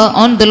believer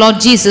on the Lord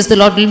Jesus, the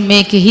Lord will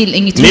make a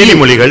healing to you.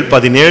 நீதிமொழிகள்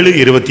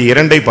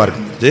 17:22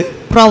 பார்க்கும்போது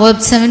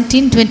Proverbs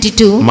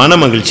 17:22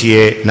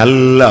 மனமகிழ்ச்சியே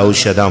நல்ல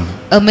ஔஷதம்.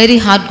 A merry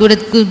heart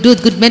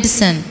doeth good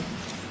medicine.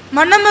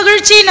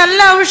 மனமகிழ்ச்சி நல்ல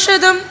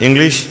ஔஷதம்.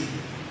 English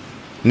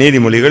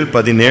நீதிமொழிகள்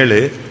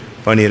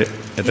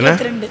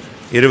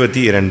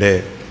 17:22.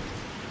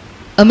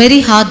 A merry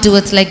heart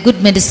doeth like good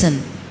medicine.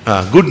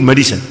 Good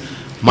medicine.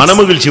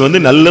 மனமகிழ்ச்சி வந்து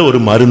நல்ல ஒரு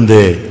மருந்து.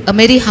 A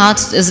merry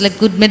heart is like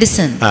good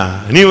medicine.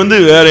 நீ வந்து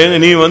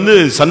நீ வந்து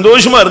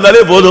சந்தோஷமா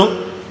இருந்தாலே போதும்,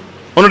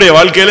 உன்னுடைய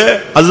வாழ்க்கையில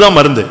அதுதான்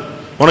மருந்து,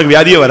 உனக்கு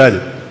வியாதியே வராது.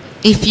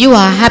 If you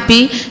are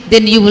happy,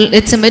 then you will,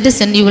 it's a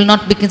medicine, you will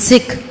not become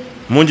sick.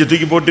 மூஞ்சி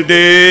தூக்கி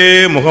போட்டுட்டே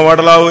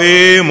முகவாடலாவே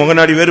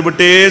முகநாடி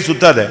வேறுபட்டே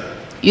சுத்தாத.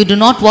 You do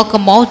not walk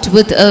about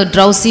with a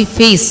drowsy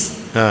face.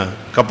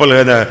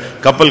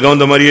 கப்பல்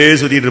கவுந்த மாதிரியே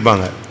சுத்திட்டு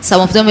இருப்பாங்க.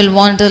 Some of them will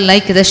wander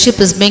like the ship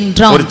is being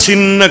drowned. ஒரு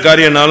சின்ன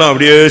காரியனாலும்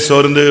அப்படியே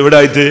சோர்ந்து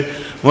விடாய்த்து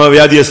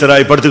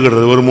வியாதியஸ்தராய்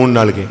படுத்துக்கிறது ஒரு 3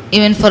 நாளைக்கு.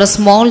 Even for a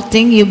small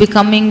thing you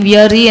becoming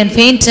weary and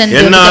faint and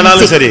என்ன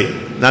ஆனாலும் சரி,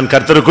 நான்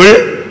கர்த்தருக்குள்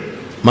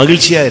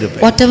மகிழ்ச்சியா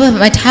இருப்பேன். Whatever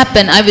might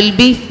happen, I will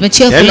be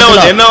cheerful in the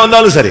Lord. என்ன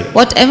வந்தாலும் சரி.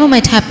 Whatever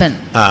might happen.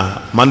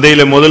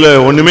 மந்தையில முதல்ல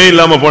ஒண்ணுமே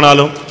இல்லாம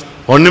போனாலும்,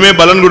 ஒண்ணுமே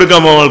பலன்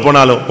கொடுக்காம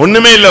போனாலும்,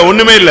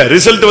 ஒண்ணுமே இல்ல,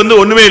 ரிசல்ட் வந்து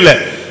ஒண்ணுமே இல்ல.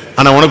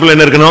 ஆனா உனக்குள்ள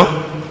என்ன இருக்கணும்?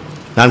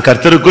 நான்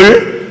கர்த்தருக்குள்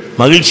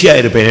மகிழ்ச்சியா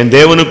இருப்பேன், என்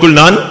தேவனுக்குள்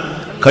நான்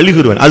களி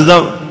கூறுவேன்.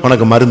 அதுதான்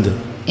உனக்கு மருந்து.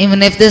 Even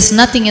if there's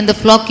nothing in the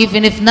flock,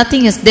 even if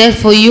nothing is there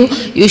for you,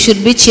 you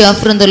should be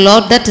cheerful in the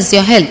Lord. That is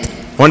your health.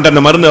 உன்ட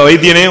அந்த மருந்து,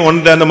 வைத்தியனே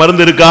உன்ட அந்த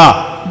மருந்து இருக்கா?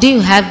 Do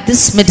you have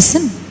this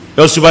medicine?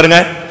 யோசிச்சு பாருங்க.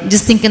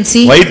 Just think and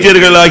see.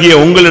 வைத்தியர்களாகிய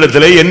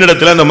உங்களிடத்திலே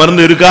என்னிடத்திலே அந்த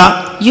மருந்து இருக்கா?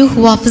 You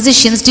who are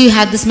physicians, do you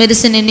have this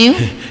medicine in you?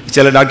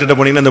 சில டாக்டர்ட்ட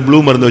போனீங்கன்னா அந்த ப்ளூ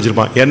மருந்து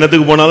வச்சிருப்பான்.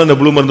 என்னத்துக்கு போனாலும் அந்த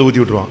ப்ளூ மருந்து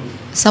ஊத்தி விட்டுருவான்.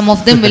 Some of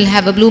them will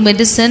have a blue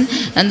medicine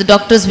and the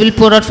doctors will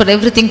pour out for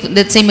everything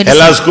that same medicine.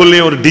 எல்லா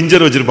ஸ்கூல்லயும் ஒரு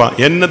டிஞ்சர் வச்சிருப்பான்.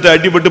 என்னத்தை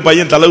அடிபட்டு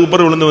பையன்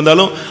தலைகுப்புற விழுந்து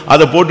வந்தாலும்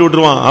அதை போட்டு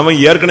விட்டுருவான். அவன்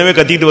ஏற்கனவே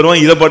கத்திட்டு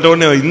வருவான், இதை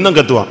போட்டவனே இன்னும்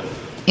கத்துவான்.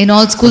 In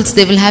all schools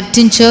they will have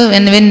tincture,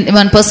 and when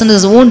one person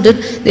is wounded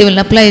they will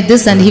apply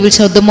this and he will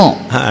shout the more.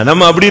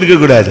 நம்ம அப்படி இருக்க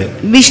கூடாது.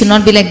 We should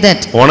not be like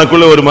that.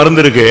 உனக்குள்ள ஒரு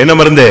மருந்து இருக்கு. என்ன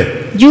மருந்து?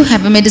 You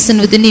have a medicine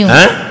within you.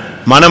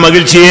 மன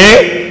மகிழ்ச்சியே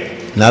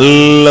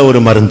நல்ல ஒரு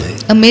மருந்து.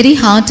 A merry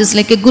heart is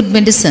like a good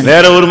medicine.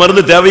 வேற ஒரு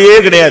மருந்து தேவையே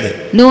கிடையாது.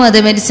 No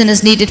other medicine is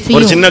needed for you.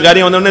 ஒரு சின்ன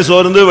காரியம் வந்தோடனே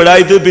சோர்ந்து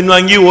விடாய்த்து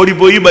பின்வாங்கி ஓடி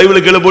போய்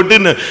பைபிளை கீழ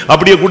போட்டு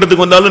அப்படியே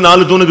கூட்டத்துக்கு வந்தாலும்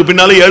 4 தூணுக்கு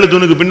பின்னால 7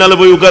 தூணுக்கு பின்னால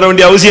போய் உட்கார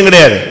வேண்டிய அவசியம்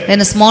கிடையாது.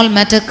 When a small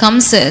matter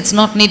comes, it's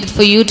not needed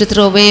for you to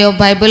throw away your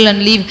Bible and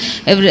leave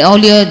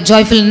all your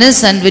joyfulness,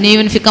 and when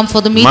even if you come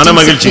for the meeting, மன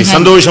மகிழ்ச்சி,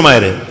 சந்தோஷமா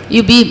இரு.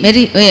 You be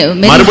merry.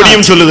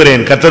 மறுபடியும்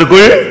சொல்லுகிறேன்,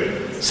 கர்த்தருக்குள்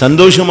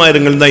சந்தோஷமா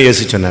இருங்கள் தான்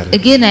இயேசு சொன்னார்.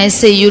 Again I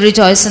say, you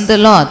rejoice in the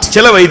Lord.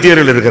 சில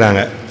வைத்தியர்கள்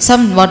இருக்காங்க.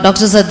 Some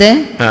doctors are there.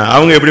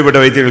 அவங்க எப்படிப்பட்ட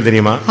வைத்தியர்கள்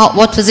தெரியுமா?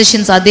 What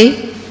physicians are they?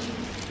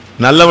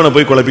 நல்லவனை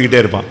போய் குழப்பிக்கிட்டே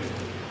இருப்பான்.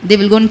 They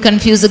will go and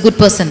confuse a good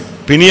person.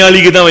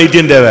 பிணியாளிக்கு தான்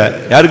வைத்தியம் தேவை.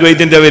 யாருக்கு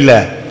வைத்தியம் தேவை இல்ல?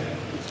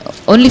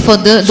 Only for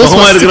those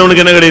சுகமா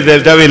இருக்கிறவனுக்கு என்ன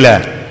கிடையாது, தேவை இல்ல.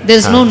 There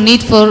is no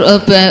need for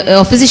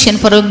a physician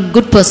for a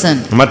good person.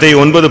 மத்தேயு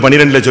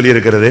 9:12 சொல்லி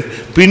இருக்கிறது,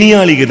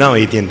 பிணியாளிக்கு தான்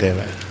வைத்தியம்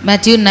தேவை.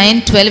 Matthew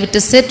 9:12 it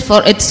is said,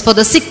 it's for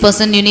the sick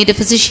person you need a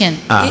physician.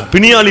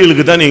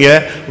 பிணியாளிகளுக்கு தான் நீங்க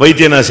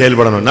வைத்தியனா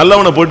செயல்படணும்.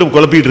 நல்லவனை போட்டு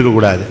குழப்பிட்டு இருக்க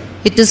கூடாது.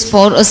 It is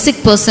for a sick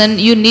person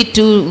you need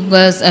to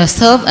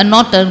serve and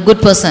not a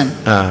good person.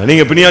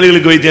 நீங்க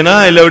பிணியாளிகளுக்கு வைத்தியனா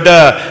இல்ல விட்டா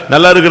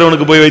நல்லா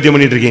இருக்கிறவனுக்கு போய் வைத்தியம்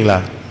பண்ணிட்டு இருக்கீங்களா?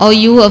 Or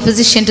you a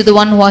physician to the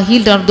one who are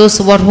healed or those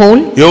who are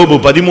whole? யோபு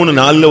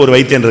 13:4 ஒரு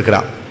வைத்தியன்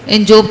இருக்கிறான்.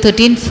 In Job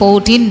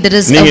 13:14 there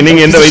is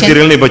நீங்க எந்த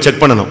வைத்தியர்கள்னு இப்ப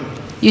செக் பண்ணணும்.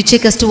 You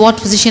check as to what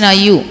physician are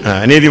you.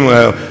 நீதி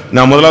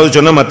நான் முதலாவது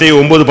சொன்ன மத்தேயு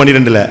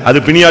 9:12 அது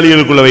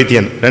பிணியாளிகளுக்குள்ள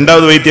வைத்தியன்.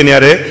 இரண்டாவது வைத்தியன்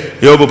யாரு?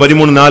 யோபு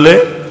 13:4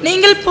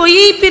 நீங்கள்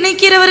பொய்யை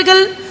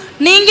பிணைக்கிறவர்கள்,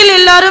 நீங்கள்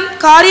எல்லாரும்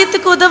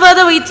காரியத்துக்கு உதவாத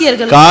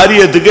வைத்தியர்கள்.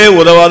 காரியத்துக்கே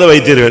உதவாத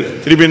வைத்தியர்கள்.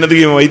 திருப்பி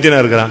என்னதுக்கு இவன்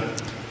வைத்தியனா இருக்கிறான்?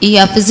 Ye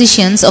are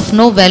physicians of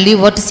no value.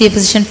 What is he a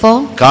physician for?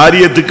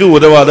 காரியத்துக்கு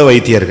உதவாத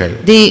வைத்தியர்கள்.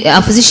 They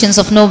are physicians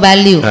of no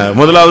value.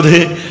 முதலாவது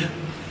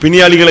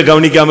பிணியாளிகளை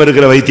கவனிக்காம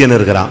இருக்கிற வைத்தியன்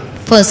இருக்கிறான்.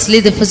 Firstly,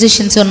 the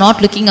physicians are not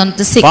looking on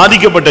the sick.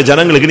 பாதிக்கப்பட்ட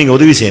ஜனங்களுக்கு நீங்க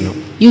உதவி செய்யணும்.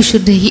 You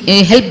should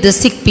help the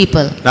sick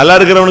people. நல்லா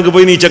இருக்கிறவனுக்கு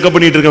போய் நீ செக்அப்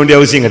பண்ணிட்டு இருக்க வேண்டிய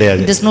அவசியம்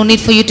கிடையாது. There's no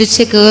need for you to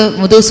check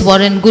those who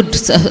are in good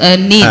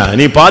need.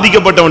 நீ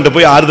பாதிக்கப்பட்டவன்ட்ட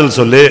போய் ஆறுதல்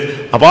சொல்லு,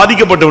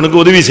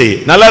 பாதிக்கப்பட்டவனுக்கு உதவி செய்.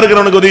 நல்லா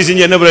இருக்கிறவனுக்கு உதவி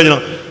செஞ்சு என்ன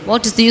பிரயோஜனம்?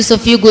 What is the use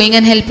of you going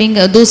and helping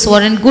those who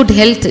are in good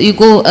health? You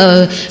go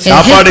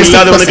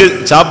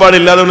சாப்பாடு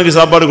இல்லாதவனுக்கு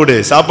சாப்பாடு கொடு.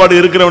 சாப்பாடு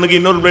இருக்கிறவனுக்கு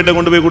இன்னொரு பிளேட்டை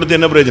கொண்டு போய் கொடுத்து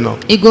என்ன பிரயோஜனம்?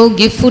 You go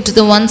give food to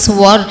the ones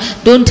who are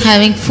don't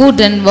having food,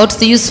 and what's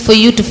the use for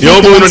you to feed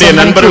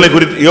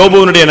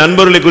யோபுவினுடைய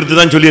நண்பர்களை குறித்து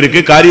தான் சொல்லி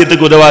இருக்கு,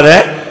 காரியத்துக்கு உதவாத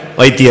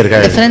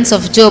வைத்தியர்கள். The friends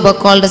of Job are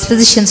called as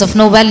physicians of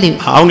no value.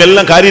 அவங்க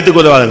எல்லாம்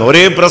காரியத்துக்கு உதவாதங்க.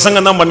 ஒரே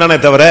பிரசங்கம் தான் பண்ணானே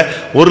தவிர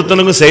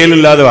ஒருத்தனுக்கும் செயல்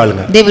இல்லாத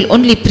ஆளுங்க. They will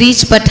only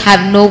preach but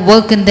have no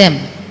work in them.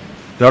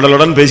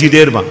 லொடலொடன் பேசிட்டே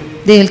இருப்பான்.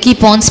 They will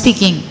keep on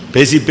speaking.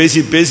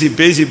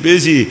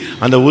 பேசி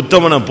அந்த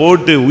உத்தமனை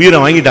போட்டு உயிரை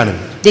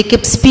வாங்கிட்டானுங்க. They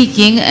kept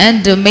speaking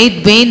and made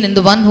vain in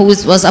the one who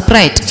was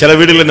upright. சில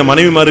வீடுகளில் இந்த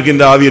மனைவிமாருக்கு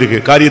இந்த ஆவி இருக்கு,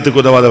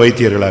 காரியத்துக்கு உதவாத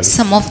வைத்தியர்களாக.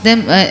 Some of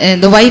them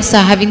the wives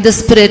are having the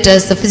spirit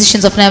as the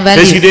physicians of no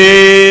value. பேசிட்டே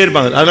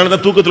இருப்பாங்க. அதனால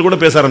தான் தூக்கத்துல கூட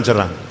பேச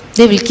ஆரம்பிச்சறாங்க.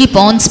 They will keep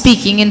on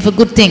speaking in for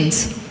good things.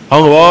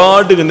 அவங்க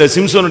வாட்டுக்கு இந்த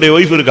சிம்சோனுடைய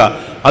வைஃப் இருக்கா,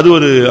 அது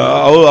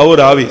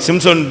ஒரு ஆவி.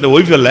 சிம்சோன்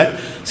வைஃப் இல்ல,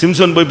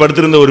 சிம்சோன் போய்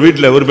படுத்திருந்த ஒரு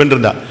வீட்டுல ஒரு பெண்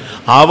இருந்தா,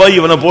 அவ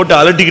இவனை போட்டு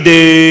அலட்டிக்கிட்டே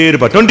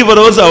இருப்பா. 24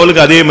 hours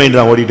அவளுக்கு அதே மைண்ட்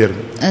தான் ஓடிட்டே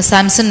இருக்கும்.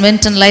 Samson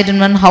went and lied in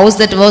one house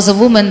that was a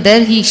woman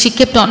there. She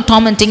kept on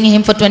tormenting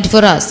him for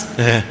 24 hours.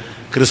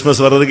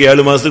 Christmas வர்றதுக்கு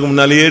 7 மாசத்துக்கு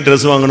முன்னாலேயே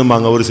Dress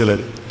வாங்கணும்பாங்க ஒரு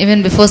சிலர்.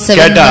 Even before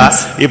 7 months.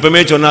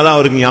 இப்பமே சொன்னாதான்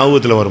அவருக்கு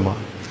ஞாபகத்துல வருமா?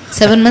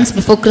 7 months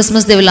before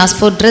Christmas they will ask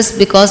for dress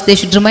because they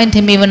should remind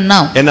him even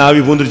now. என்ன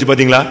ஆவி பூந்துருச்சு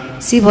பாத்தீங்களா?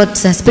 See what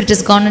spirit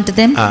has gone into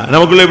them.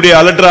 நமக்குள்ள இப்படி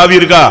அலட்டற ஆவி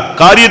இருக்கா?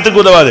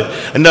 காரியத்துக்கு உதவாது.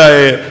 இந்த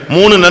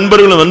 3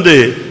 நண்பர்களும் வந்து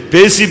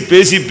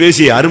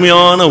பேசி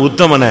அருமையான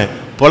உத்தமனை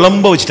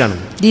புலம்ப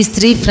வச்சிட்டானுங்க. These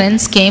 3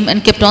 friends came and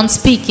kept on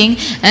speaking,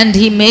 and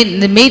he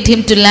made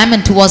him to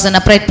lament who was an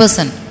upright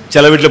person.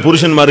 சில வீட்ல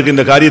புருஷன்மாருக்கு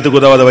இந்த காரியத்துக்கு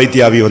உதவாத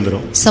வைத்திய ஆவி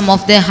வந்துரும். Some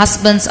of their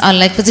husbands are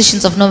like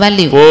physicians of no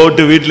value.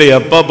 போட்டு வீட்ல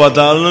எப்ப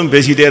பார்த்தாலும்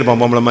பேசிட்டே இருப்பான்,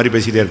 பொம்பளை மாதிரி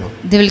பேசிட்டே இருப்பான்.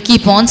 They will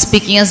keep on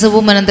speaking as a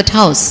woman in that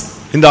house.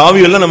 இந்த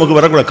ஆவியெல்லாம் நமக்கு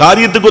வரக்கூடாது.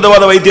 காரியத்துக்கு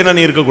உதவாத வைத்தியனா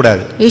நீ இருக்க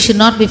கூடாது. We should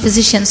not be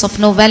physicians of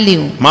no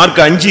value. Mark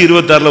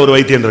 5:26ல ஒரு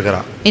வைத்தியன்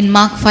இருக்கான். In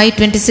Mark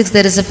 5:26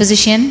 there is a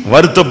physician.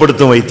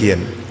 வருத்தப்படுத்தும்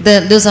Vaithiyan.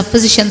 Those are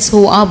physicians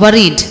who are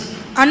worried.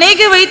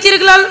 அநேக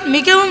வைத்தியர்களால்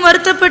மிகவும்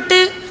வருத்தப்பட்டு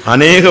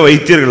அநேக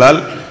வைத்தியர்களால்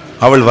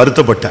அவள்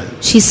வருத்தப்பட்டாள்.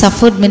 She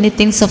suffered many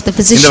things of the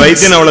physicians. இந்த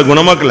வைத்தியன் அவளை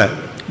குணமாக்கல.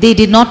 They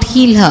did not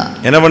heal her.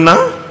 என்ன பண்ணா?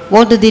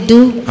 What did they do?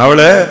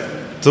 அவளை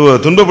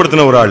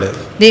துன்பப்படுத்தின ஒரு ஆளு.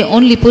 They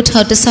only put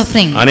her to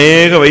suffering.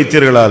 அநேக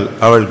வைத்தியர்களால்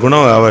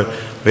அவள்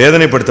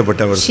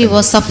வேதனைப்படுத்தப்பட்டவள். She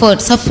was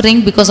suffering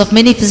because of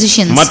many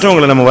physicians.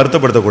 மற்றவங்களை நம்ம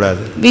வருத்தப்படுத்த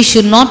கூடாது. We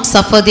should not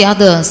suffer the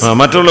others.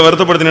 மற்றவங்களை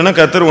வருத்தப்படுத்தினா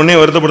கர்த்தர் உன்னை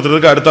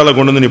வருத்தப்படுத்துறதுக்கு அடுத்த ஆளை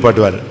கொண்டு வந்து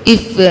நிப்பாட்டுவார்.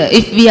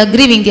 If we are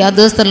grieving the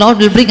others, the Lord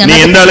will bring another.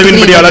 நீ எந்த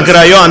அளவின்படி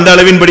அளக்கறாயோ அந்த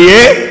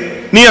அளவின்படியே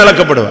நீ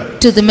அளக்கப்படுவாய்.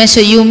 To the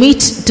measure you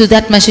meet, to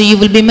that measure you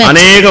will be met.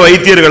 அநேக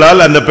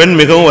வைத்தியர்களால் அந்த பெண்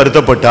மிகவும்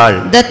வருத்தப்பட்டாள்.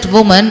 That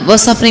woman was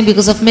suffering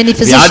because of many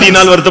physicians.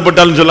 வியாதினால்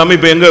வருத்தப்பட்டாள்னு சொல்லாம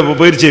இப்ப எங்க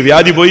போயிருச்சு?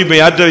 வியாதி போய் இப்ப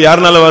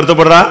யாருனால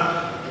வருத்தப்படுறா?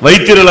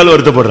 வைத்தியர்களால்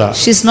வருத்தப்படுறா.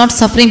 She is not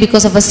suffering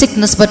because of a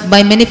sickness but by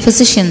many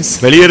physicians.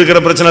 வெளிய இருக்கிற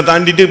பிரச்சனை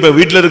தாண்டிட்டு இப்ப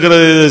வீட்ல இருக்கிற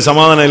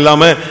சமாதானம்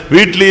இல்லாம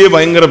வீட்லயே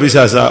பயங்கர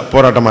பிசாசா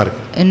போராட்டமா இருக்கு.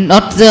 And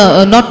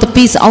not the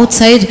peace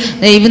outside,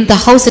 even the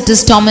house it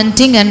is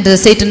tormenting and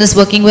Satan is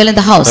working well in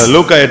the house.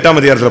 லூக்கா 8ஆம்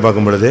அதிகாரத்துல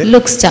பார்க்கும் பொழுது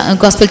Luke's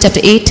Gospel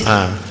chapter 8.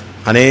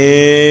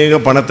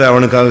 அநேக பணத்தை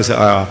அவனுக்காக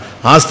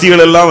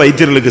ஆஸ்திகள் எல்லாம்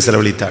வைத்தியர்களுக்கு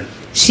செலவழித்தாள்.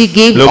 She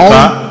gave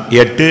லூக்கா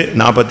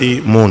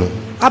 8:43.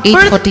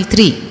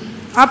 8:43.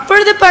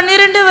 அப்பொழுது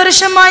 12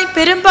 வருஷமாய்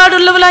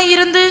பெரும்பாடுள்ளவளாய்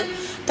இருந்து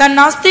தன்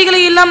ஆஸ்திகளை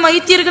எல்லாம்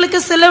வைத்தியர்களுக்கு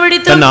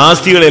செலவழித்தாள். தன்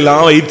ஆஸ்திகளை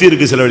எல்லாம்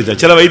வைத்தியருக்கு செலவழித்தாள்.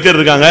 சில வைத்தியர்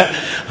இருக்காங்க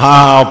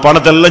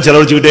பணத்தை எல்லாம்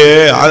செலவழிச்சுக்கிட்டே,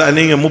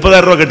 நீங்க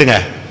 30,000 ரூபாய் கட்டுங்க,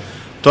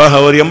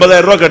 ஒரு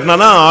 80,000 ரூபாய்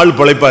கட்டினா ஆள்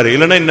பிழைப்பாரு,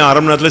 இல்லைன்னா இன்னும்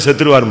அரை மணி நேரத்தில்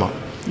செத்துருவாருமா.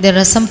 There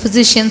are some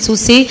physicians who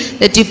say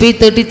that you pay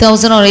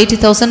 30,000 or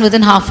 80,000,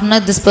 within half an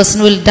hour this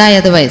person will die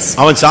otherwise.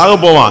 அவன் சாக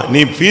போவான்.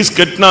 நீ ஃபீஸ்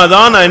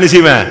கட்டினாதான் நான் என்ன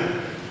செய்வேன்,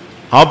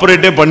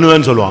 ஆபரேட்டே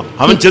பண்ணுவேன்னு சொல்லுவான்.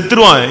 அவன்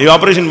செத்துருவான்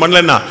ஆபரேஷன்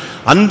பண்ணலன்னா.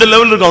 அந்த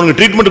லெவல் இருக்கு அவனுக்கு.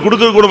 ட்ரீட்மெண்ட்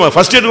கொடுக்கறது கூட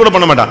ஃபர்ஸ்ட் எய்ட் கூட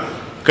பண்ண மாட்டான்.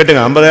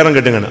 கட்டுங்க 50,000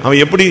 கட்டுங்கன்னு.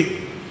 அவன் எப்படி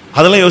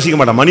அதெல்லாம் யோசிக்க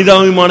மாட்டான்.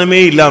 மனிதாபிமானமே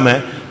இல்லாம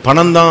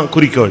பணம் தான்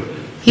குறிக்கோள்.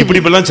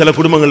 இப்படிப்பெல்லாம் சில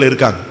குடும்பங்கள்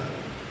இருக்காங்க.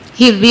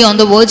 He will be on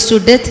the verge to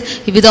death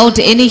without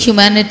any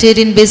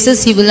humanitarian basis.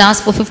 He will ask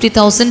for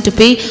 50,000 to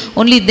pay.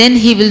 Only then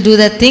he will do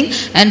that thing.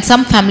 And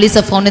some families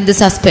are found in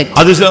this aspect.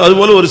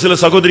 அதுபோல ஒரு சில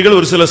சகோதரிகள்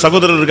ஒரு சில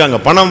சகோதரர் இருக்காங்க.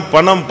 பணம்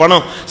பணம்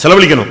பணம்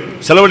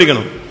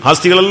செலவழிக்கணும்,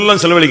 ஆஸ்திகள்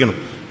எல்லாம் செலவழிக்கணும்,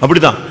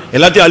 அப்படிதான்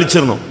எல்லாத்தையும்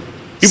அழிச்சிடணும்.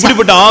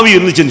 இப்படிப்பட்ட ஆவி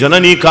இருந்துச்சுன்னு சொன்னா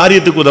நீ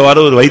காரியத்துக்கு உதவாத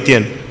ஒரு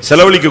வைத்தியன்,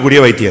 செலவழிக்கக்கூடிய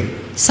வைத்தியன்.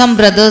 Some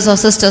brothers or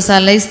sisters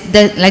are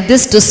like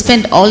this to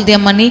spend all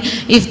their money.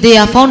 If they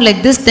are found like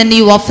this, then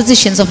you are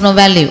physicians of no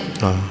value.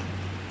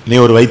 நீ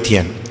ஒரு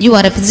வைத்தியன். You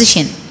are a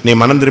physician. நீ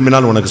மனம்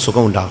திரும்பினால் உனக்கு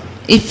சுகம் உண்டாகும்.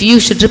 If you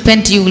should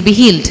repent, you will be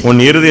healed. உன்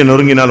இருதயம்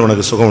நொறுங்கினால்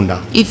உனக்கு சுகம்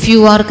உண்டாகும். If you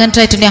are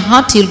contrite in your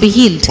heart, you will be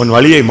healed. உன்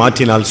வழியை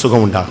மாற்றினால்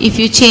சுகம் உண்டாகும். If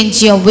you change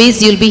your ways,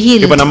 you will be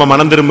healed. இப்ப நம்ம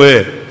மனம் திரும்ப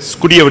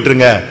குடியை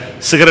விட்டுருங்க,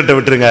 சிகரெட்டை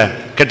விட்டுருங்க,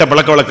 கெட்ட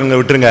பழக்க வழக்கங்களை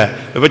விட்டுருங்க,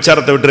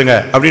 விபச்சாரத்தை விட்டுருங்க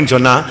அப்படின்னு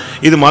சொன்னா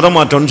இது மதம்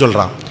மாற்றம்னு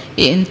சொல்றான்.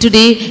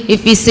 Today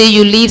if we say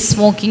you leave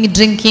smoking,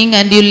 drinking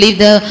and you leave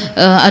the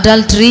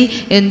adultery,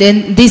 and then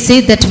they say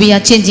that we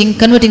are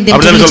converting them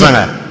to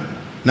religion.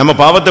 நம்ம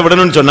பாவத்தை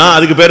விடணும்னு சொன்னா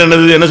அதுக்கு பேர்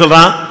என்ன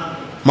சொல்றான்?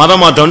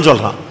 மதம் மாற்றம்னு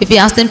சொல்றான். If we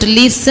ask them to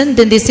leave sin,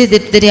 then they say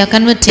that they are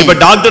converting. இப்ப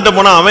டாக்டர்ட்ட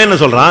போனா அவன் என்ன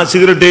சொல்றான்?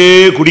 சிகரெட்டே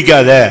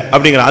குடிக்காத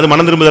அப்படிங்கறான். அது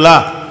மனம் திரும்புதலா?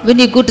 When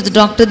you go to the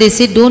doctor, they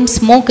say don't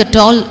smoke at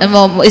all.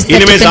 Is that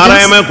இனிமே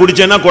சாராயமே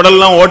குடிச்சேன்னா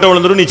குடல்லாம் ஓட்ட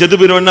விழுந்துரும், நீ செத்து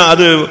போயிடுவேன்னா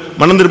அது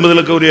மனம்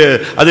திரும்புதலுக்கு ஒரு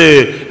அது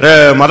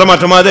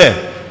மதமாற்றமா? அது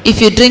if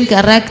you drink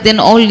arak, then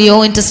all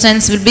your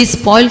intestines will be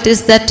spoiled. Is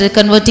that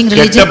converting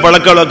religion? கெட்ட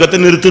பழக்க வழக்கத்தை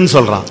நிறுத்துன்னு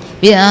சொல்றான்.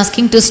 We are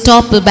asking to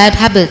stop bad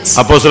habits.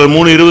 அப்போஸ்தலர்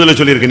 3:20ல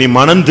சொல்லி இருக்கு, நீ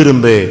மனம்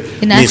திரும்பு,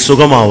 நீ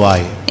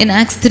சுகமாவாய். In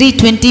Acts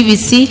 3:20 we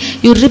see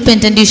you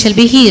repent and you shall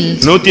be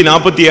healed.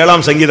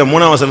 147ஆம் சங்கீதம்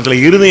 3ஆம் வசனத்துல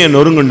இருதயம்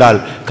நொறுங்குண்டால்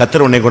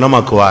கர்த்தர் உன்னை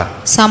குணமாக்குவார்.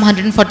 Psalm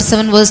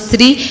 147 verse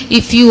 3,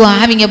 if you are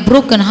having a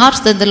broken heart,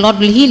 then the Lord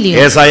will heal you.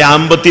 ஏசாயா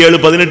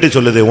 57:18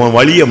 சொல்லுது, உன்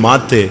வழியை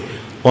மாத்து,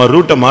 உன்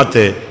ரூட்டை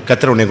மாத்து,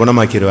 கர்த்தர் உன்னை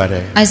குணமாக்கிடுவார்.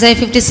 Isaiah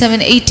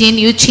 57:18,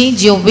 you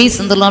change your ways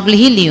and the Lord will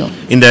heal you.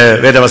 இந்த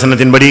வேத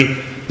வசனத்தின்படி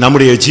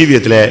நம்முடைய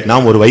ஜீவியத்திலே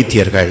நாம் ஒரு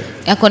வைத்தியர்கள்.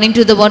 According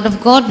to the word of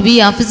God, we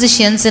are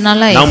physicians in our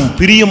life. நாம்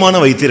பிரியமான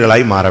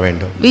வைத்தியர்களாய் மாற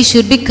வேண்டும். We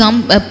should become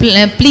a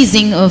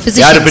pleasing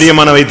physician. யார்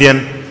பிரியமான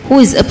வைத்தியன்? Who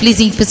is a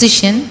pleasing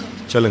physician?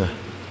 சொல்லுங்க.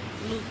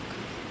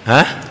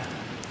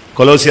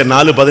 கொலோசியர்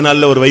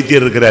 4:14ல ஒரு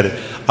வைத்தியர் இருக்கிறார்.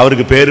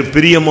 அவருக்கு பேரு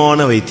பிரியமான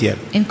வைத்தியர்.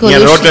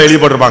 என் ரோட்ல எழுதி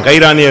போட்டிருப்பான்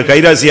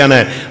கைராசியான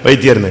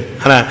வைத்தியர்னு.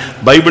 ஆனா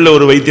பைபிள்ல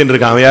ஒரு வைத்தியன்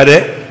இருக்கான். அவன் யாரு?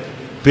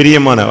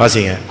 பிரியமான.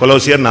 வாசிங்க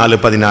கொலோசியர்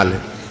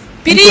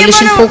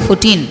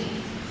 4:14.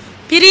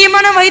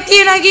 பிரியமான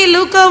வைத்தியனாகிய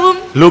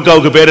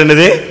லூக்காவுக்கு பேர்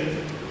என்னது?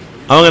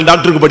 அவங்க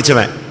டாக்டருக்கு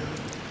படிச்சவன்.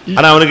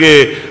 ஆனா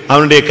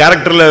அவனுடைய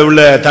கேரக்டர்ல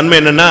உள்ள தன்மை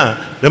என்னன்னா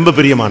ரொம்ப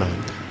பிரியமானவன்.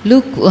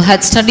 Luke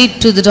had studied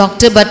to the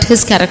doctor, but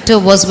his character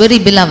was very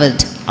beloved.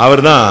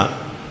 அவர்தான்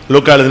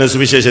லூக்கா எழுதின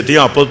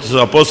சுவிசேஷத்தையும்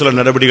அப்போஸ்தலர்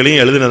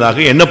நடபடிகளையும்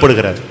எழுதினதாக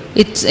எண்ணப்படுகிறார்.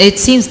 It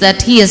seems that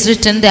he has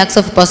written the Acts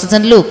of Apostles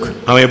and Luke.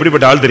 அவன்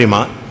எப்படிப்பட்ட ஆள்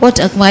தெரியுமா? What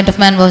kind of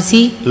man was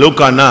he?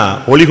 லூக்கான்னா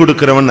ஒளி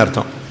கொடுக்கிறவன்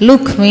அர்த்தம்.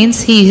 Luke means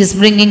he is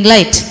bringing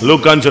light.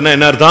 லூக்கான்னு சொன்னா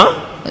என்ன அர்த்தம்?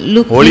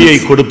 Luke ஒளியை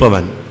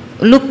கொடுப்பவன்.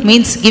 Luke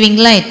means giving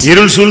light.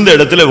 இருள் சூழ்ந்த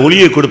இடத்துல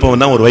ஒளியை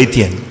கொடுப்பவன் தான் ஒரு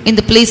வைத்தியன். In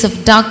the place of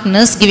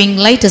darkness, giving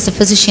light as a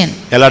physician.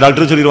 எல்லா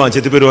டாக்டரும் சொல்லிடுவான்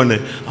செத்து போயிடுவான்னு.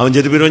 அவன்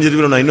செத்து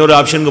போயிடுவான் இன்னொரு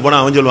ஆப்ஷனுக்கு போனா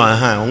அவன்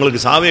சொல்லுவான்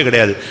உங்களுக்கு சாவே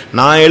கிடையாது,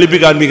 நான் எழுப்பி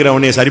காண்பிக்கிறேன்,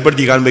 உன்னை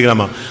சரிப்படுத்தி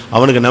காண்பிக்கலாமா.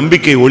 அவனுக்கு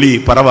நம்பிக்கை ஒளி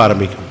பரவ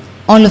ஆரம்பிக்கும்.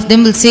 All of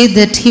them will say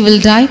that he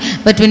will die,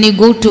 but when you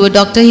go to a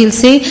doctor, he will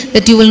say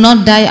that you will not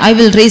die, I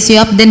will raise you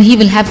up, then he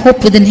will have hope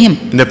within him.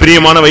 இந்த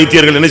பிரியமான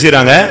வைத்தியர்கள் என்ன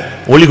செய்றாங்க?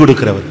 ஒளி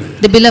கொடுக்கிறவர்கள்.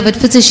 The beloved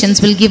physicians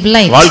will give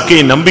light.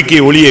 வாழ்க்கையின் நம்பிக்கை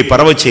ஒளியை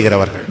பரவச்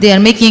செய்கிறவர்கள். They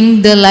are making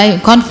the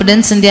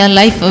confidence in their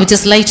life which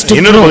is light to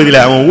இன்னொரு grow.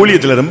 பகுதியில அவன்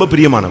ஊழியத்துல ரொம்ப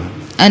பிரியமானவன்.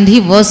 And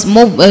he was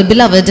more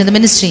beloved in the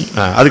ministry.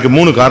 அதுக்கு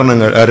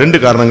ரெண்டு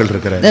காரணங்கள்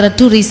இருக்கிறது. There are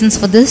two reasons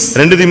for this.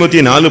 2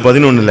 தீமோத்தேயு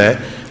 4:11ல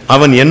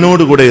அவன்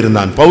என்னோடு கூட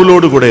இருந்தான்,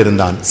 பவுலோடு கூட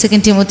இருந்தான். 2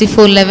 Timothy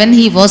 4:11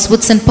 he was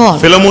with St. Paul.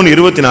 Philemon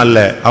 24ல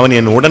அவன்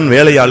என் உடன்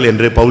வேலையாள்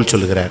என்று பவுல்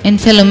சொல்கிறார். In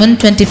Philemon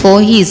 24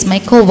 he is my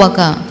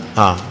co-worker.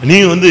 நீ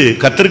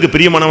கர்த்தருக்கு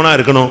பிரியமானவனா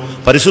இருக்கணும்,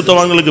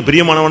 பரிசுத்தவான்களுக்கு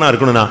பிரியமானவனா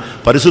இருக்கணும்னா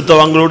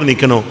பரிசுத்தவான்களோடு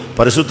நிக்கணும்,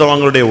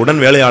 பரிசுத்தவான்களுடைய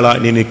உடன் வேலையாளா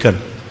நீ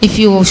நிக்கணும். If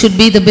you should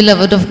be the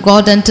beloved of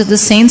God and to the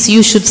saints,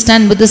 you should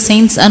stand with the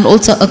saints and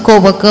also a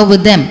co-worker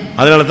with them.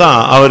 அதனால தான்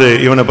அவர்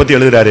இவனை பத்தி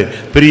எழுதுறாரு,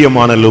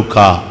 பிரியமான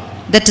லூக்கா.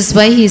 That is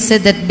why he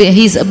said that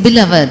he is a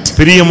beloved.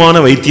 பிரியமான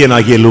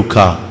வைத்தியனாகிய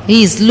லூக்கா. He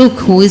is Luke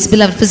who is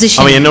beloved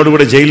physician. அவன் என்னோடு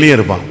கூட ஜெயிலிலே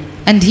இருப்பான்.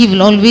 And he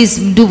will always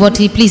do what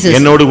he pleases.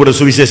 என்னோடு கூட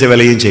சுவிசேஷ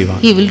வேலையும்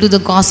செய்வான். He will do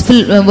the gospel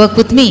work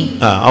with me.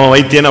 அவன்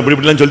வைத்தியன் அப்படி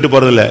இப்படிலாம் சொல்லிட்டு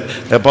போறது இல்ல.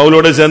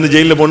 பவுலோட சேர்ந்து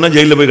ஜெயில்ல போனா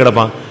ஜெயில்ல போய்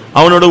கிடப்பான்.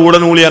 அவனோட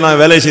உடன் ஊழியனா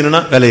வேலை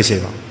செய்யணும்னா வேலையை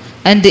செய்வான்.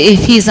 And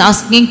if he is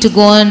asking to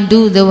go and do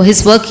his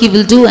work, he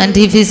will do. And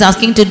if he is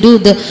asking to do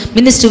the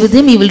ministry with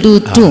him, he will do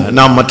it too.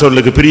 நாம்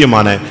மற்றவர்களுக்கு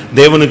பிரியமான,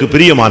 தேவனுக்கு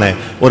பிரியமான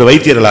ஒரு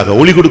வைத்தியர்களாக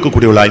ஒளி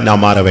கொடுக்கக்கூடியவர்களாய்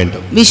நாம் மாற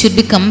வேண்டும். We should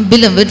become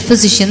beloved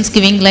physicians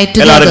giving light to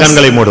others. எல்லாரும்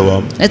கண்களை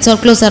மூடுவோம். Let's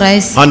all close our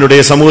eyes.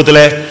 ஆண்டவருடைய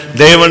சமூகத்திலே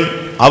தேவன்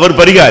அவர்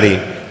பரிகாரி,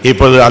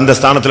 இப்பொழுது அந்த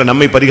ஸ்தானத்தில்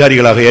நம்மை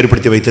பரிகாரிகளாக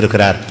ஏற்படுத்தி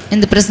வைத்திருக்கிறார்.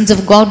 In the presence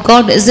of God,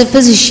 God is a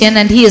physician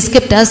and he has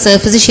kept us a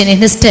physician in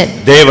his stead.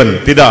 தேவன்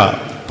பிதா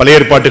பழைய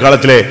ஏற்பாட்டு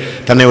காலத்திலே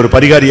தன்னை ஒரு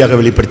பரிகாரியாக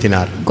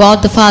வெளிப்படுத்தினார். God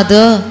the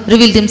Father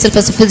revealed himself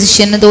as a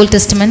physician in the Old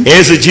Testament.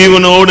 இயேசு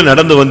ஜீவனோடு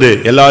நடந்து வந்து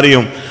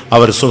எல்லாரையும்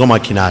அவர்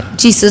சுகமாக்கினார்.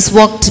 Jesus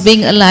walked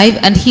being alive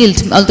and healed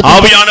all the people.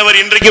 ஆவியானவர்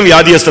இன்றைக்கும்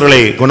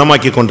வியாதியஸ்தர்களை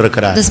குணமாக்கி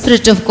கொண்டிருக்கிறார். The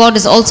Spirit of God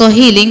is also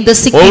healing the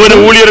sick. ஒவ்வொரு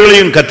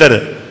ஊழியர்களையும் கர்த்தர்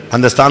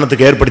அந்த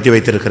ஸ்தானத்துக்கு ஏற்படுத்தி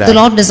வைத்திருக்கிறார். The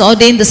Lord has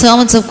ordained the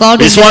servants of God.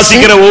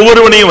 விசுவாசிக்கிற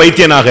ஒவ்வொருவனையும்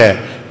வைத்தியனாக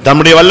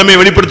தம்முடைய வல்லமை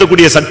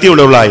வெளிப்படுத்தக்கூடிய சக்தி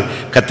உள்ளவர்களாய்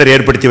கர்த்தர்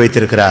ஏற்படுத்தி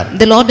வைத்திருக்கிறார்.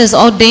 The Lord has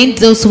ordained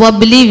those who are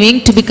believing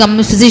to become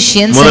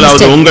physicians.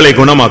 முதலாவது உங்களை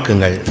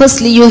குணமாக்குங்கள்.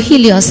 Firstly, you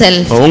heal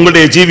yourself.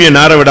 உங்களுடைய ஜீவியை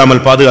நார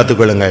விடாமல் பாதுகாத்துக்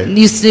கொள்ளுங்கள்.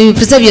 You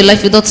preserve your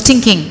life without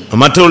stinking.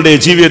 மற்றவருடைய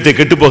ஜீவியத்தை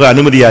கெட்டுப்போக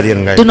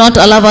அனுமதியாதீர்கள். Do not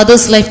allow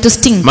others' life to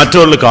stink.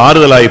 மற்றவர்களுக்கு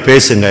ஆறுதலாய்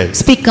பேசுங்கள்.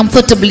 Speak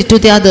comfortably to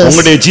the others.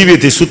 உங்களுடைய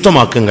ஜீவியத்தை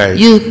சுத்தமாக்குங்கள்.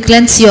 You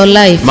cleanse your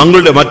life.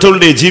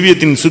 மற்றவருடைய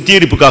ஜீவியத்தின்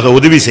சுத்திகரிப்புக்காக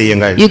உதவி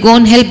செய்யுங்கள். You go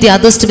and help the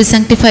others to be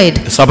sanctified.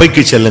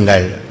 சபைக்கு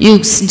செல்லுங்கள். You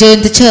join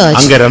the church.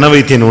 அங்கே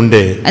ரணவைத்தியன் உண்டு.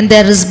 And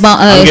there is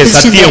அங்கே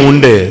சத்தியம்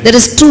உண்டு. There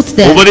is truth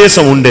there.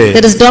 உபதேசம் உண்டு.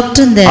 There is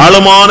doctrine there.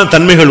 ஆழமான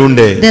தன்மைகள்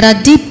உண்டு. There are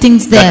deep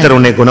things there. கர்த்தர்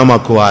உன்னை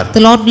குணமாக்குவார்.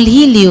 The Lord will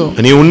heal you.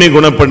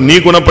 நீ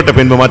குணப்பட்ட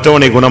பின்பு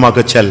மற்றவனை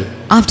குணமாக்கச் செல்.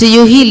 After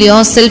you heal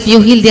yourself, you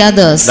heal the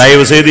others.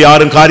 தயவு செய்து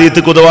யாரும்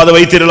காரியத்துக்கு உதவாத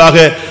வைத்தியர்களாக,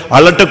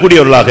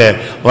 அலட்டக்கூடியவர்களாக,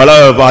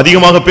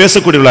 அதிகமாக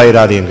பேசக்கூடியவர்களாக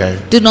இராதீர்கள்.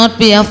 Do not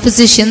be a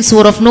physicians who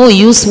are of no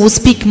use, who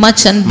speak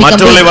much and become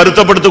மற்றவர்களை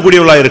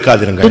வருத்தப்படுத்தக்கூடியவர்களாக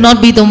இருக்காதீர்கள். Do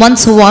not be the ones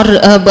who are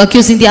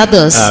accusing the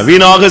others.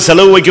 வீணாக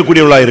செலவு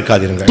வைக்கக்கூடியவர்களாக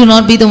இருக்காதீர்கள். Do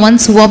not be the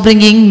ones who are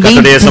bringing vain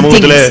கர்த்தருடைய things.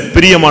 சமூகத்திலே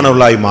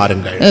பிரியமானவர்களாய்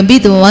மாறுங்கள். Be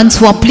the ones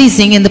who are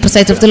pleasing in the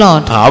sight of the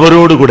Lord.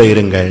 அவரோடு கூட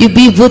இருங்கள். You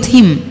be with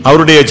him.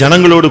 அவருடைய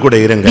ஜனங்களோடு கூட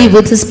இருங்கள். Be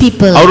with his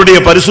people. அவருடைய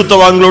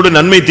பரிசுத்தவான்களோடு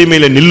நன்மை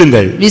தீமையிலே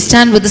நில்லுங்கள். We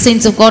stand with the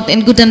saints of God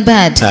in good and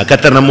bad.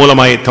 கர்த்தர் நம்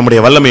மூலமாய் தம்முடைய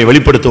வல்லமையை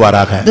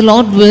வெளிப்படுத்துவாராக. The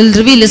Lord will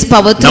reveal his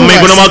power through us. நம்மை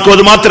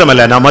குணமாக்குவது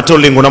மாத்திரமல்ல, நாம்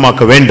மற்றவர்களையும்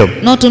குணமாக்க வேண்டும்.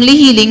 Not only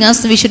healing us,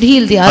 we should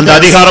heal the others. அந்த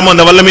அதிகாரம்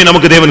அந்த வல்லமையை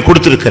நமக்கு தேவன்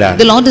கொடுத்திருக்கிறார்.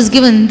 The Lord has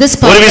given this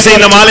power. ஒரு விசை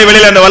இந்த மாலை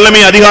வேளையில் அந்த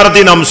வல்லமை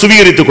அதிகாரத்தை நாம்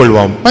சுவீகரித்துக்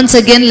கொள்வோம். Once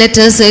again let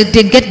us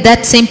get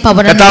that same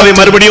power. கர்த்தாவே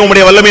மறுபடியும்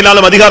உம்முடைய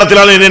வல்லமையினாலும்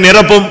அதிகாரத்தினாலும் என்னை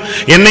நிரப்பும்,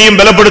 என்னையும்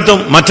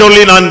பலப்படுத்தும்,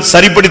 மற்றவர்களையும் நான்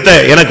சரிப்படுத்த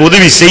எனக்கு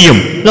உதவி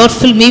செய்யும். Lord,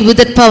 fill me with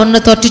that power and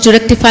authority to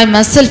rectify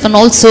myself and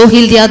also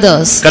heal the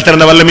others. கர்த்தர்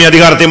அந்த வல்லமை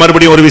அதிகாரத்தை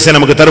மறுபடியும் ஒரு விசை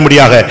நமக்கு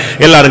தரும்படியாக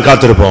எல்லாரும்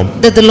காத்திருப்போம்.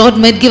 That the Lord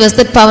might give us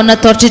that power and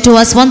authority to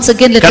us. Once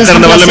again let us கர்த்தர்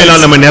அந்த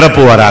வல்லமையினால் நம்மை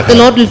நிரப்புவாராக. The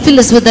Lord will fill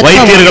us with that power.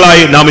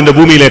 வைத்தியர்களாய் நாம் இந்த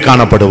பூமியிலே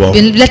காணப்படுவோம்.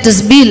 Let us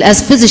be as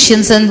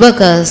physicians and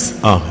workers.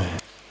 Amen.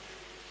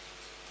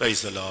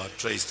 Praise the Lord,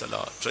 praise the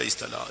Lord, praise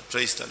the Lord,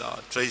 praise the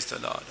Lord, praise the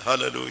Lord.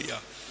 Hallelujah.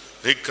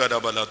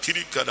 Rikarabala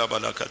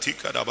tirikadabala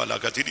katikadabala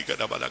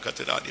katirikadabala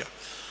katiradia.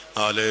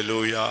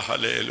 Hallelujah,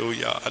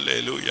 hallelujah,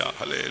 hallelujah,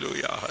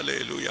 hallelujah,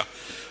 hallelujah.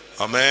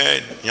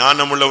 Amen.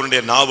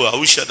 ஞானமுள்ளவனுடைய நாவு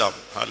ஔஷதம்.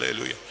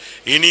 Hallelujah.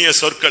 இனிய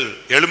சொற்கள்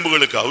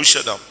எலும்புகளுக்கு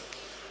ஔஷதம்,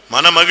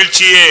 மன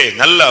மகிழ்ச்சியே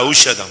நல்ல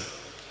ஔஷதம்.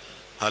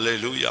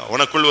 ஹல்லேலூயா.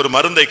 உனக்குள் ஒரு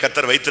மருந்தை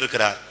கர்த்தர்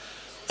வைத்திருக்கிறார்,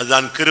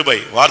 அதுதான் கிருபை,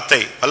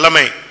 வார்த்தை,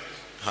 வல்லமை.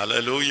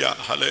 ஹல்லேலூயா,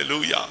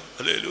 ஹல்லேலூயா,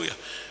 ஹல்லேலூயா.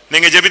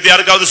 நீங்க ஜெபித்து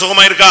யாருக்காவது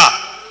சுகமா இருக்கா?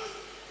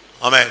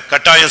 ஆமென்.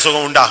 கட்டாயம்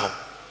சுகம் உண்டாகும்.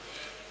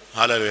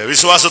 ஹல்லேலூயா.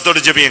 விசுவாசத்தோடு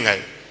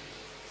ஜெபியுங்கள்.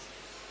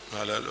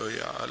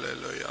 ஹல்லேலூயா,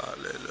 ஹல்லேலூயா,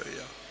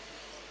 ஹல்லேலூயா.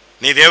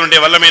 நீ தேவனுடைய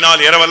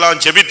வல்லமையினால்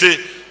இரவெல்லாம் ஜெபித்து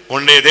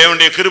உன்னுடைய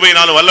தேவனுடைய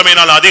கிருபையினால்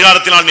வல்லமையினால்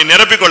அதிகாரத்தினால் நீ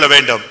நிரப்பிக் கொள்ள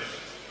வேண்டும்.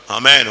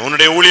 ஆமென்.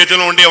 உன்னுடைய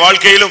ஊழியத்திலும் உன்னுடைய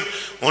வாழ்க்கையிலும்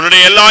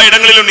உன்னுடைய எல்லா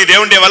இடங்களிலும் நீ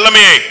தேவனுடைய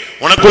வல்லமையை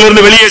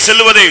உனக்குள்ளிருந்து வெளியே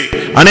செல்வதை,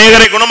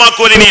 அநேகரை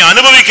குணமாக்குவதை நீ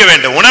அனுபவிக்க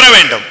வேண்டும், உணர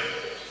வேண்டும்.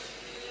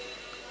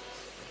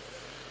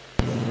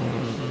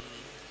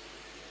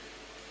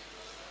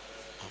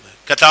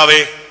 கர்த்தாவே,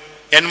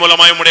 என்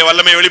மூலமாய் உம்முடைய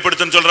வல்லமையை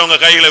வெளிப்படுத்துன்னு சொல்றவங்க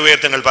கைகளை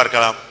உயர்த்துங்கள்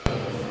பார்க்கலாம்.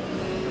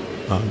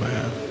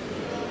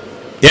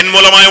 என்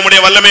மூலமாய்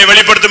உம்முடைய வல்லமையை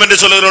வெளிப்படுத்தும்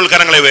என்று சொல்லுகிறவர்கள்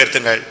கரங்களை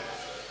உயர்த்துங்கள்.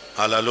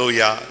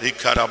 ஹல்லேலூயா.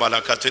 இக்கரபல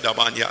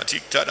கத்திடமான்யா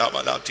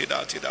டிக்டரபல திடா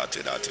திடா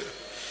திடா திடா.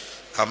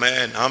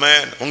 ஆமென்,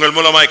 ஆமென். உங்கள்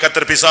மூலமாய்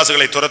கர்த்தர்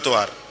பிசாசுகளை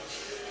துரத்துவார்.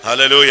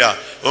 ஹல்லேலூயா.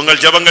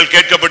 உங்கள் ஜெபங்கள்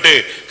கேட்கப்பட்டு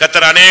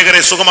கர்த்தர்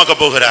அநேகரை சுகமாக்க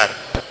போகிறார்,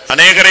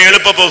 அநேகரை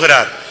எழுப்ப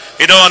போகிறார்.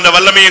 இதோ அந்த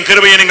வல்லமையின்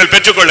கிருபையை நீங்கள்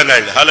பெற்றுக்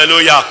கொள்ளுங்கள்.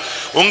 ஹல்லேலூயா.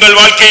 உங்கள்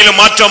வாழ்க்கையிலும்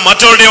மாற்றம்,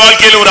 மற்றவருடைய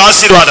வாழ்க்கையிலும் ஒரு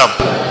ஆசீர்வாதம்.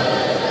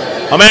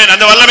 ஆமென்.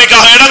 அந்த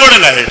வல்லமைக்காக இடம்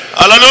கொடுங்கள்.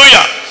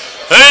 ஹல்லேலூயா.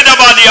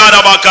 ஏடபாதியா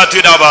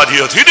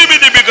ரபாகதிடாபாதியோ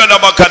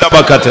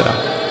திடிபிடிபிகனபகனபகதரா.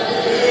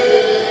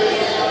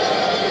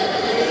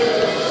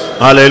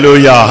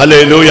 ஹல்லேலூயா,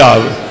 ஹல்லேலூயா.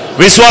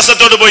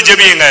 விசுவாசத்தோடு போய்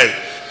ஜெபியுங்கள்.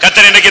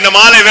 கர்த்தர் இன்னைக்கு இந்த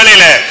மாலை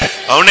வேளையில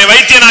உன்னை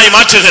வைத்தியனாய்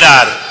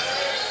மாற்றுகிறார்,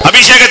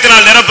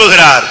 அபிஷேகத்தினால்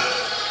நிரப்புகிறார்,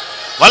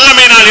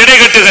 வல்லமையினால்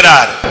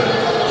இடைகட்டுகிறார்.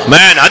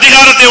 ஆமென்.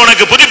 அதிகாரத்தை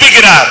உனக்கு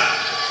புதுப்பிக்கிறார்.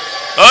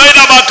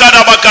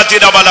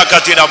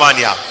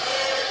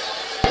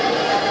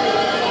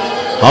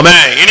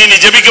 ஆமென். இனி நீ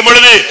ஜெபிக்கும்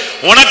பொழுது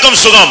உனக்கும்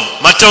சுகம்,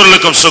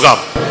 மற்றவர்களுக்கும்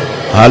சுகம்.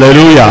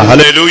 ஹல்லேலூயா,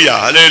 ஹல்லேலூயா,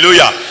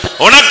 ஹல்லேலூயா.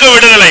 உனக்கு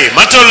விடுதலை,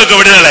 மற்றவர்களுக்கு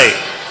விடுதலை.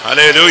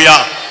 ஹல்லேலூயா.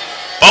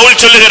 பவுல்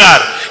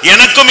சொல்லுகிறார்,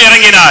 எனக்கும்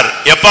இறங்கினார்,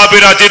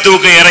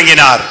 எப்பாபிராதீத்துவுக்கு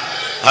இறங்கினார்.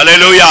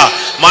 ஹல்லேலூயா.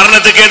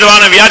 மரணத்துக்கு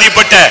ஏதுவான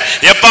வியாதிப்பட்ட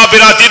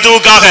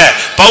எப்பாபிராதீத்துவுக்காக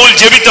பவுல்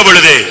ஜெபித்த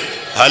பொழுது,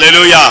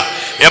 ஹல்லேலூயா,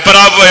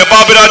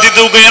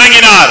 எப்பாபிராதீத்துவுக்கு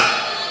இறங்கினார்.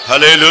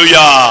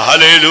 ஹல்லேலூயா,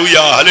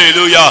 ஹல்லேலூயா,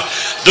 ஹல்லேலூயா.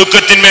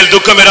 துக்கத்தின் மேல்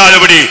துக்கம்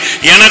இராதபடி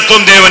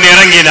எனக்கும் தேவன்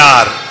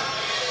இறங்கினார்.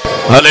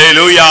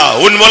 ஹல்லேலூயா.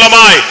 உன்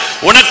மூலமாய்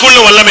உனக்குள்ள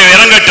வல்லமை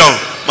இறங்கட்டும்,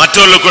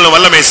 மற்றவர்களுக்குள்ள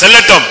வல்லமை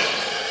செல்லட்டும்.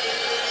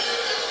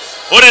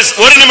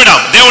 ஒரு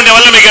நிமிடம் தேவனுடைய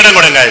வல்லமைக்கு இடம்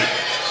கொடுங்கள்.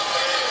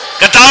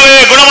 கர்த்தாவே,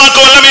 குணமாக்கு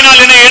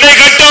வல்லமையினால் என்னை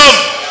இடைகட்டும்.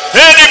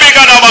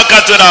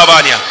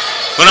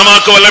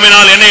 குணமாக்கு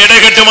வல்லமையினால் என்னை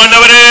இடைகட்டும்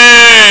ஆண்டவரே.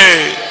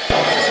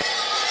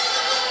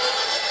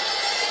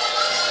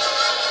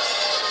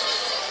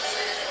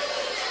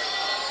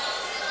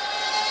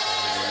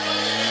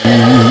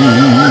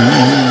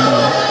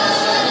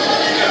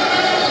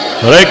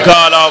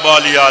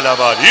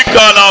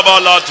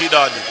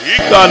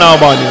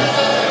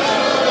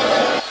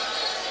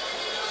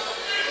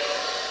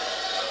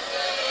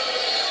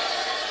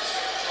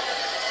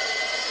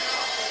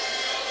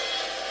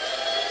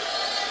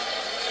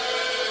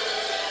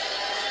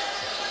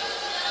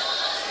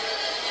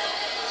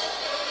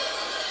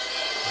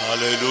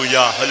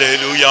 Hallelujah,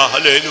 hallelujah,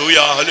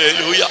 hallelujah,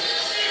 hallelujah.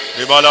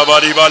 Ribala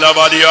bari bala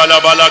bari ala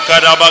bala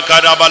karaba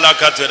karabala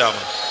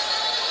katrama.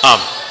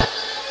 ஆம்.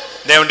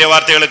 தேவனுடைய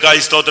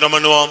வார்த்தைகளுக்காய் ஸ்தோத்திரம்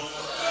பண்ணுவோம்.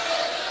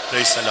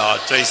 Praise the Lord,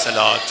 praise the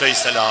Lord,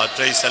 praise the Lord,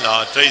 praise the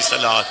Lord, praise the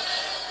Lord.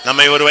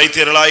 நம்மை ஒரு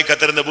வைத்தியர்களாய்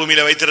கர்த்தர் இந்த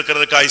பூமியில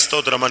வைத்திருக்கிறதுக்காய்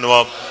ஸ்தோத்திரம்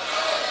பண்ணுவோம்.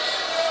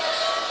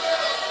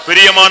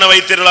 பிரியமான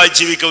வைத்தியர்களாய்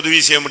ஜீவிக்க உதவி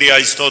செய்ய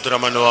முடியாய்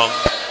ஸ்தோத்திரம் பண்ணுவோம்.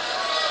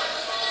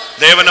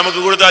 தேவன் நமக்கு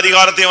கொடுத்த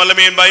அதிகாரத்தையும்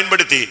வல்லமையும்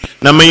பயன்படுத்தி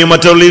நம்மையும்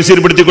மற்றவர்களையும்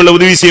சீர்படுத்திக் கொள்ள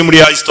உதவி செய்ய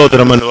முடியாய்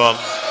ஸ்தோத்திரம் பண்ணுவோம்.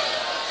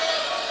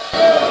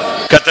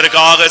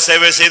 கர்த்தருக்காக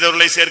சேவை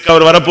செய்தவர்களை சேர்க்க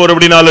அவர் வரப்போர்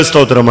அப்படினால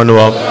ஸ்தோத்திரம்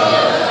பண்ணுவோம்.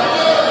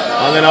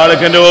 அந்த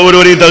நாளுக்கு என்று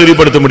ஒவ்வொருவரையும்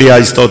தகுதிப்படுத்த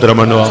முடியாய் ஸ்தோத்திரம்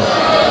பண்ணுவோம்.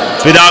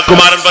 பிதா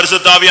குமாரன்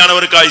பரிசுத்த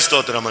ஆவியானவருக்காய்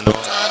ஸ்தோத்திரம்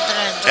பண்ணுவோம்.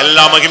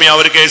 எல்லா மகிமையும்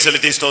அவருக்கே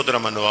செலுத்தி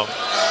ஸ்தோத்திரம் பண்ணுவோம்.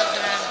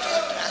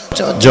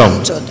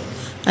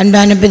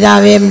 அன்பான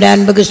பிதாவே,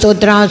 அன்புக்கு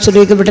ஸ்தோத்திரம்.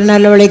 ஆசீர்வதிக்கப்பட்ட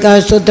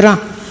நல்லவளைக்காக ஸ்தோத்திரம்.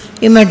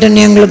 இம்மட்டும்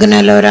எங்களுக்கு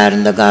நல்லவராக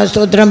இருந்தக்காக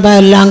ஸ்தோத்திரம்.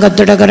 எல்லாம்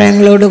கத்துடக்கிற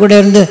எங்களோடு கூட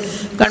இருந்து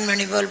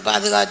கண்மணி போல்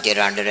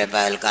பாதுகாத்தீர் ஆண்டவரே.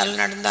 பகல் கால்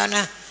நடந்தான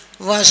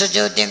உபவாச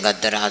ஜோத்தியம்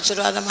கத்தர்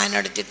ஆசீர்வாதமாய்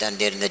நடத்தி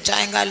தந்திருந்த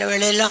சாயங்கால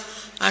வேளையெல்லாம்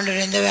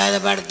ஆண்டவர் இந்த வேத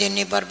பாடத்தை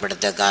நீ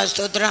பொறுப்படுத்தக்காக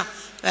ஸ்தோத்திரம்.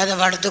 வேத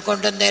பாடத்து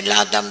கொண்டு வந்த எல்லா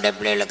தம்முடைய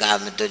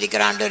பிள்ளைகளுக்காக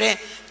துதிக்கிற ஆண்டவரே.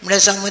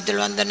 நம்முடைய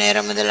சமூகத்தில் வந்த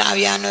நேரம் முதல்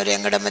ஆவியானவர்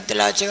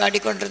எங்களிடத்தில் ஆட்சி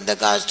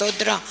வாடிக்கொண்டிருந்தக்காக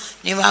ஸ்தோத்திரம்.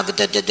 நீ வாக்கு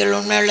தத்துவத்தில்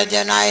உண்மையுள்ள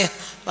ஜனாய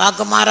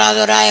வாக்கு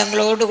மாறாதவராய்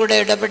எங்களோடு கூட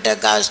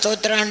இடப்பட்டக்காக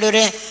ஸ்தோத்திரம்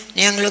ஆண்டவரே.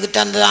 நீ எங்களுக்கு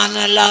தந்ததான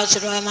நல்ல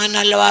ஆசீர்வாதமான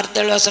நல்ல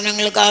வார்த்தைகள்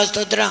வசனங்களுக்காக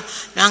ஸ்தோத்திரம்.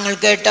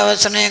 நாங்கள் கேட்ட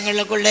வசனம்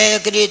எங்களுக்குள்ளே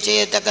கிரியை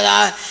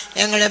செய்யத்தக்கதாக,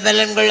 எங்களை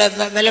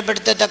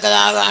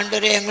பலப்படுத்தத்தக்கதாக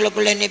ஆண்டவரே.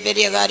 எங்களுக்குள்ளே நீ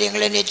பெரிய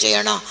காரியங்களை நீ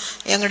செய்யணும்.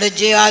 எங்களுடைய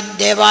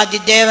தேவாதி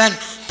தேவன்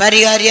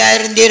பரிகாரியாக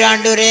இருந்தீர்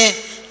ஆண்டவரே.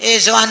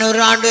 இயேசுவானவர்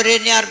ஆண்டவரே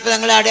நீ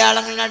அற்புதங்கள்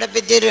அடையாளங்கள்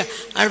நடப்பித்தீர்.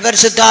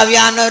 பரிசுத்த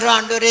ஆவியானவர்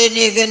ஆண்டவரே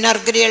நீ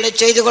நற்கிரியலை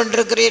செய்து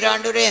கொண்டிருக்கிறீர்.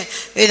 ஆண்டவரே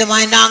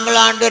விதமாய் நாங்கள்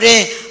ஆண்டவரே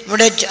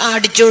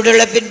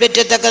அடிச்சூடுகளை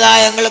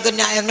பின்பற்றத்தக்கதாக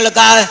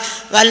எங்களுக்காக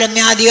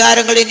வல்லமை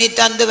அதிகாரங்களை நீ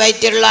தந்து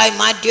வைத்தீர்களாய்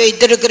மாற்றி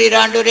வைத்திருக்கிறீர்.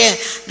 ஆண்டவரே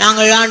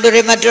நாங்கள்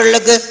ஆண்டவரே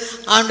மற்றவர்களுக்கு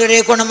ஆண்டவரே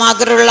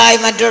குணமாக்குறவர்களாய்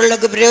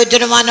மற்றவர்களுக்கு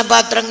பிரயோஜனமான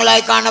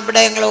பாத்திரங்களாய் காணப்பட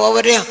எங்களை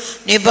ஒவ்வொருவரையும்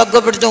நீ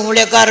பக்குவப்படுத்தும்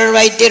ஊழியக்காரர்கள்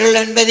வைத்தீர்கள்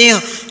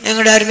என்பதையும்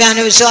எங்களுடைய அருமையான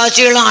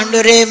விசுவாசிகளும்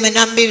ஆண்டவரே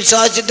நம்பி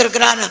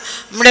விசுவாசித்திருக்கிறான்.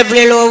 நம்முடைய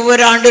பிள்ளைகள்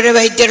ஒவ்வொரு ஆண்டவரே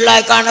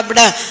வைத்தீர்களாய்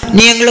காணப்பட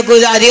நீ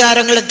எங்களுக்கு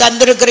அதிகாரங்களை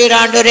தந்திருக்கிறீர்.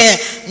 ஆண்டவரே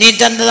நீ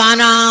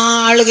தந்ததான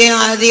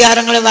ஆளுகையும்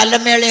அதிகாரங்களும்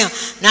வல்லமையிலையும்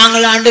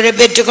நாங்கள் ஆண்டவரை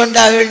பெற்றுக்கொண்டு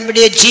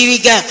அவர்களுடைய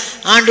ஜீவிக்க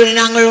ஆண்டவரை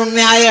நாங்கள்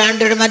உண்மையாக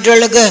ஆண்டவரை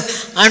மற்றவர்களுக்கு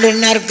ஆண்டவரை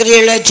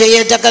நற்கிரியலை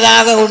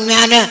செய்யத்தக்கதாக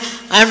உண்மையான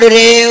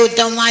ஆண்டவரே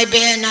உத்தமமாய்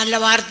நல்ல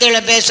வார்த்தைகளை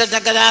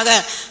பேசத்தக்கதாக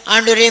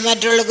ஆண்டவரே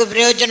மற்றவர்களுக்கு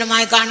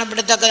பிரயோஜனமாய்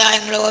காணப்படத்தக்கதாக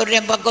எங்களை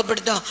ஒவ்வொருவரையும்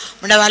பக்குவப்படுத்தும்.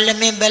 உடைய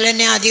வல்லமையும்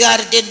பலனையும்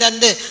அதிகாரத்தையும்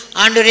தந்து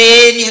ஆண்டவரே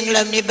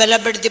எங்களை நீ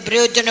பலப்படுத்தி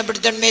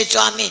பிரயோஜனப்படுத்தணுமே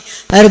சுவாமி.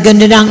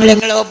 அதற்கென்று நாங்கள்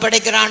எங்களை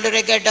ஒப்படைக்கிற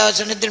ஆண்டவரை கேட்ட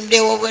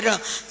வசனத்தினுடைய ஒவ்வொரு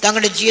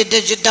தங்களுடைய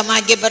ஜீவத்தை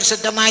சுத்தமாக்கி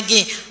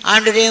பரிசுத்தமாக்கி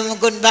ஆண்டவரே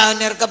முன்பாக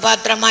நிற்க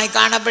பாத்திரமாய்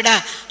காணப்பட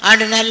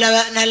ஆண்டு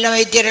நல்ல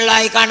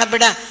வைத்தியர்களாய்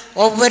காணப்பட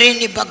ஒவ்வொரையும்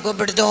நீ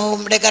பக்குவப்படுத்தும்.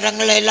 உம்முடைய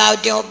கரங்களை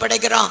எல்லாவற்றையும்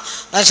ஒப்படைக்கிறோம்.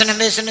 வசனம்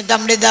பேசணும்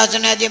தம்முடைய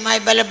தாசனை அதிகமாய்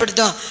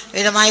பலப்படுத்தும்.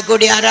 விதமாய்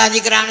கூடி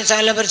ஆராதிக்கிறான்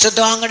சகல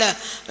பரிசுத்தவாங்கட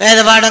வேத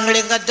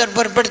பாடங்களையும் கத்தர்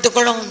பொருட்படுத்திக்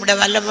கொள்ளும். உம்முடைய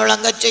வல்லம்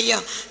முழங்க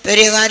செய்யும்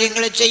பெரிய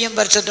காரியங்களை செய்யும்.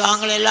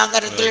 பரிசுத்தவாங்களை எல்லா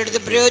கரத்தில்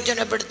எடுத்து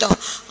பிரயோஜனப்படுத்தும்.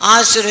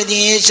 ஆசீர்வதி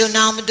இயேசு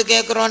நாமத்து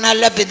கேட்கிறோம்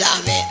நல்ல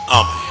பிதாவே.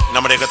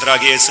 நம்முடைய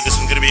கர்த்தராகிய இயேசு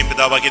கிறிஸ்துவின் கிருபையும்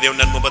பிதாவாகிய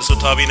தேவன் அன்பும்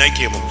பரிசுத்தாவின்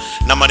ஐக்கியமும்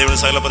நம்ம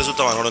அனைவரும் சகல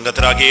பரிசுத்தவான்களும்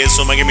கர்த்தராகிய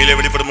இயேசு மகிமையிலே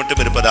வெளிப்படும்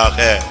மட்டும் இருப்பதாக.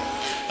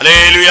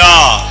 அல்லேலூயா.